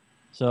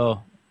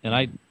 So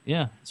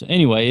So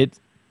anyway,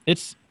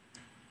 it's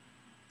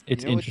You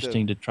know what the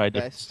interesting to try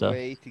different best stuff.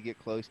 way to get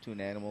close to an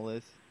animal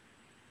is?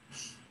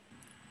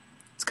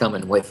 It's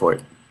coming. Wait for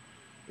it.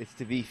 It's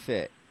to be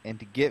fit. And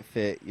to get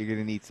fit, you're going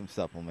to need some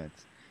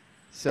supplements.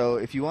 So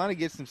if you want to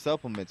get some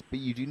supplements, but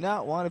you do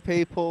not want to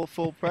pay full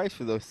price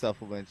for those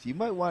supplements, you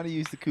might want to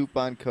use the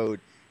coupon code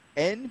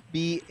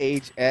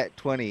NBH at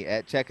 20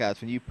 at checkouts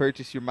when you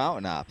purchase your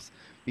Mountain Ops,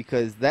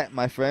 because that,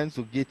 my friends,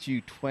 will get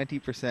you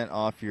 20%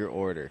 off your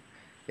order.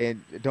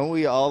 And don't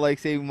we all like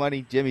saving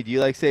money? Jimmy, do you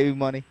like saving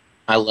money?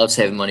 I love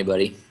saving money,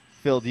 buddy.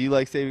 Phil, do you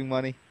like saving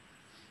money?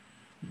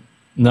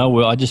 No,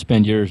 Will, I just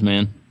spend yours,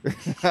 man.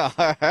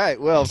 All right.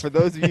 Well, for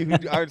those of you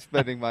who aren't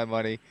spending my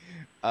money,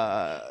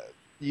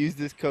 use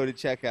this code at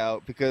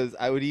checkout, because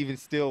I would even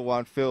still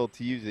want Phil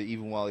to use it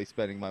even while he's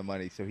spending my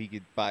money, so he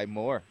could buy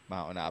more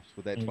Mountain Ops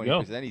with that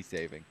 20% he's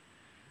saving.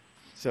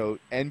 So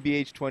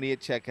NBH20 at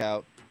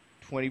checkout,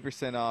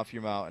 20% off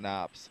your Mountain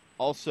Ops.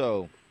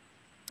 Also,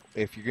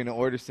 if you're going to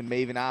order some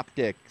Maven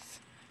Optics,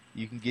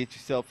 you can get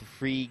yourself a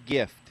free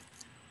gift,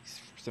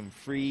 some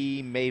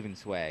free Maven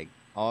swag.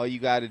 All you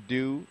got to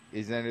do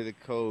is enter the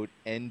code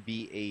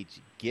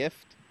NBHGIFT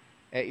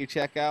at your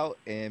checkout,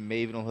 and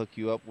Maven will hook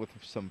you up with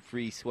some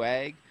free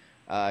swag.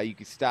 You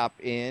can stop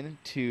in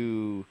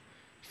to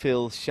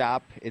Phil's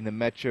shop in the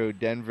Metro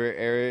Denver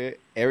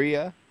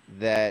area.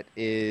 That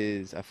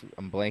is,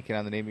 I'm blanking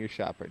on the name of your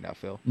shop right now,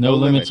 Phil. No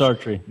Limits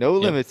Archery. No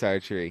Limits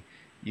Archery.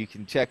 You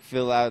can check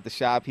Phil out at the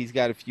shop. He's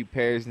got a few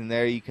pairs in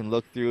there you can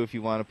look through if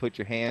you want to put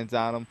your hands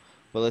on them.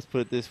 But let's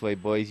put it this way,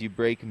 boys. You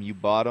break them, you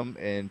bought them,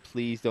 and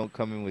please don't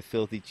come in with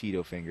filthy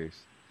Cheeto fingers.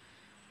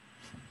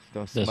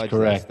 Don't smudge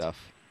that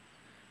stuff.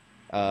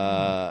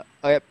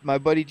 My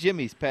buddy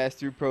Jimmy's passed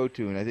through Pro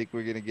Tune. I think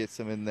we're going to get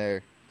some in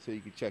there so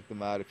you can check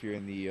them out if you're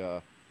in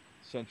the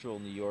central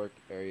New York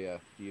area,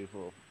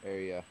 beautiful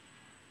area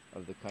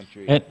of the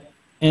country.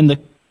 And the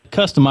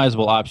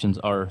customizable options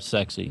are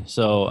sexy.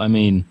 So, I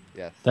mean,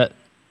 yes.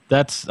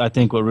 That's I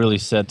think what really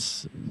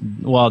sets.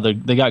 Well,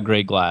 they got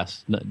great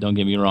glass. Don't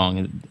get me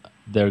wrong,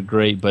 they're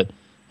great. But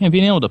man,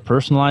 being able to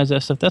personalize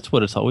that stuff—that's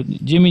what it's all.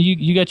 Jimmy,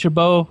 you got your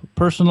bow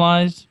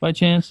personalized by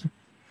chance?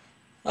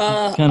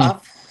 Kind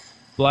of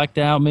blacked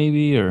out,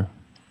 maybe, or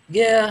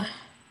yeah.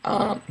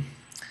 I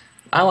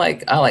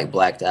like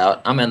blacked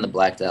out. I'm in the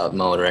blacked out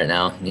mode right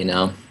now. You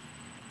know.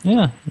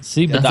 Yeah.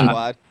 See,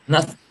 but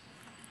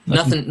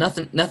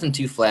nothing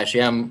too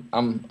flashy.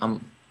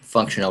 I'm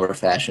function over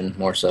fashion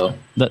more so.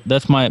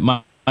 That's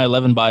my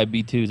 11 by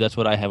B2s. That's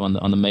what I have on the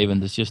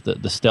Maven. It's just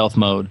the stealth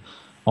mode.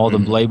 All the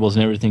labels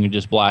and everything are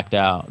just blacked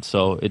out.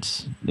 So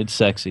it's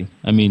sexy.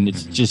 I mean,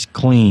 it's just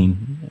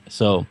clean.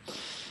 So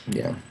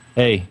yeah.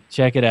 Hey,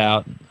 check it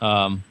out.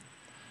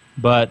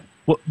 But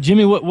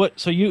Jimmy, what?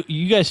 So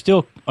you guys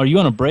still, are you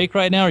on a break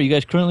right now? Are you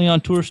guys currently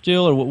on tour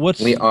still, or what's?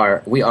 We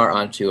are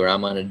on tour.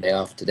 I'm on a day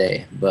off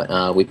today,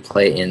 but we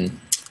play in.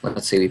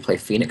 Let's say we play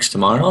Phoenix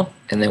tomorrow,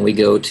 and then we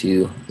go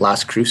to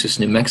Las Cruces,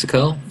 New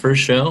Mexico,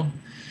 first show,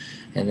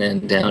 and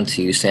then down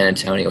to San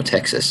Antonio,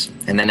 Texas.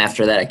 And then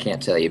after that, I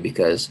can't tell you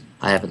because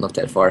I haven't looked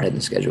that far ahead in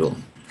the schedule.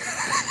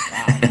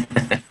 I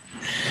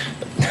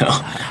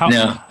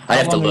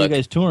have to look. How long are you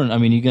guys touring? I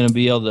mean, you going to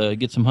be able to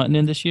get some hunting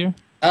in this year?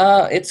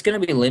 It's going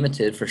to be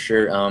limited for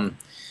sure.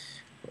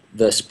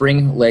 The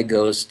spring leg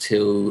goes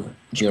to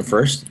June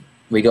 1st.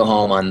 We go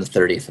home on the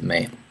 30th of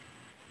May.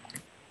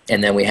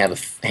 And then we have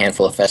a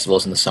handful of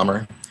festivals in the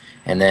summer.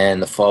 And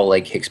then the fall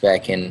leg kicks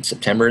back in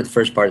September, the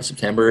first part of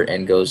September,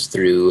 and goes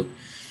through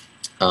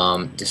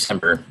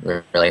December,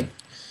 really.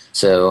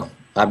 So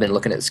I've been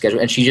looking at the schedule.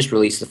 And she just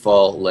released the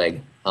fall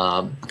leg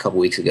a couple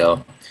weeks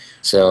ago.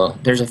 So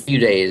there's a few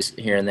days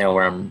here and there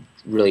where I'm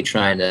really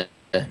trying to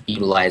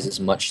utilize as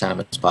much time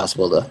as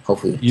possible to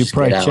hopefully You're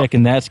probably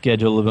checking that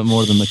schedule a little bit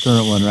more than the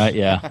current one, right?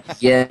 Yeah.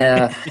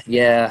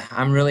 Yeah.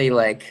 I'm really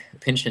like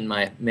pinching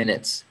my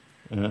minutes.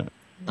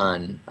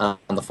 On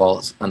the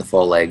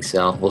fall leg,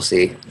 so we'll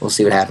see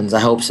what happens. I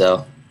hope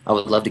so. I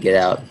would love to get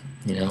out.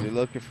 You know, if you're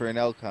looking for an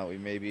elk hunt, we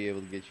may be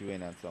able to get you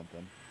in on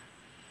something.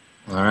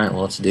 All right,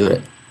 well, let's do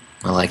it.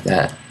 I like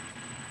that.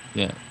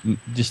 Yeah,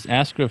 just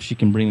ask her if she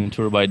can bring the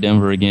tour by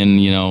Denver again.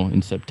 You know,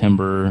 in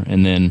September,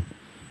 and then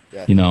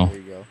yes, you know. There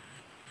you go.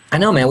 I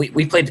know, man.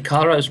 We played to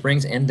Colorado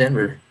Springs and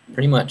Denver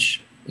pretty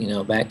much. You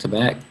know, back to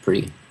back.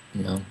 Pretty.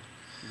 You know.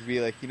 You'd be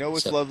like, you know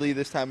what's lovely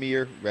this time of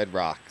year? Red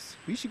Rocks.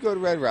 We should go to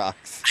Red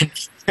Rocks.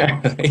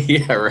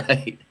 Yeah,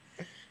 right.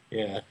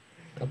 Yeah,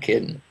 no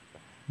kidding.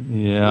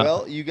 Yeah.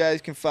 Well, you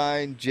guys can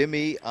find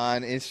Jimmy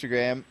on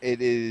Instagram.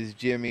 It is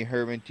Jimmy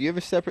Herman. Do you have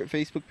a separate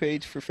Facebook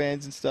page for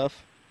fans and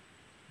stuff?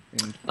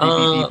 and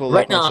creepy people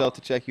like Right now, myself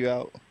to check you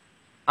out?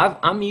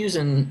 I'm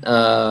using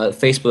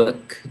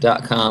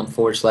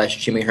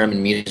Facebook.com/Jimmy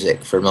Herman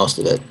Music for most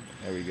of it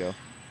There we go.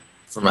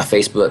 for my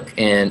Facebook,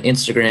 and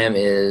Instagram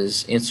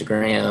is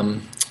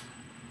Instagram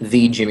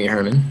the Jimmy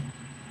Herman,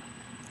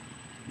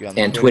 You on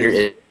the and Twitter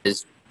Twitters?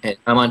 is and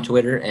I'm on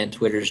Twitter, and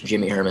Twitter's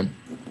Jimmy Herman.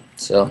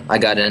 So I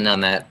got in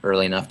on that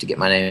early enough to get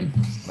my name.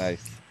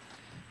 Nice.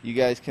 You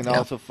guys can Yeah.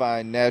 also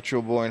find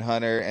Natural Born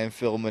Hunter and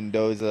Phil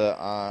Mendoza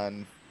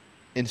on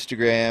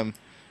Instagram,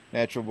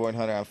 Natural Born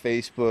Hunter on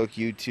Facebook,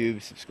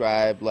 YouTube.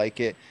 Subscribe, like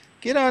it.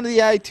 Get onto the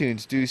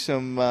iTunes. Do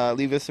some.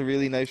 Leave us a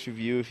really nice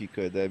review if you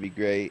could. That'd be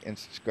great. And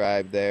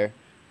subscribe there.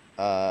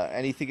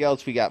 Anything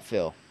else we got,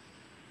 Phil?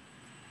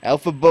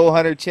 Alpha Bow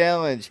Hunter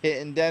Challenge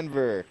hit in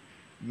Denver,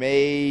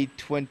 May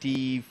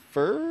 21st,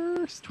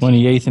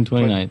 28th and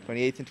 29th.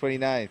 28th and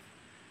 29th.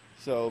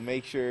 So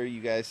make sure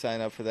you guys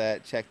sign up for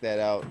that. Check that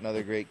out.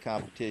 Another great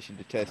competition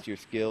to test your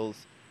skills.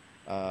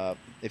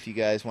 If you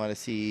guys want to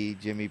see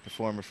Jimmy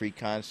perform a free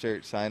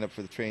concert, sign up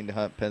for the Train to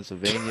Hunt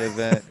Pennsylvania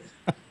event.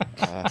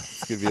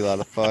 It's gonna be a lot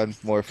of fun.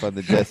 More fun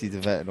than Jesse's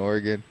event in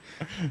Oregon.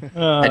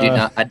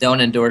 I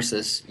don't endorse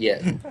this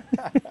yet.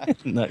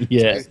 Not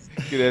yet.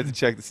 Gonna have to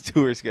check the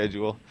tour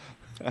schedule.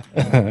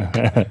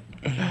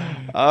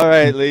 All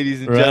right,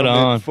 ladies and Right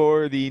gentlemen, on.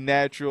 for the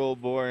Natural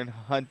Born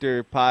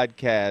Hunter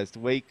podcast,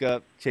 wake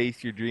up,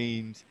 chase your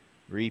dreams,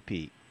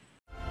 repeat.